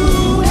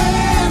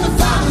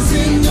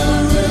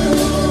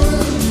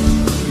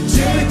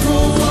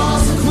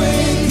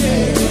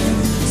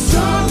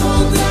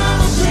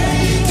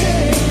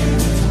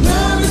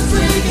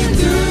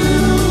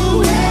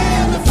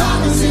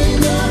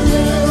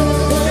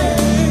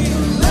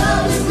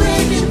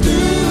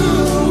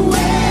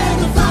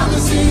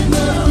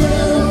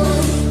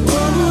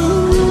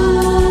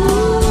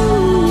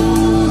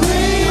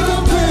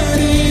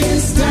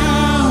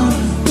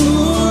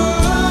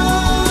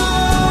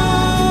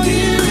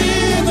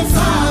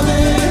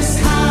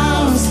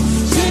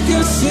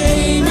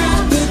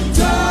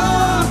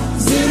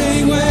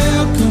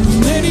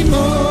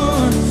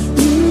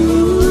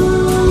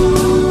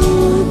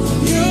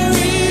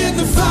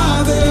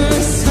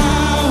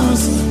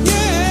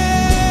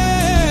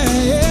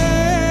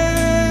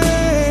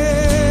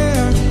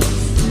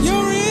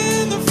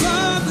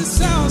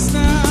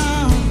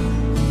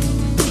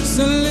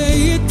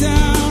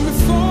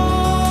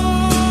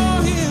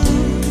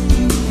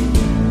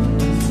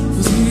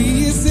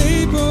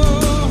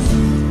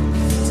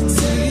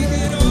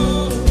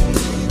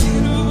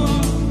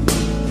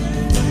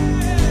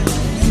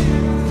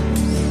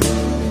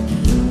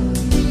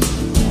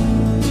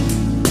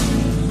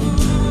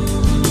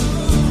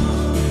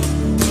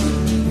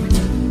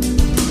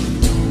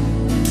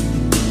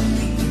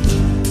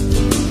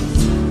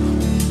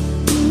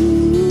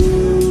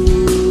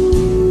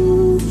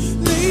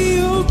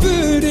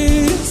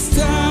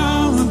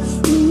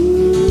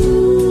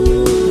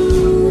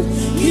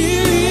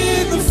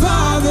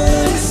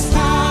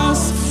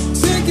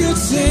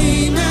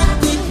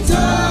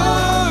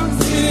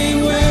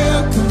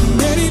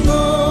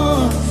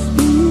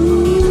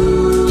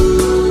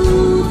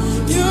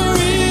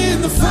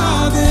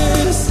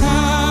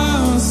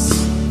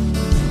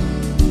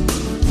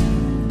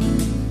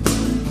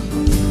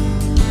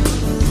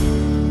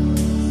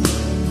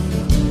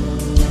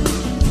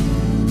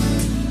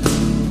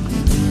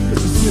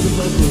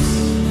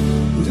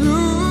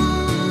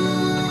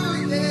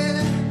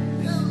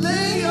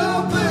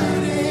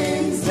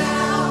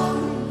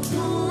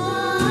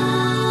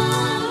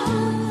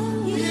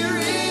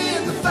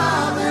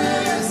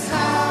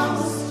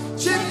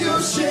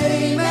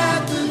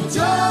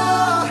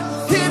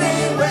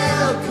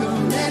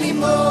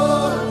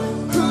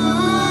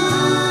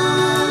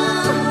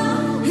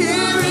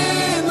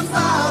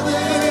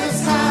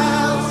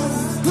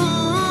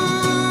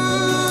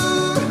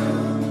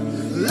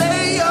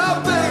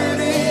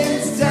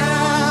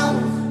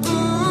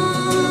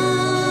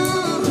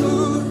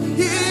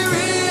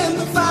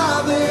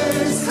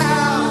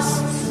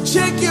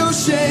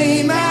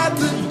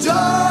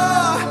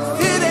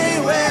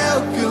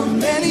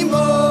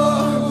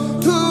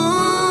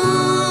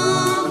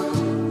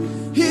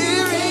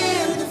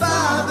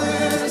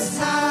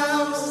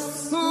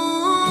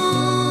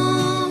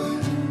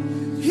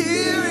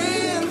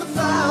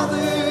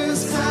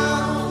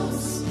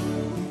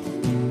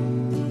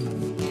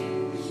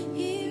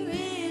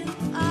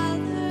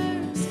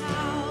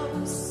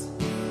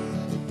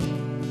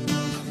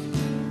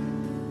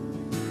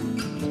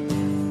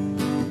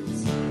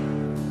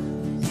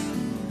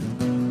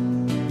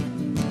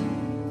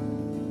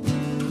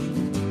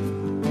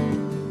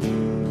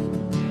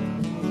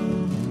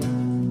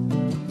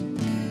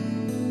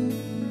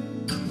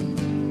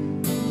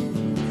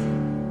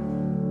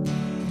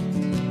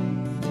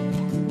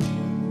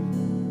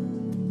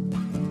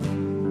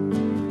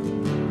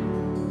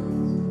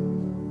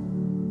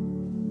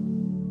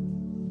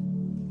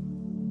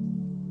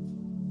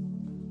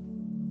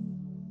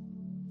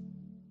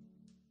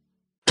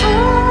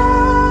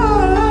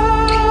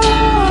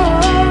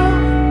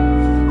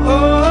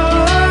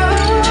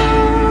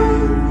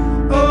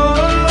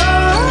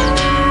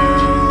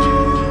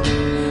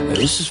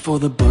 for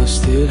the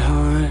busted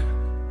heart.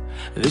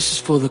 This is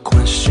for the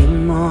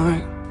question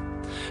mark.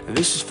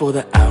 This is for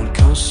the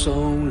outcast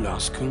soul,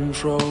 lost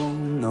control,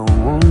 no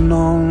one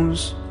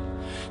knows.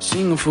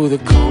 Singing for the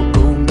cold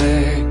blown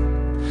back,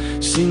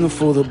 singing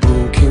for the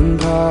broken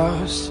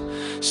past,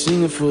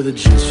 singing for the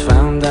just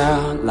found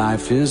out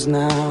life is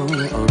now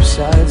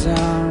upside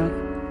down.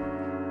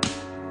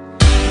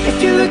 If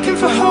you're looking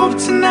for hope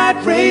tonight,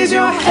 raise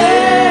your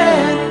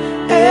hand.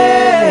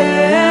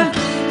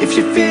 If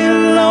you feel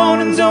alone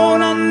and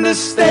don't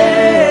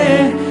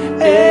understand,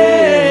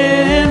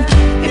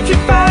 if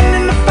you're fighting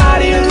in the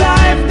fight of your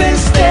life, then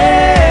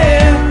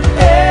stand.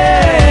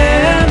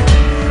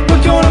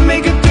 We're gonna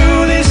make it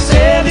through this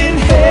hand in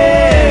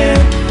hand.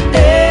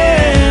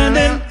 And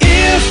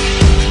if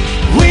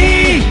we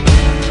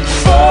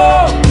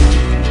fall,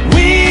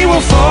 we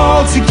will fall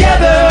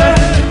together.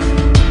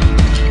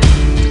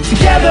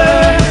 Together.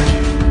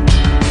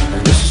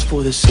 This is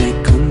for the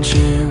second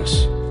chance.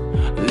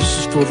 This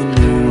is for the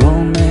new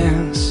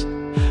romance.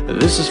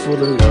 This is for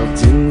the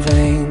loved in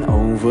vain,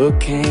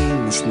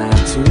 overcame, it's not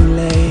too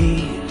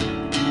late.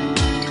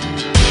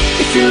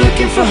 If you're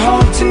looking for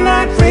hope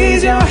tonight,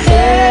 raise your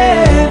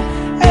hand.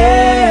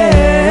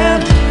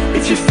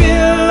 If you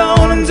feel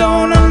alone and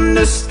don't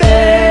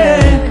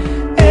understand,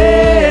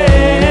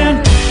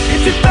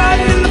 if you're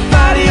fighting in the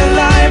fight of your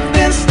life,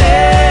 then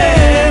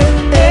stand.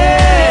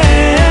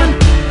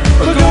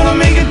 We're gonna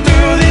make it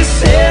through this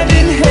hand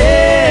in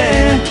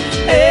hand.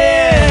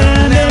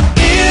 And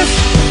if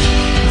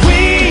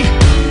we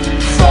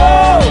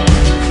fall,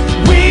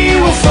 we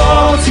will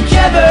fall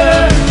together.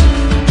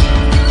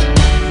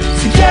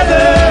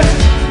 Together.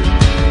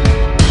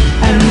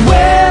 And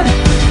when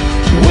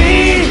we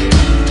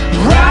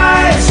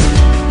rise,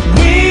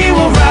 we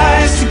will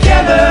rise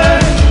together.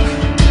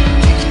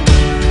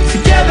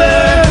 Together.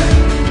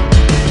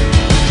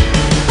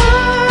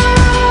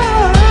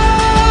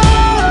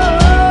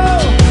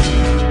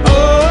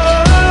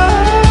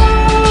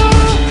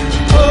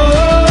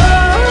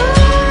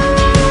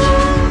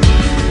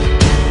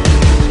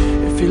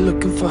 If you're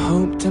looking for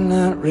hope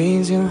tonight,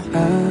 raise your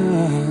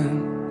hand.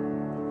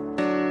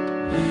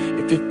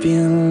 If you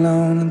feel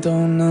alone and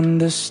don't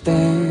understand,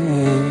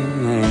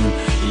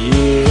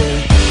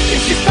 yeah.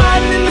 If you're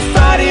fighting in the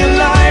fight of your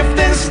life,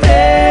 then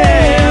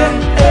stand.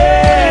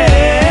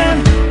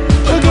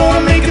 We're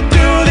gonna make it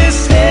through this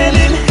hand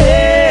in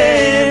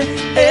hand.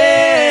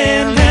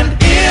 And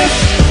if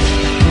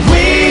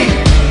we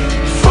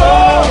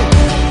fall,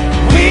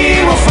 we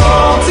will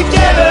fall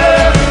together.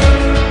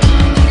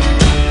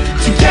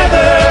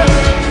 Together.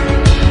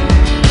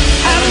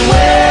 And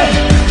when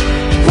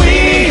we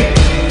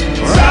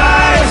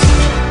rise,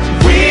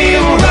 we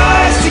will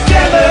rise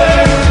together.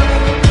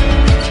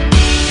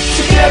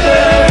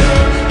 Together.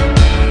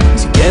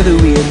 Together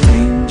we are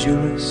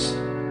dangerous.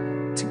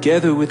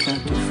 Together with our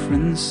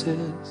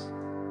differences.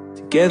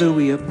 Together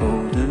we are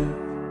bolder,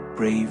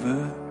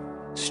 braver,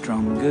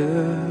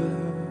 stronger.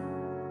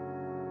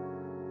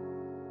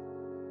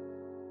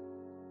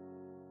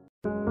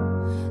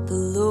 The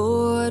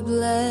Lord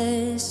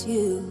bless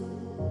you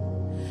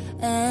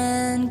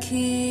and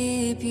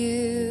keep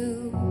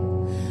you.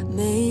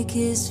 Make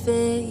His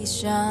face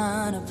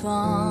shine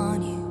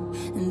upon you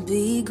and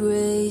be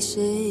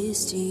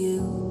gracious to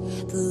you.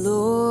 The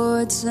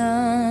Lord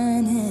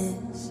turn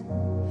His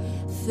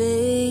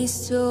face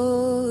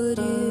toward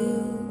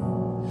you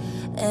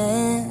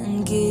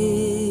and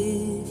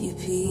give you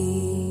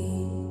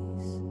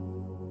peace.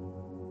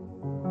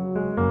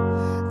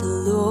 The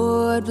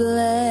Lord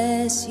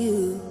bless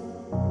you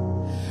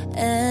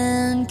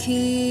and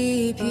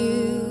keep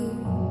you.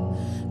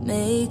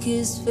 Make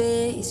His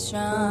face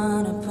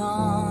shine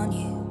upon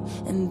you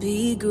and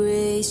be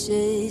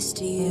gracious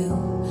to you.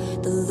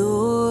 The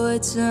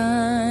Lord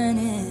turn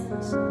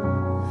His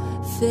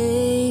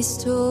face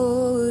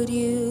toward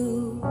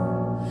you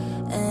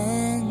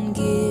and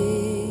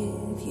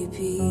give you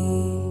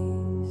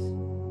peace.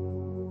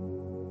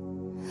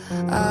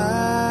 Amen.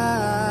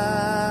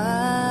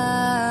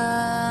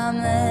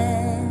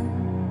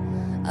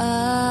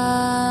 Amen.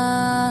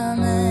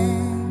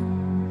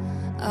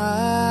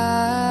 Amen.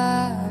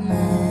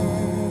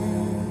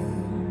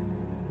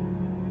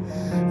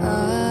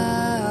 Amen.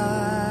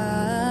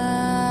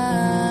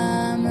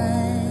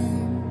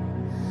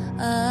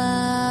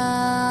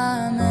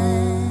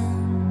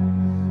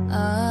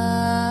 Amen.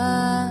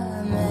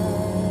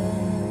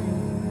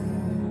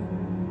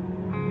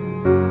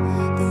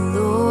 The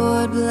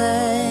Lord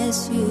bless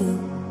you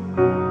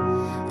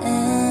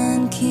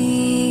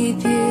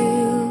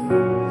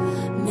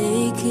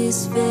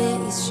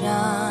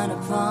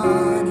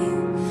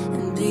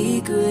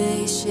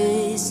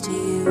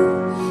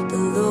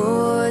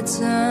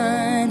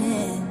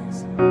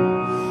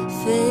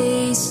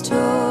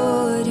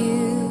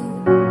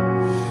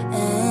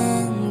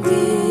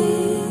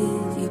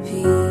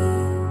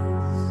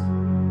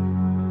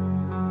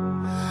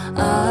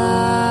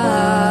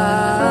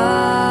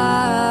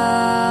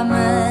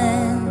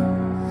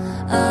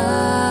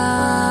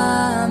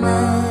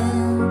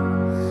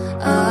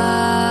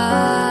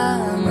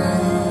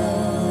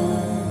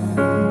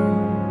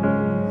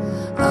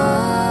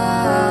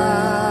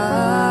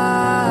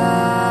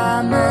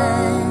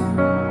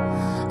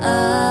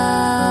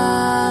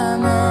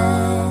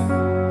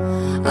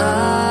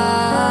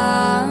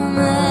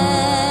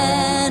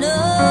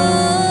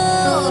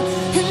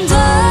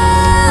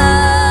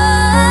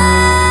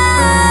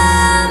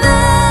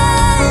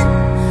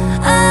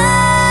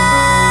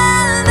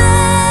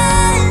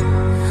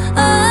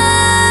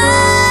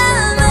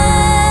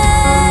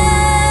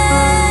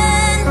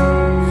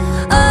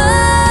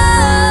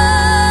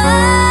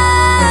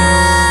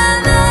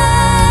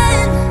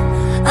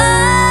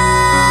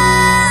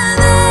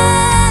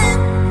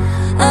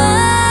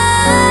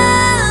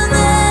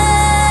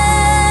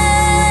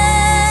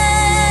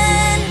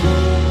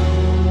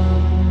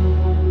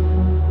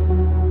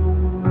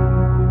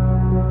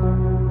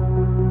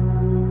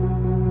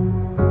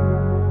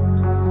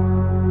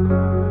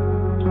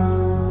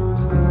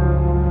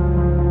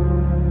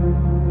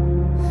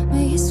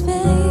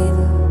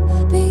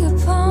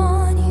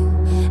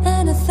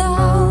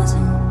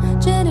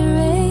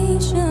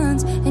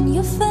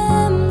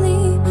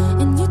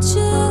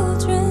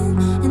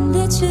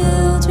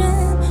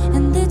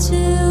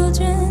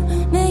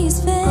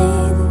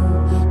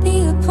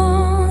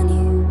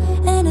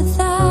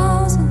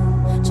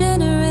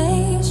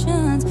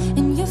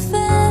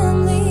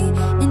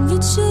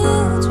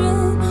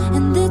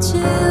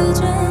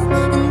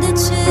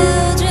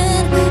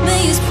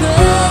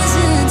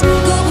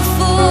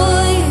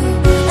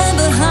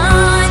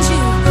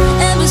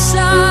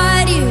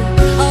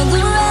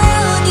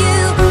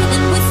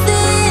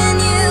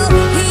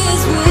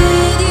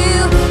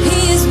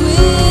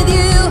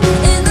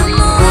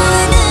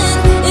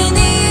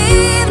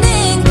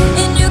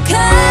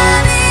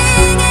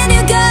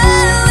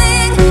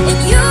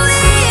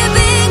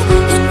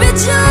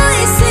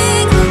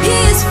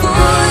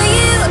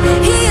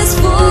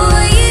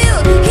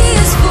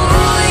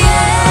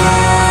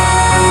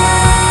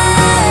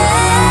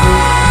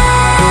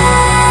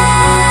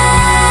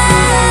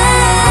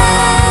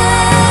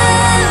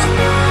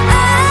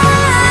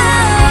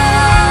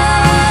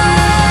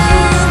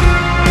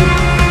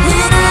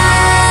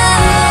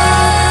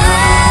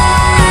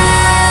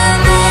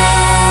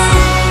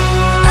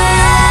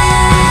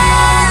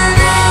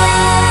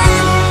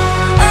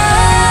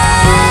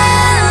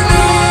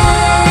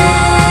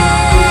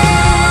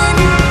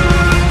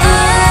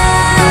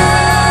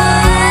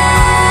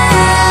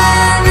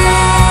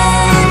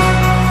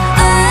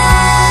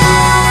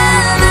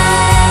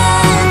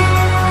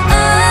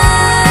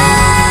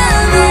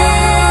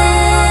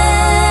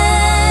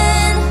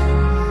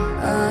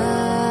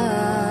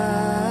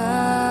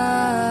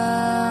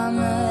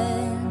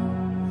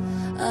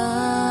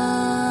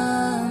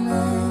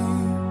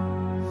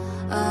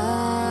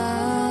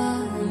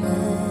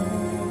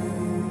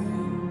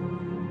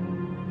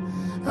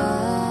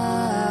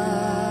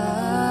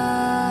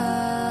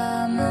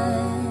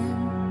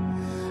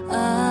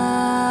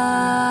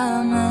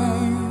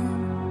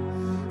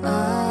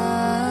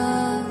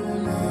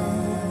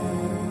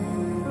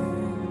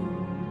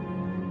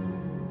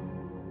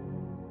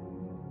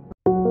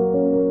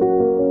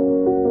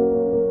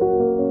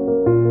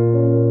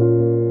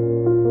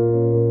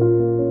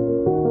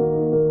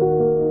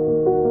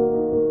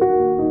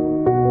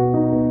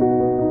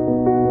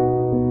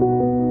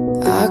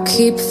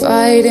keep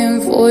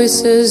fighting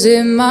voices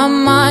in my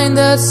mind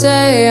that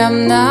say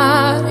I'm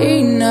not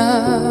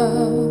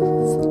enough.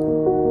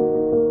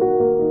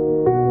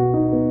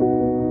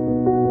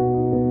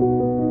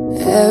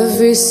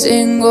 Every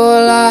single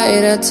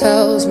lie that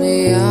tells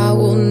me I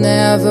will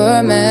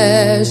never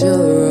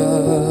measure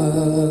up.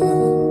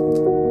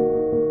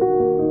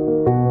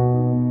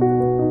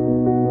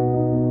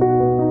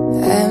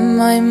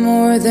 Am I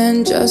more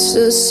than just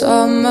a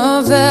sum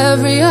of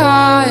every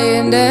high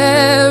and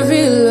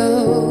every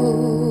low?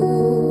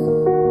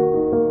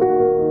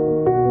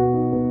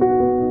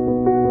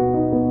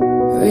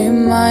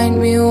 Remind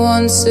me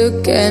once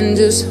again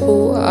just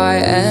who I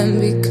am,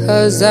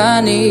 because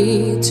I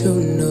need to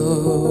know.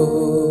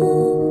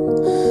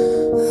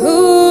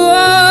 Ooh,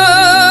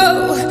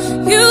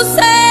 you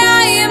say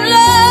I am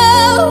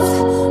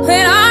loved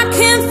when I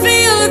can't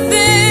feel a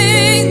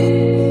thing.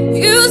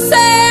 You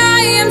say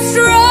I am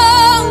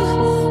strong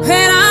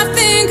when I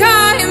think I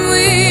am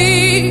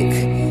weak.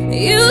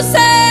 You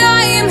say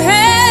I am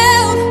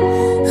held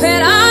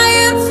when I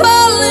am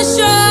falling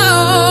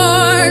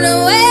short,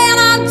 when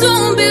I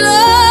don't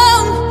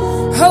belong.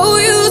 Oh,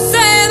 you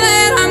say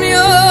that I'm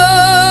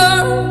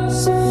yours,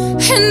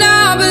 and I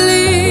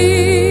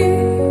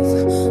believe,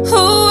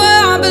 oh,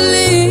 I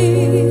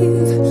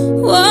believe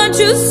what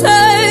you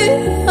say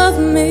of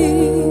me.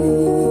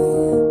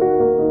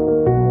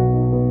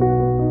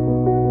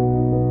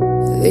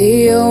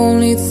 The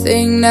only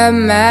thing that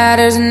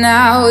matters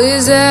now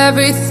is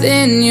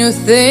everything you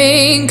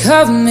think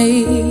of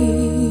me.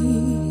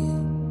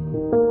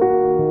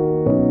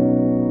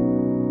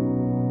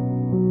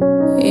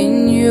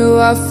 In you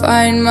I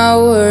find my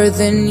worth,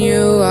 in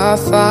you I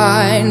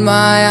find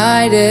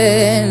my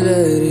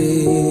identity.